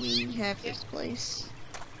we have this place.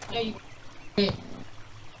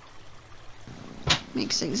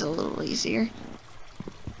 Makes things a little easier.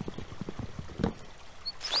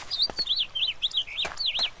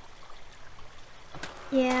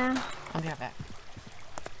 Yeah, I'll get back.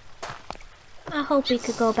 I hope we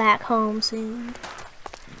could go back home soon.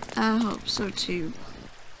 I hope so too.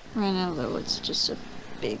 Right now though, it's just a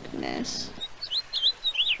big mess.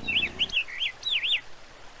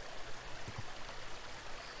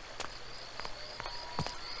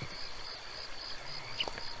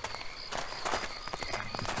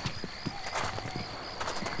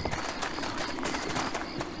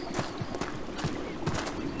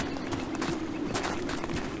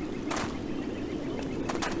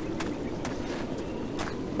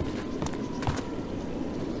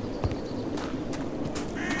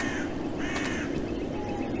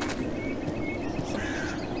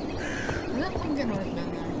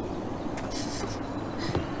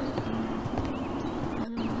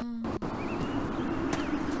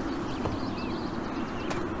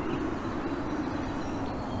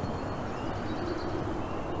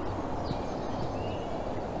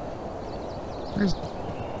 Where's...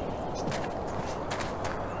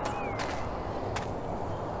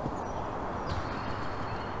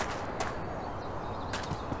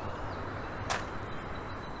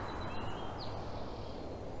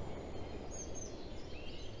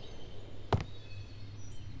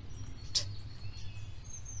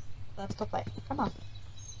 Let's go play. Come on.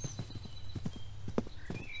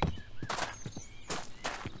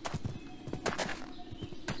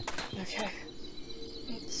 Okay.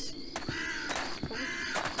 It's...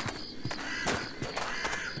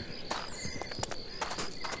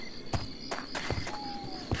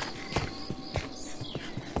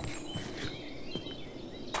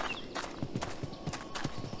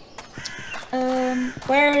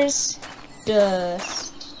 Where's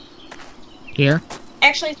Dust? Here?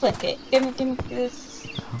 Actually, Blanket. Give me this.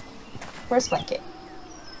 Where's Blanket?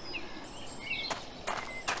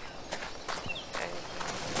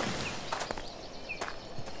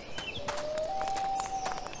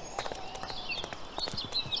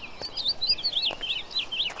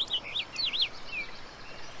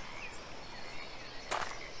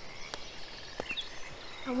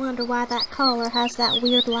 I wonder why that collar has that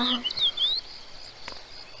weird light.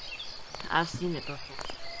 I've seen it before.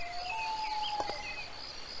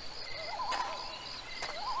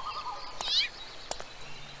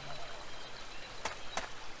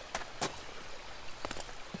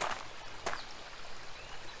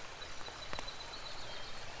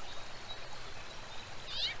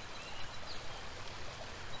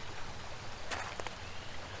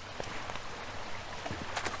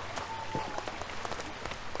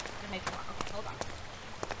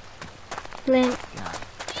 Link.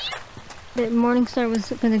 The Morningstar was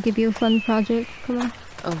gonna give you a fun project. Come on.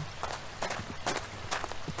 Oh.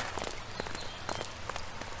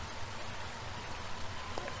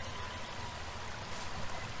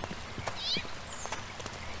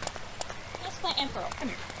 That's my Emperor. Come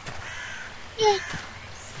here. Yeah.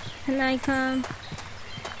 Can I come?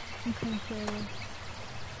 Okay, sure.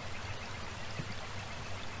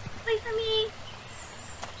 Wait for me.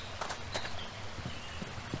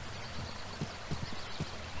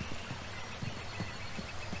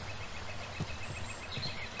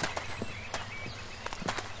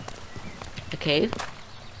 A cave?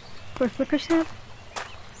 For Flicker Snap?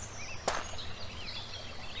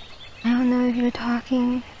 I don't know if you're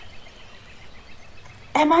talking.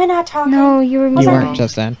 Am I not talking? No, you were You weren't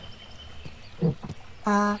just then.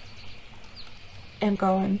 Am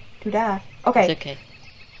going to die. Okay. It's okay.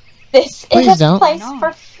 This Please is a don't. place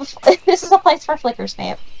for this is a place for Flicker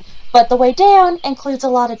Snap, but the way down includes a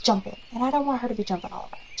lot of jumping, and I don't want her to be jumping all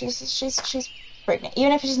over. She's pregnant,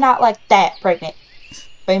 even if she's not like that pregnant.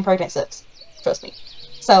 Being pregnant sucks, trust me.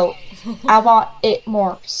 So I want it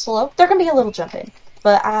more slow. There can be a little jumping,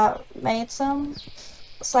 but I made some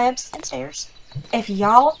slabs and stairs. If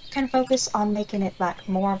y'all can focus on making it like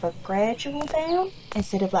more of a gradual down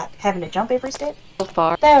instead of like having to jump every step,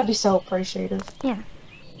 that would be so appreciated. Yeah.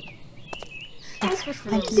 Thank you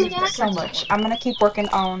so much. I'm gonna keep working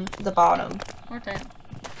on the bottom. We're down.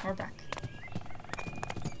 We're back.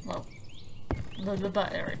 Well, the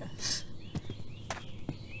butt area.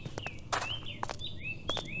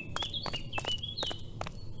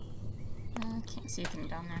 I can't see anything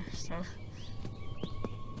down there, so...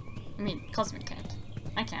 I mean, Cosmic can't.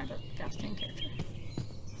 I can, but that's the main character.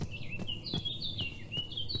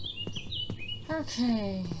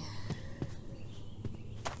 Okay...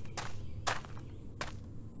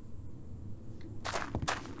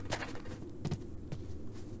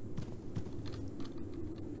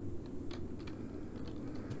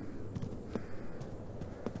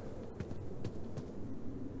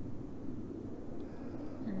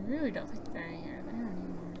 I really don't think they're here there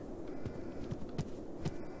anymore.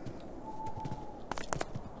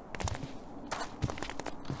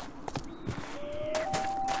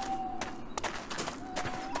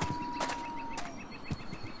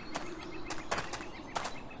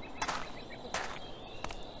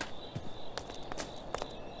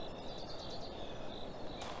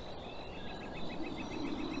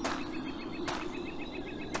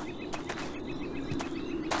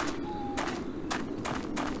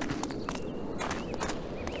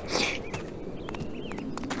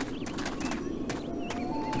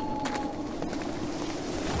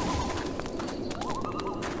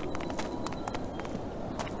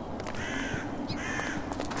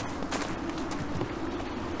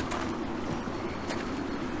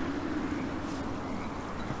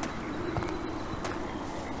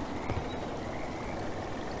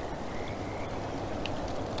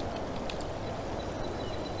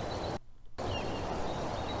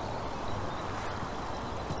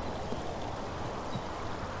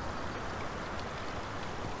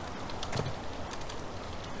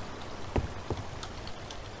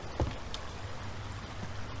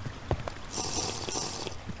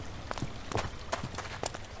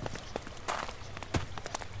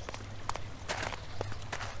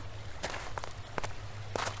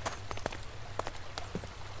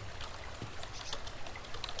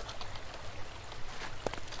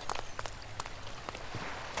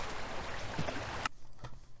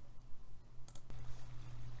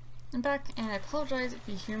 I'm back, and I apologize if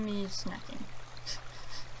you hear me snacking.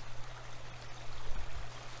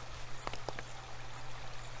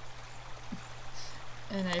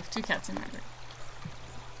 And I have 2 cats in my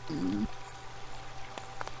room.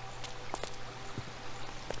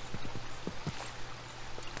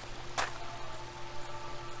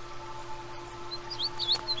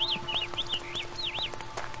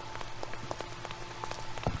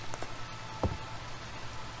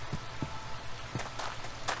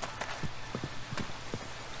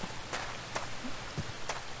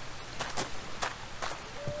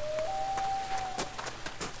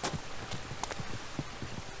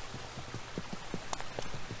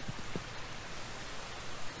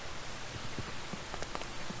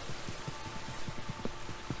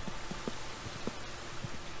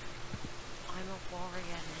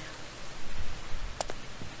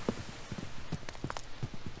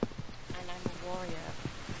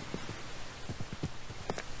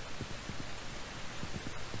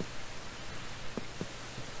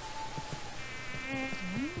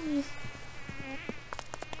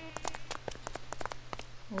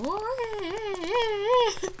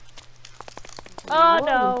 Oh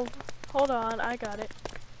no! Hold on, I got it.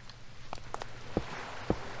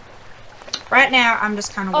 Right now, I'm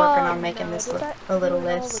just kind of working on making no, this did look that a little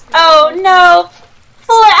ruin all less. the Oh no!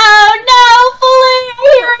 Fuller! Oh no! Fuller!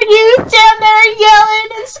 Hearing you down there yelling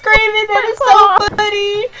and screaming, that is so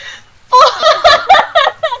funny!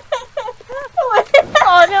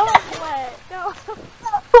 Oh no, I'm wet. No.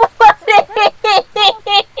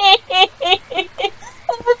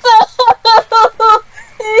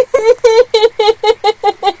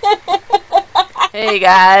 Hey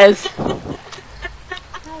guys. Hello.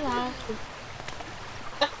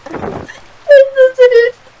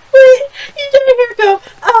 Wait, you didn't hear her go,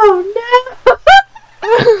 oh no!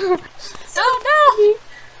 Oh no!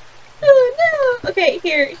 Oh no! Okay,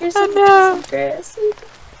 here's some grass.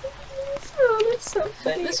 Oh, that's so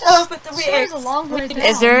funny. But the Sure is a long way down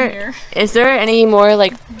here. Is there any more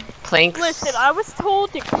like planks? Listen, I was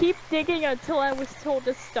told to keep digging until I was told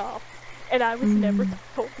to stop, and I was never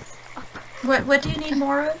told to stop. What do you need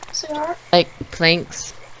more of, Sarah? Like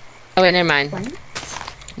planks? Oh wait, never mind. Planks?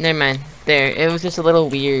 Never mind. There, it was just a little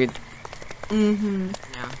weird. Mm-hmm.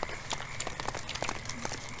 Yeah.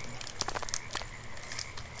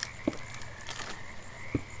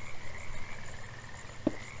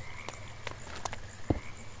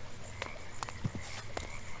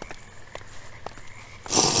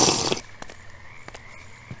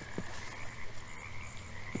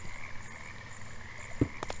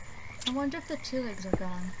 I wonder if the Twolegs are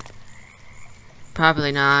gone.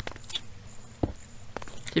 Probably not.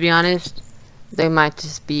 To be honest, they might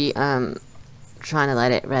just be trying to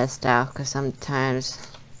let it rest out, because sometimes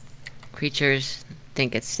creatures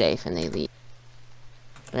think it's safe and they leave.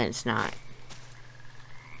 But it's not.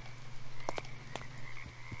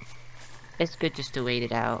 It's good just to wait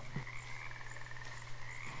it out.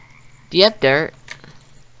 Do you have dirt?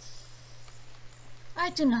 I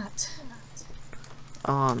do not.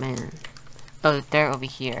 Oh man. Oh, dirt over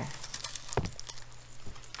here.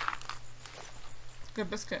 Good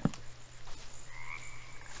biscuit.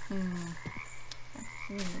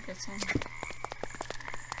 Get some.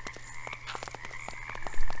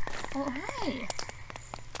 Oh, hi!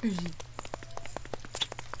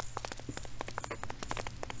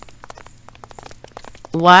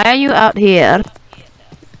 Why are you out here?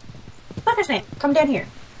 What's his name? Come down here.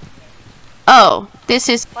 Oh, this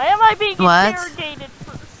is... Why am I being What? interrogated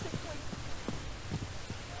for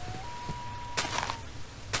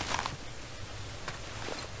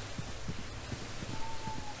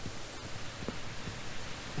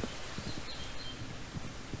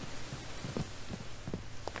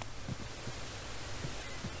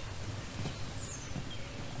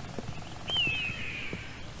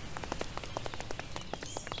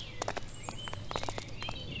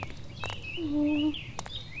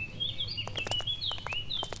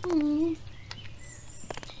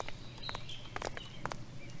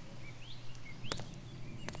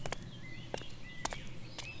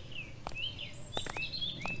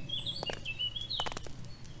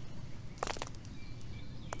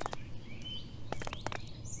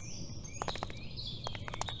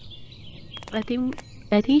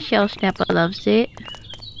I think Shell Snapper loves it.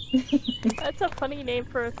 That's a funny name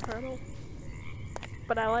for a turtle.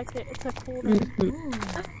 But I like it. It's a cool name.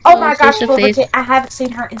 Oh my gosh, Bulbatic, I haven't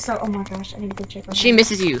seen her in so. Oh my gosh, I need to go check on her. She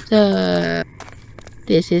misses you. So,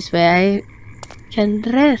 this is where I can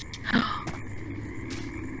rest.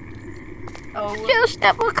 Oh. Shell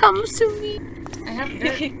Snapper comes to me. I have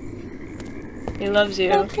dirt. He loves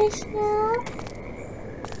you. Okay, Snow.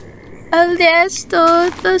 I'll just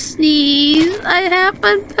start to sneeze. I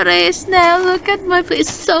haven't pressed now. Look at my face,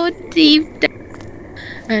 so deep down.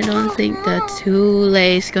 I don't think the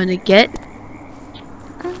Twoleg is gonna get.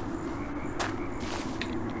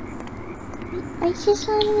 I just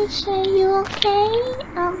want to make sure you're okay.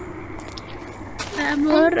 I'm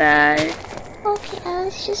alright. Okay, I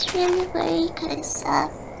was just really worried because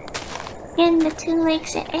and the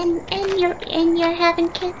Twolegs and you're having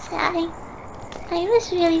kids. I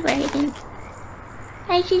was really worried, and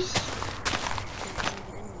I just.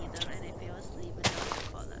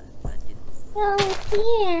 Oh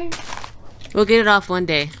dear. We'll get it off one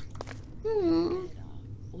day.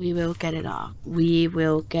 We will get it off. We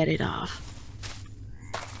will get it off.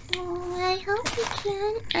 Oh, I hope you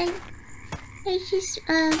can. I just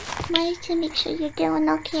wanted to make sure you're doing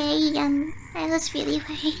okay. I was really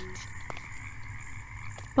worried.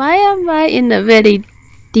 Why am I in a very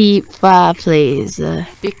deep fireplace?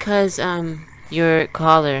 Because your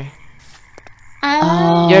collar.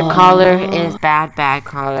 Oh. Your collar is bad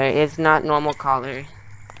collar. It's not normal collar.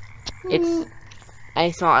 It's.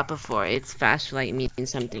 I saw it before. It's flashlight means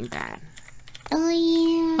something bad. Oh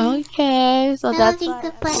yeah. Okay, so that's think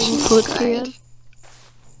the input here.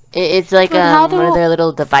 It's like But one of their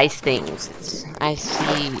little device things. I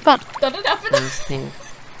see those things.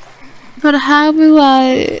 But how will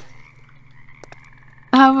I,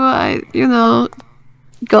 you know,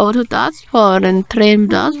 go to that spot and train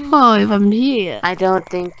that spot if I'm here? I don't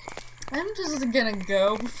think. I'm just gonna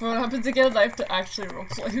go before it happens again. I have to actually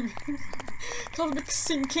roleplay. Cosmic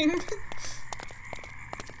sinking.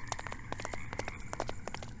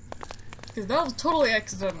 Because that was totally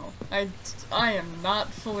accidental. I am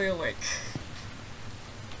not fully awake.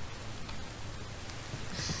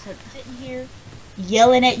 Sitting here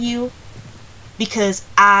yelling at you because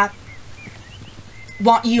I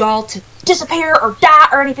want you all to disappear or die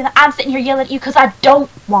or anything. I'm sitting here yelling at you because I don't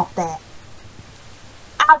want that.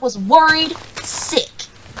 I was worried sick.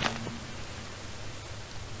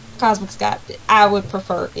 Cosmic Scott, I would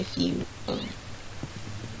prefer if you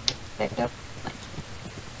backed up.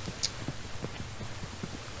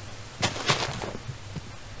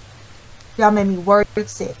 Y'all made me worried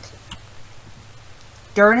sick.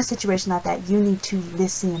 During a situation like that, you need to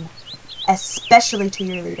listen, especially to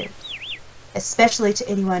your leader, especially to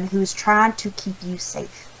anyone who is trying to keep you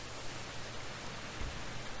safe.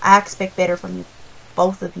 I expect better from you,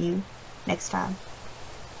 both of you, next time.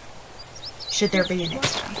 Should there be a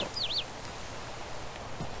next time?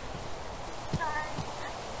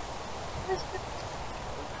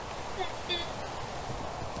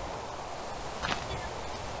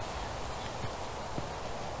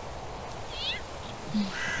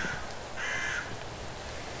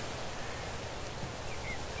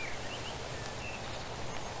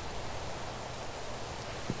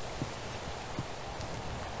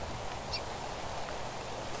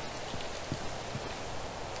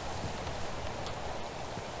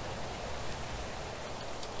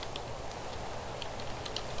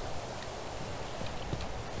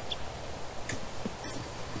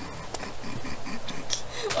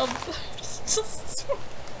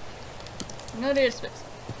 No data space.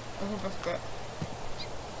 I hope I forgot.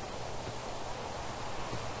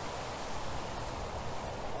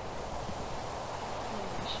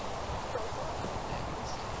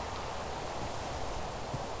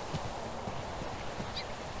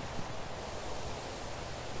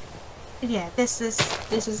 Yeah, this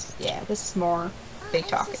is more big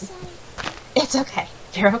talking. It's okay.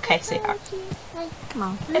 You're okay, sweetheart. Come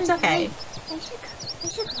on. It's okay.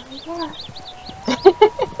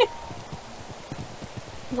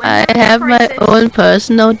 I have my own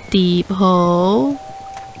personal deep hole.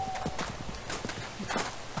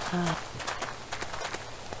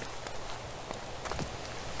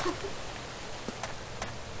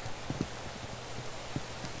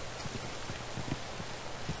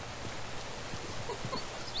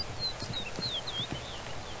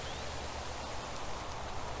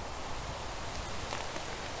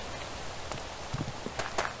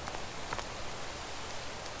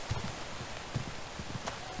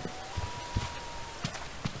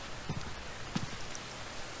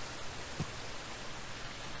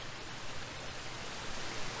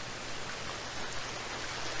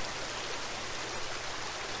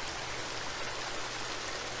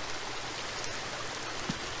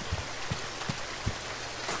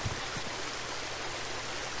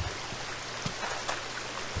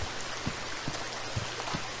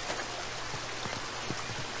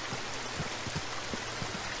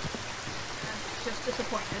 Just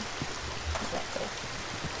disappointed. Exactly.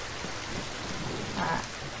 Alright.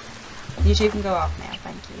 You two can go off now,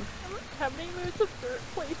 thank you. How many minutes of third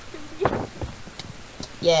place can we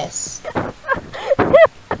Yes.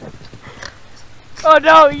 Oh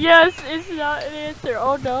no, yes, it's not an answer.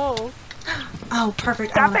 Oh no. Oh,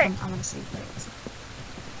 perfect. Stop I'm gonna save things.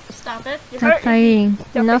 Stop it. Stop fighting.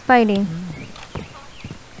 Enough fighting.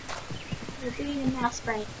 You're being a mouse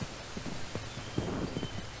brain.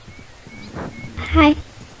 Hi.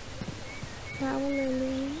 How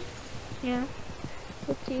Lily? Yeah.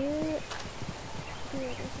 So cute.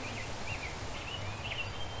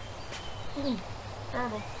 Ooh,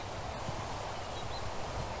 terrible.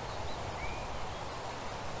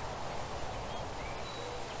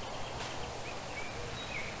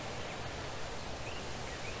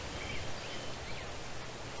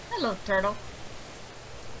 Hello, turtle.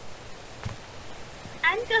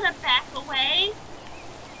 I'm gonna back away.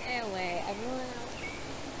 Anyway, everyone else.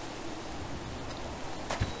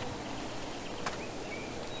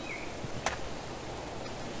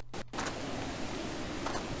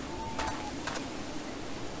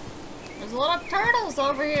 There's a lot of turtles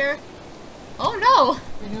over here. Oh no!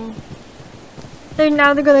 I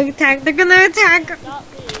know. They're gonna attack. They're gonna attack.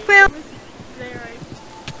 Quill.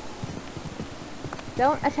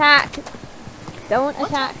 Don't attack. Don't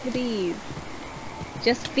attack the bees.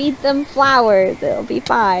 Just feed them flowers. It'll be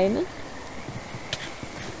fine.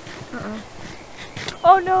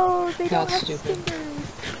 Oh no, they don't That's have stupid.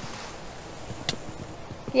 stingers.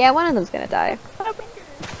 Yeah, one of them's gonna die.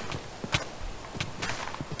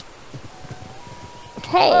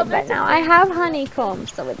 Hey, Oh, but now I have honeycomb,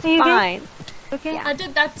 so it's fine. Okay. I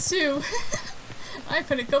did that too. I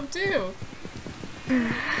couldn't come too.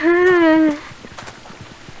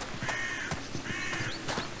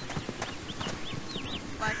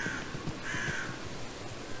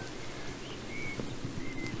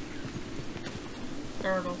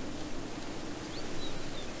 Turtle.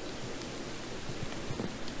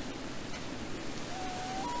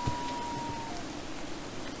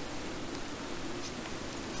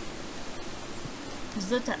 This is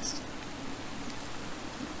the test.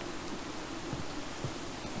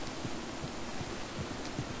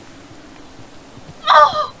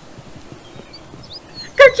 Oh!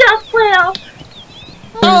 Good job, Quill!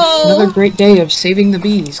 Another great day of saving the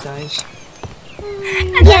bees, guys.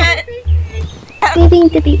 Yeah! Saving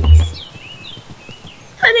the bees.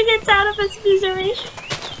 Putting it out of its misery.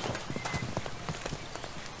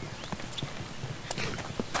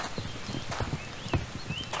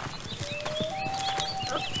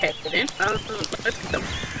 Okay, then. Let's go.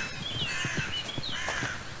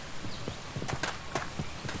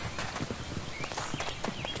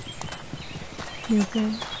 You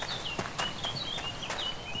good?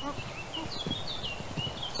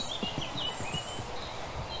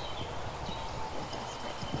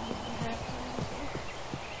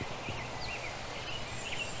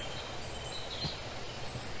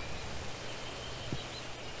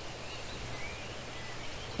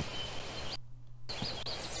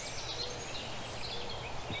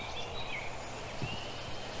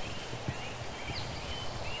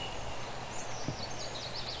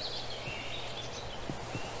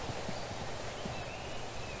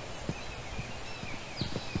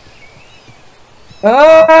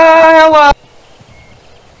 Oh, hello!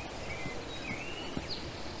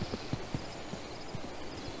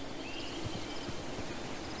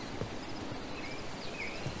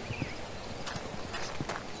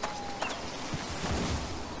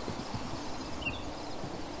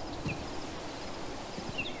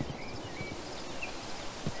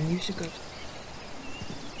 You should go.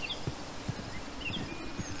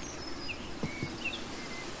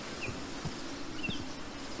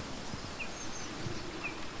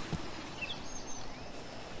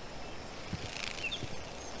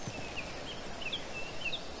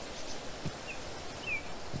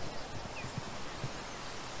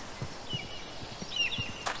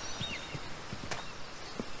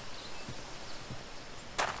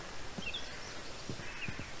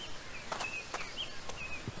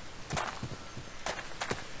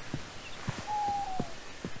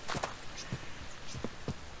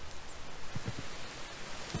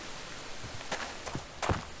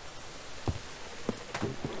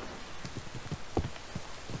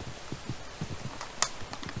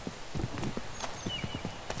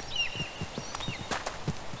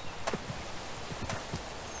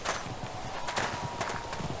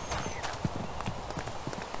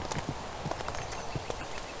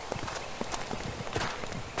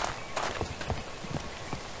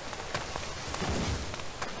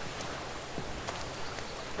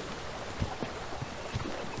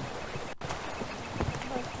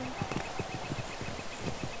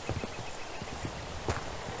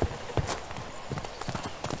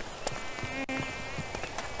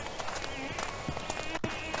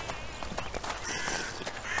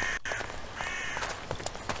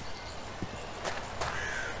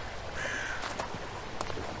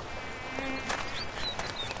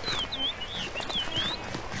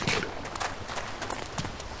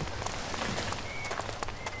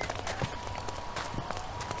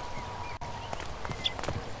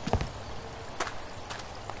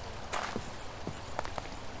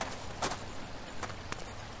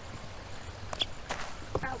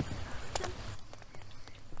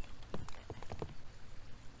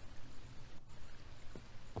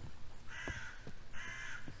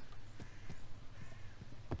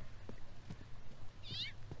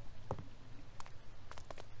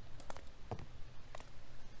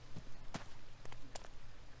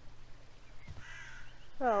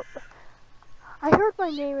 Oh. I heard my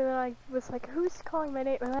name and then I was like, who's calling my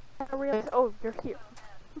name? And then I realized, oh, you're here.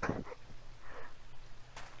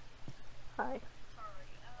 Hi.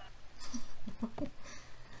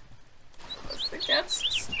 The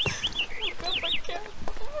cats. Oh god, my cat.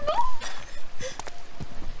 Oh no!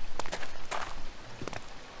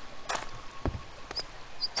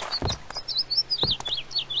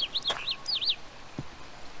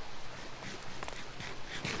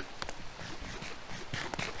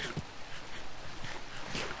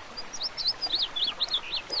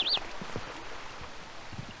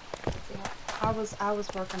 I was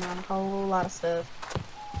working on a whole lot of stuff.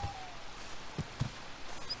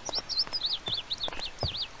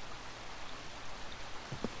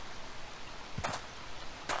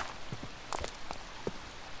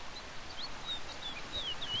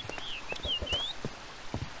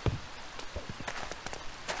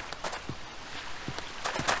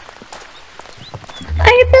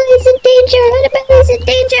 Arabelle's in danger! Arabelle's in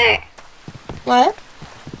danger! What?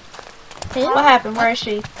 What happened? Where is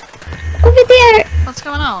she? Over there! What's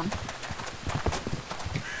going on?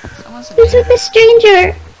 Someone's in Who's there. with the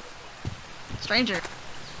stranger? Stranger.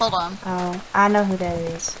 Hold on. Oh, I know who that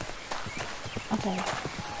is. Okay.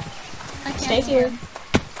 I can't Stay hear. here.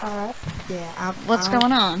 Alright. Yeah, What's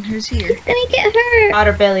going on? Who's here? He's gonna get hurt!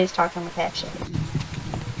 Otter Belly's talking with Half Shade.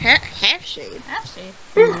 Half Shade? Half Shade?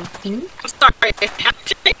 Mm-hmm. Sorry, Half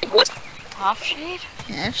Shade? What? Half Shade?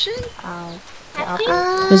 Half Shade?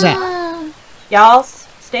 Who's that? Y'all,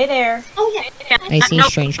 stay there. Oh yeah. I see a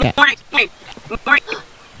strange cat. Morning. Hey. Morning.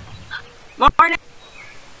 Morning.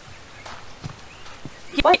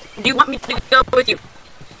 What? Do you want me to go with you?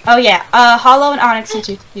 Oh yeah, Hollow and Onyx, you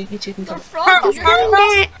two can come.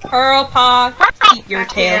 Pearl Paw, keep your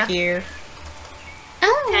tail here.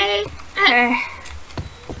 Oh. Okay.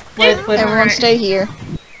 What, Everyone stay here.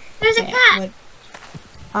 There's a cat!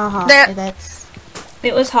 There. That's...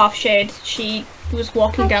 It was Half Shade. She was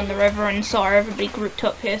walking down the river and saw everybody grouped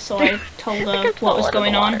up here, so I told her what was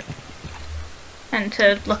going on. And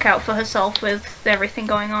to look out for herself with everything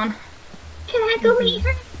going on. Can I go meet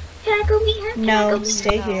her? Can I go meet her? No,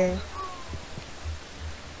 stay here.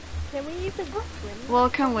 Can we even swim? Well, I'll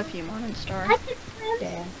come with you, Morning Star. I can swim.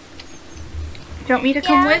 Yeah. Do you want me to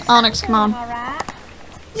come with? Onyx, come on. Alright.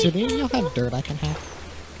 So do you have dirt I can have?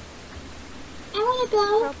 I wanna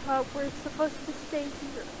go. Pop, we're supposed to stay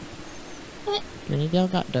here. Do any of y'all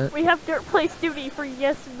got dirt? We have dirt place duty for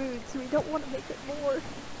yes moods. We don't want to make it more.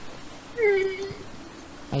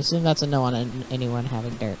 I assume that's a no on anyone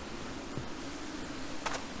having dirt.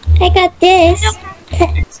 I got this.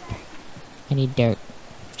 I need dirt.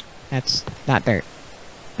 That's not dirt.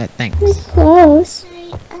 But thanks. It's close.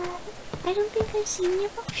 I don't think I've seen you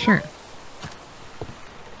before. Sure.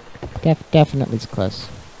 Definitely it's close.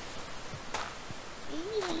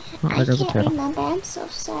 Oh, I there goes a can't turtle. remember. I'm so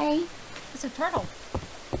sorry. It's a turtle.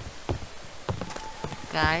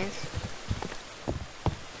 Guys.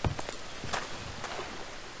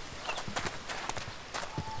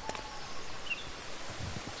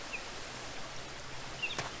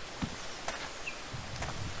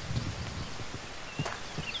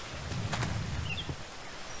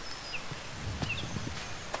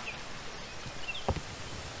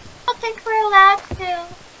 I think we're allowed to.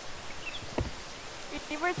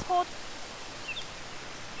 We were told.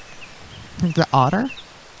 The otter?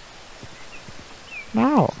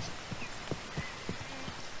 No.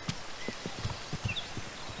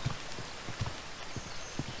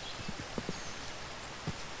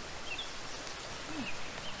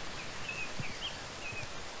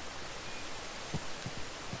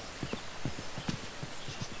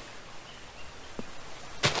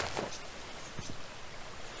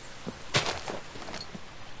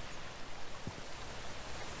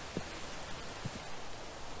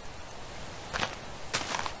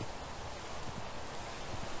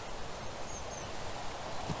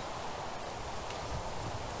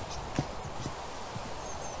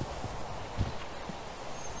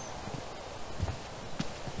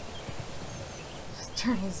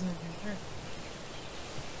 Turtles everywhere.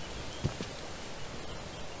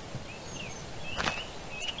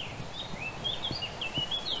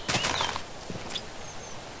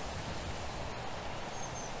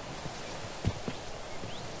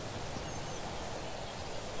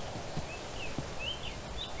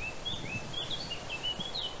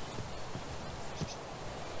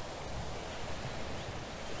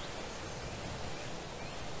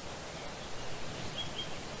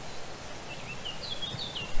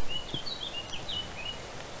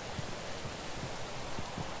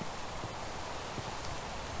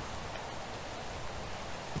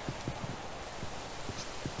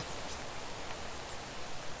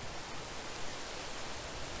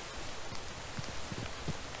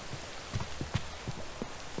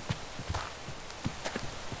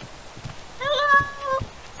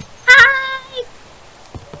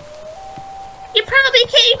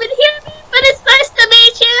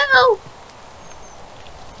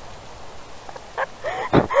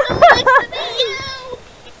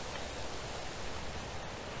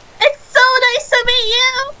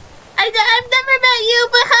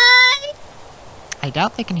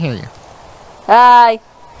 doubt they can hear you. Hi.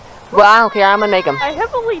 Well, I don't care. I'm gonna make them. I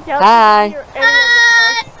heavily doubt Hi. you can hear any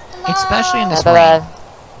of us. Especially in this Bye rain. bye.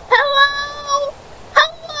 Hello!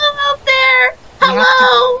 Hello out there! You have to-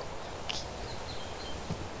 Hello!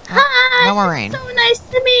 Hi! No more rain. So nice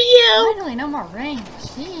to meet you! Finally, no more rain.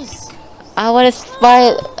 Jeez. I want to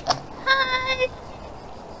smile. Hi!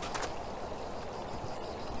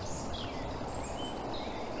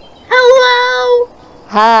 Hello!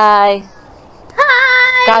 Hi.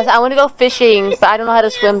 Hi! Guys, I want to go fishing, but I don't know how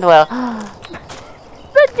to swim well.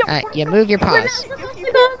 You move your paws.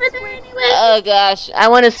 Oh gosh, I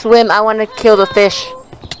want to swim. I want to kill the fish.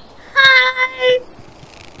 Hi!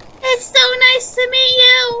 It's so nice to meet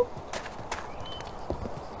you!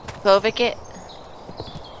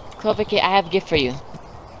 Clovikit, I have a gift for you.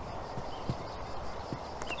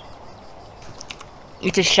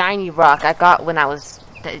 It's a shiny rock I got when I was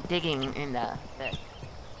digging in the...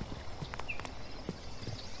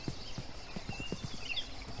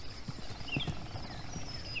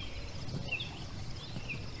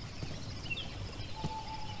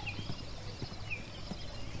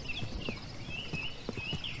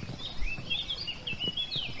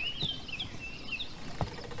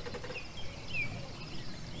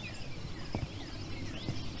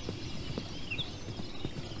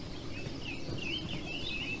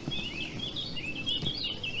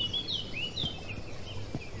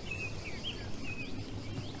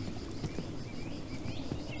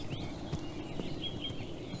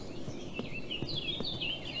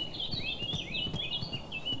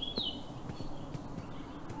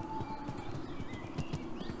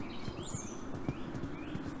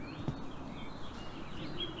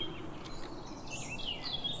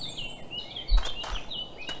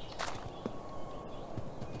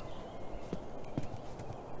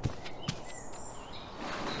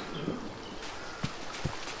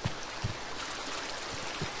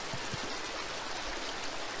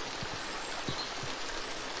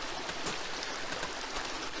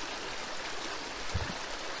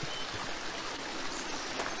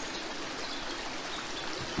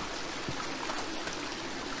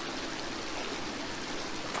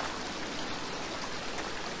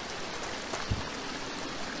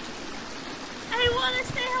 I wanna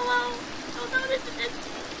say hello! Oh no, this is it!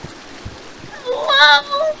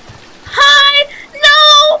 Hello! Hi!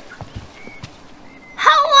 No!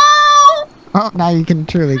 Hello! Oh, now you can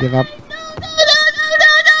truly give up. No!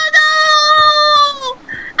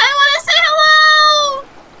 I wanna say hello!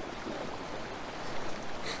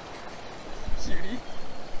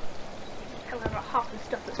 However, half the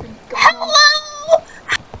stuff that's been going on. Hello!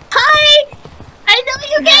 Hi! I know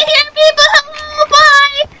you can't hear me, but hello!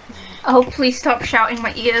 Bye! Oh, please stop shouting in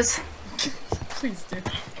my ears. Please do.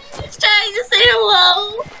 Just trying to say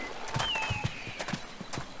hello.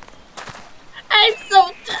 I'm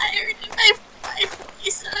so tired of my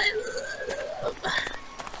voice.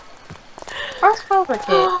 Where's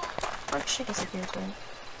Cloverkit? Where'd she disappear to?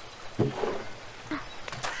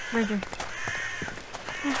 Right here.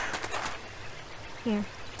 Here.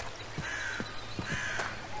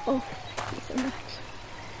 Oh, so much.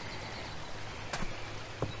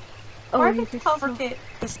 Where did Cloverkit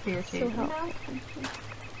disappear to? So helpful.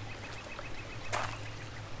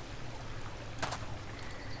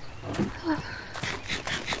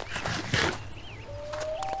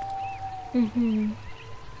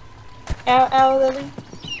 Ow, Lily.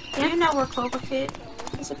 Do you know where Cloverkit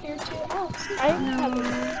disappeared to? Oh, I have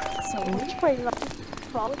so much pain.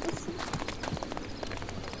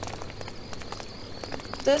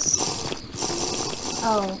 This.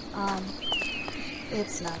 Oh,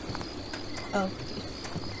 it's nothing. Oh.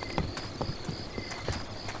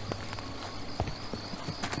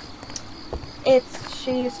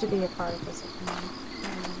 She used to be a part of this community.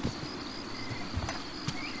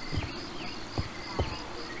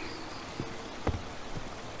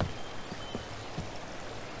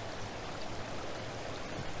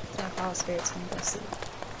 So if all spirits can go see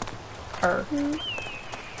her.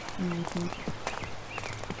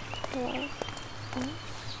 Yeah.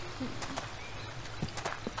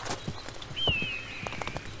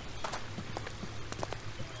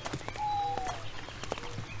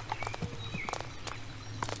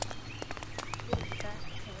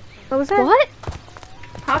 What was that? What?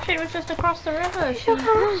 Halfshade was just across the river. So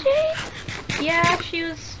Halfshade? Yeah,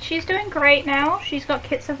 she's doing great now. She's got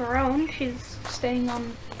kits of her own. She's staying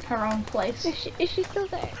on her own place. Is she still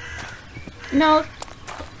there? No,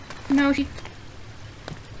 she.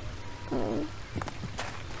 Oh.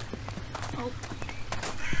 Oh.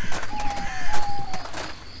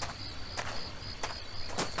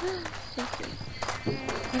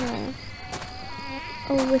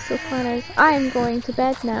 Oh Whistle Planners. I am going to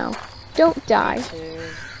bed now. Don't die.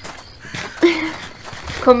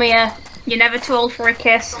 Come here. You're never too old for a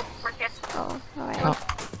kiss. Oh, alright. Oh.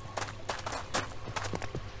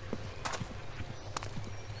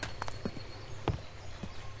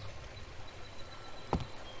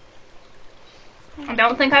 I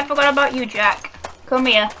don't think I forgot about you, Jack. Come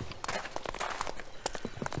here.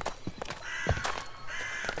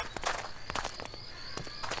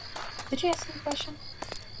 Did you ask me a question?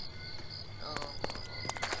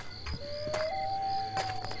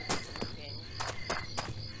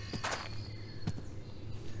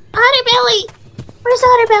 Otterbelly! Where's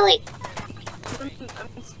Otterbelly?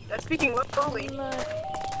 I'm speaking lowly.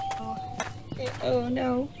 Oh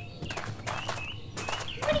no.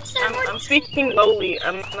 I'm speaking lowly.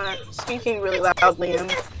 I'm not speaking really loudly.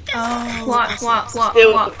 Oh. What?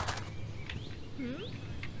 Still-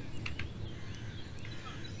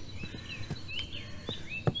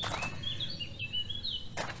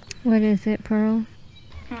 What is it, Pearl?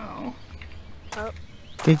 Oh.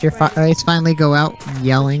 Did your face finally go out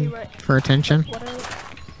yelling for attention?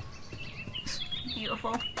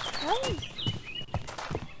 Beautiful.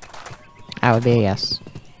 That would be a yes.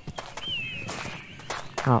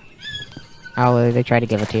 Oh. Oh, they tried to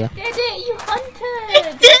give it to you. Did it! You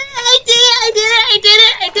hunted!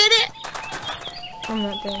 I did it! I'm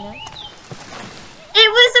not doing that. It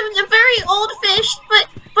was a very old fish, but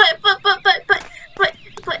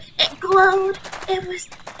it glowed.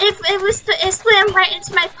 It swam right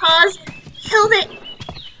into my paws, killed it.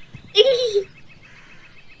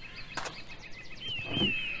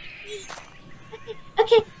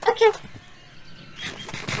 Okay.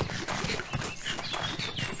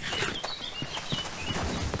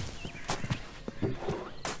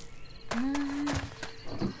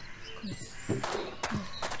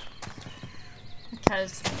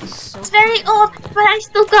 Because It's very old, but I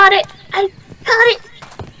still got it. I got it.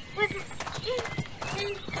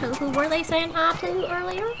 So who were they saying hi to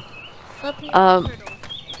earlier?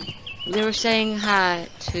 They were saying hi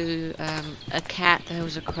to a cat that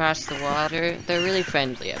was across the water. They're really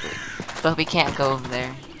friendly, I believe. But we can't go over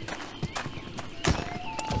there.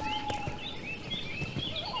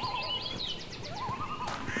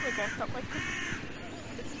 Like I felt like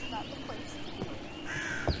this is not the place.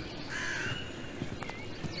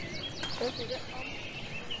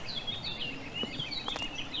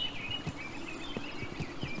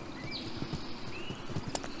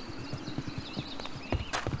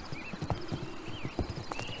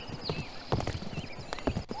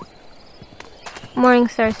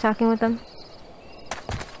 Morningstar's talking with them.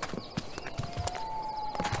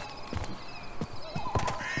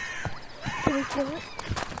 Can we kill it?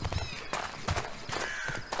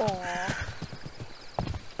 Aww.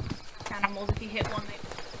 Animals, if you hit one, they...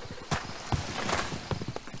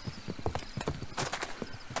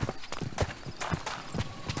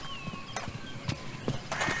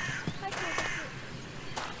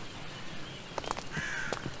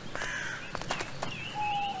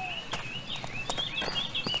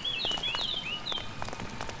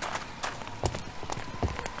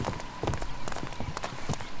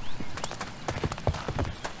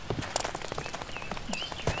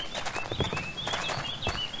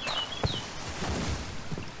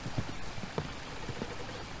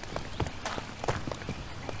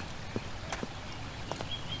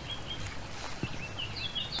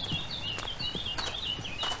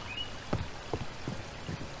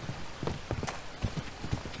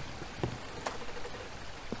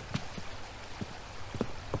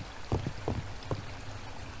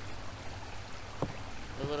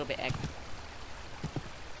 A little bit extra.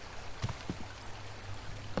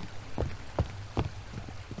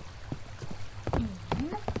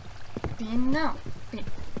 No.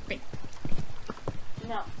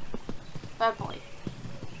 No. Bad boy.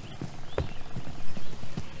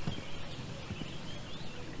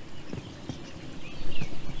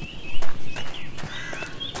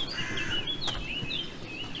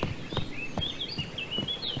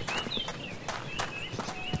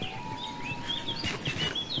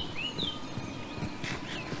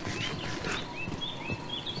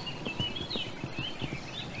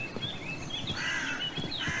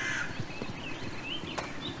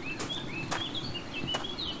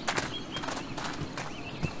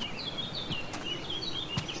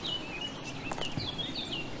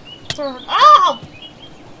 Oh!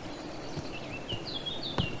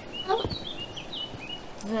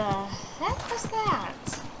 The heck was that?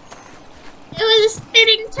 It was a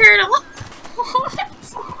spinning turtle.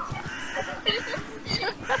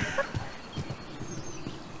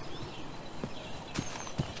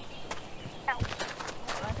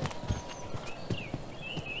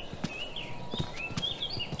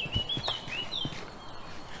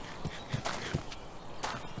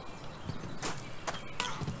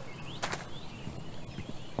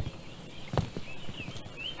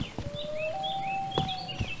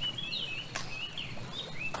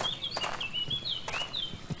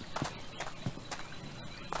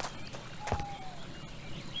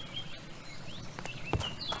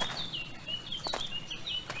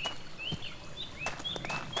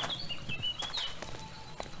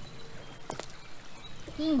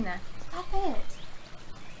 Bean, stop it.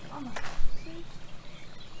 Mama.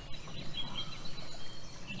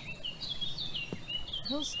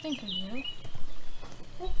 He'll stink of you.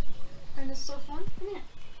 Oh, and this is so fun. Come here.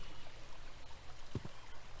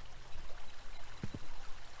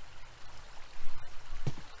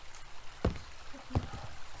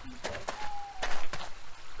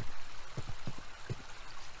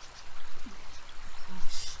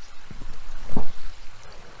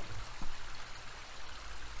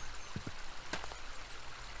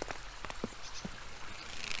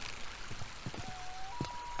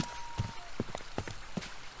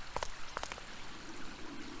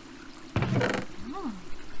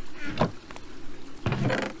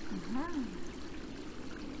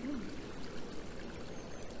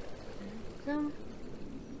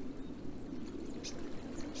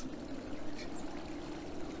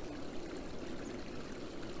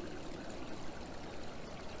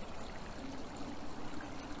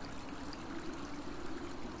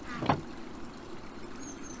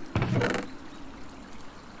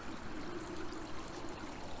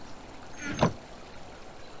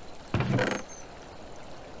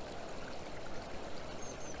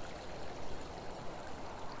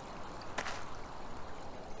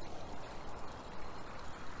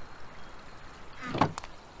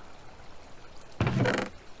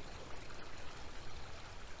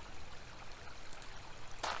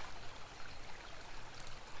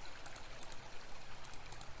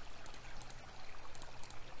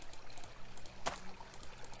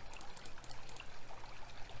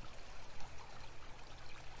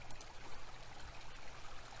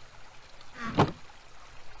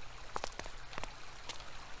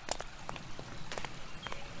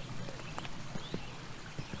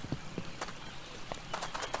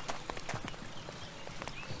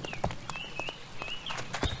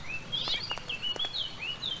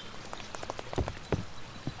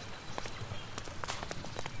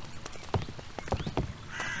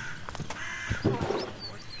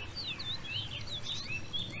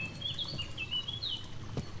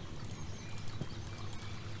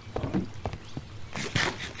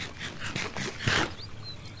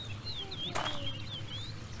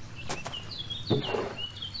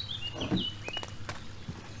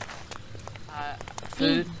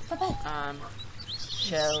 Food,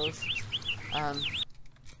 shells,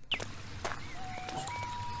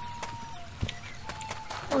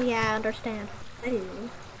 Oh yeah, I understand. I do.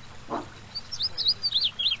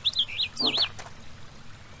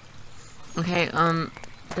 Okay,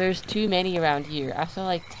 there's too many around here. I saw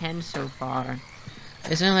like 10 so far.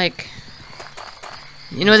 Isn't it like,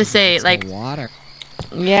 you know what they say, It's like, the water.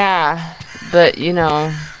 yeah, but you know,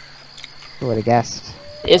 Who would have guessed?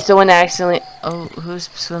 it's the one that accidentally, oh, who's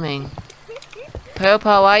swimming?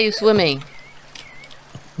 Purple, why are you swimming?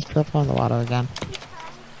 It's purple in the water again.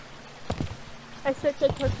 I said the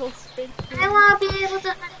turtle stink. I want to be able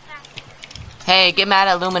to. Hey, get mad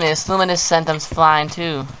at Luminous. Luminous sent them flying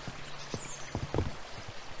too.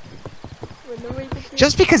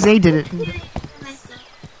 Just because they did it.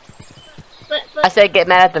 I said get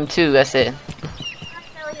mad at them too, that's it.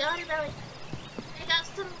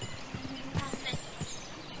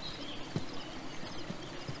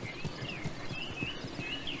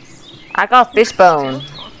 I got fishbone.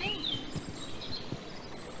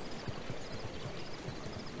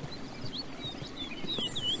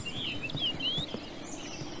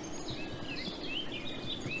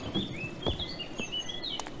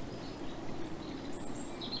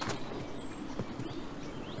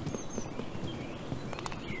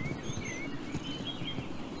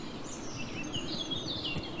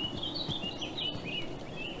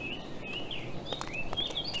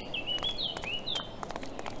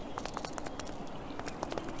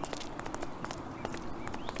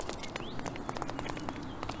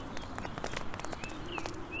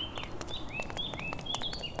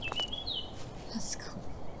 That's cool.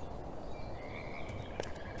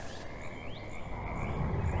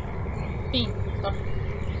 Bean, stop.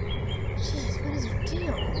 Jeez, what is your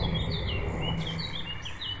deal?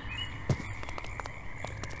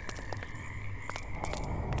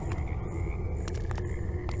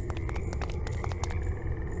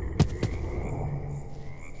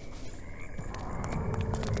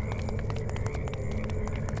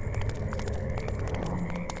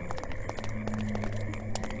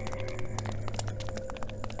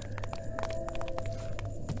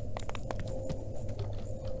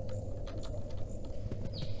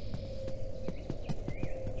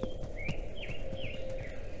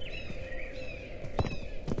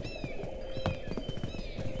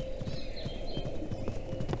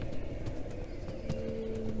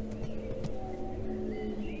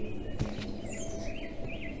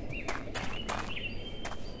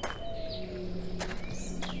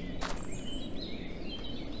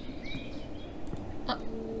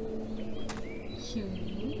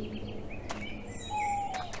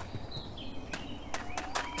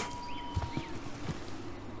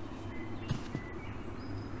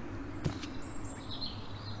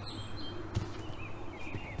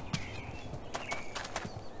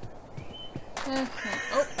 Okay.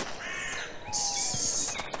 Oh.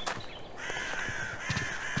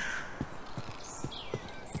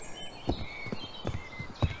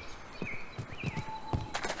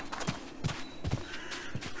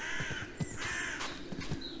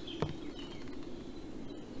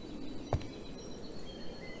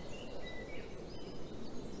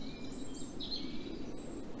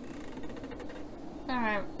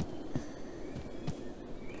 Alright.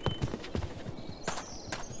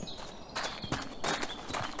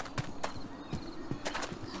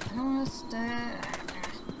 I don't want to stay.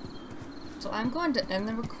 So I'm going to end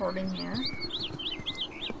the recording here.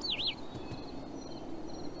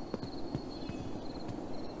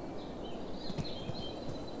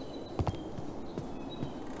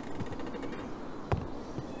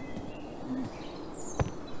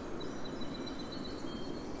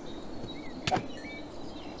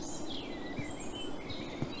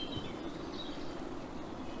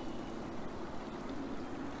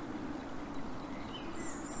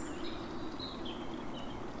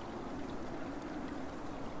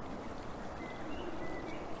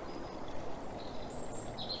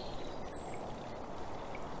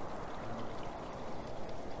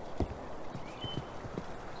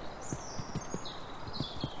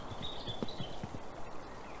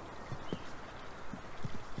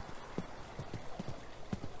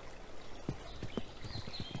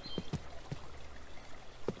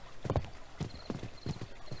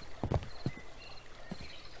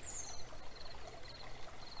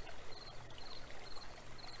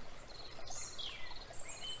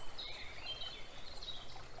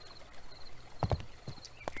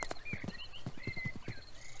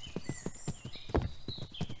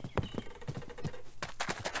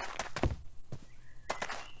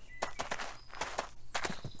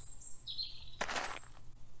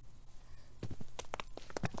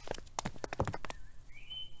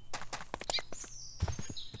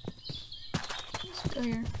 Still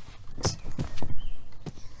here.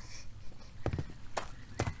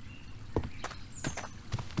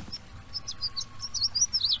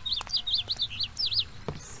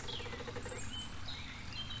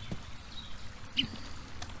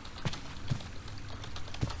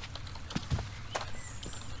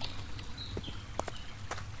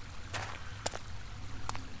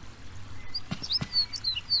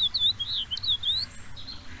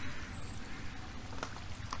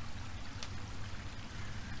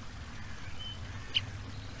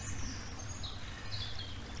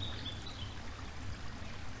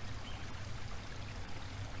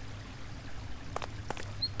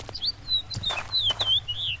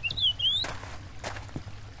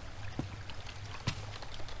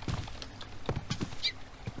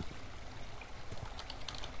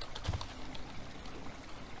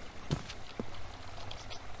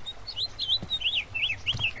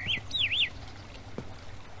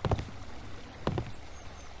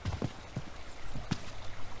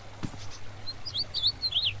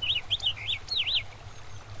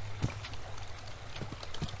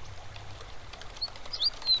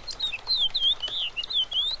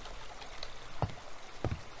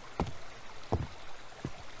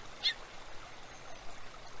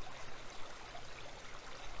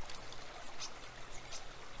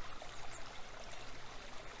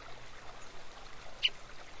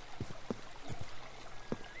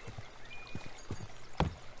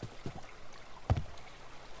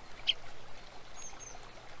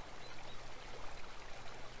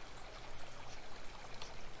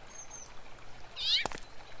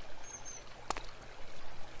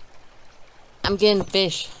 I'm getting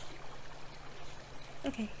fish.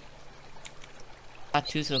 Okay. Got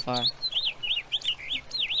 2 so far.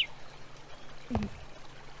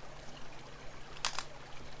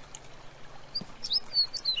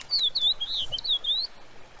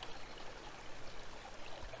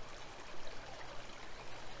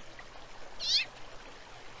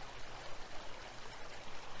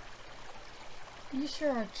 You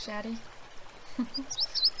sure are chatty.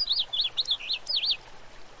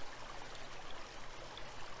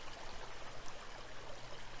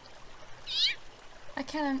 I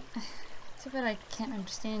can't. It's a bit I can't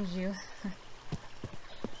understand you.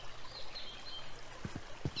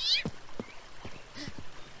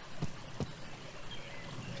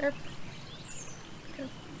 Chirp. Chirp.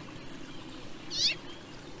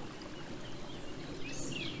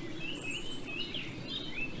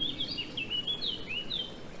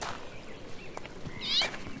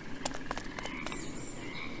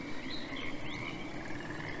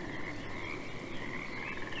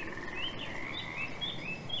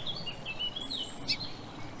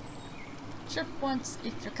 Chirp once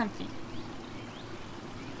if you're comfy.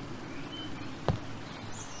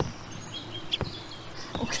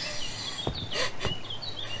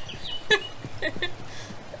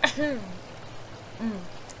 raccoon.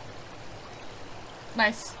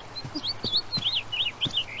 Nice.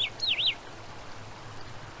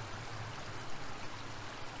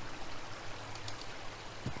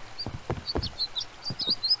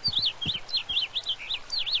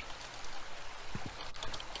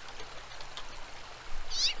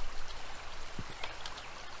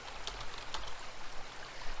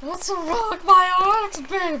 What's a rock my arms,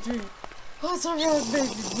 baby? What's a rock,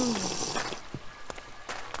 baby boo?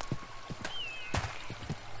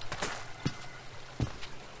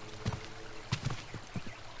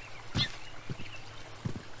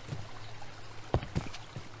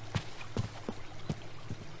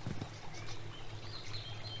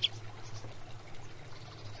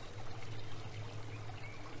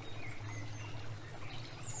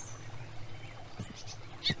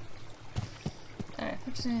 Alright,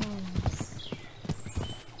 what's in?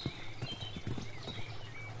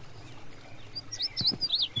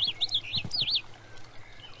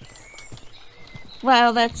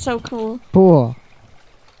 Wow, that's so cool. Cool.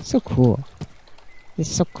 So cool.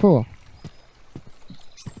 It's so cool.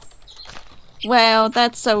 Wow,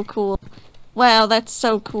 that's so cool. Wow, that's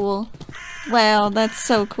so cool. Wow, that's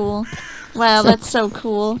so cool. Wow, that's so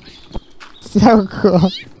cool. So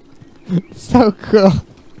cool. So cool.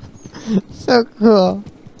 So cool.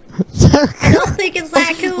 So I cool. don't think it's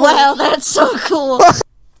that cool. Wow, that's so cool.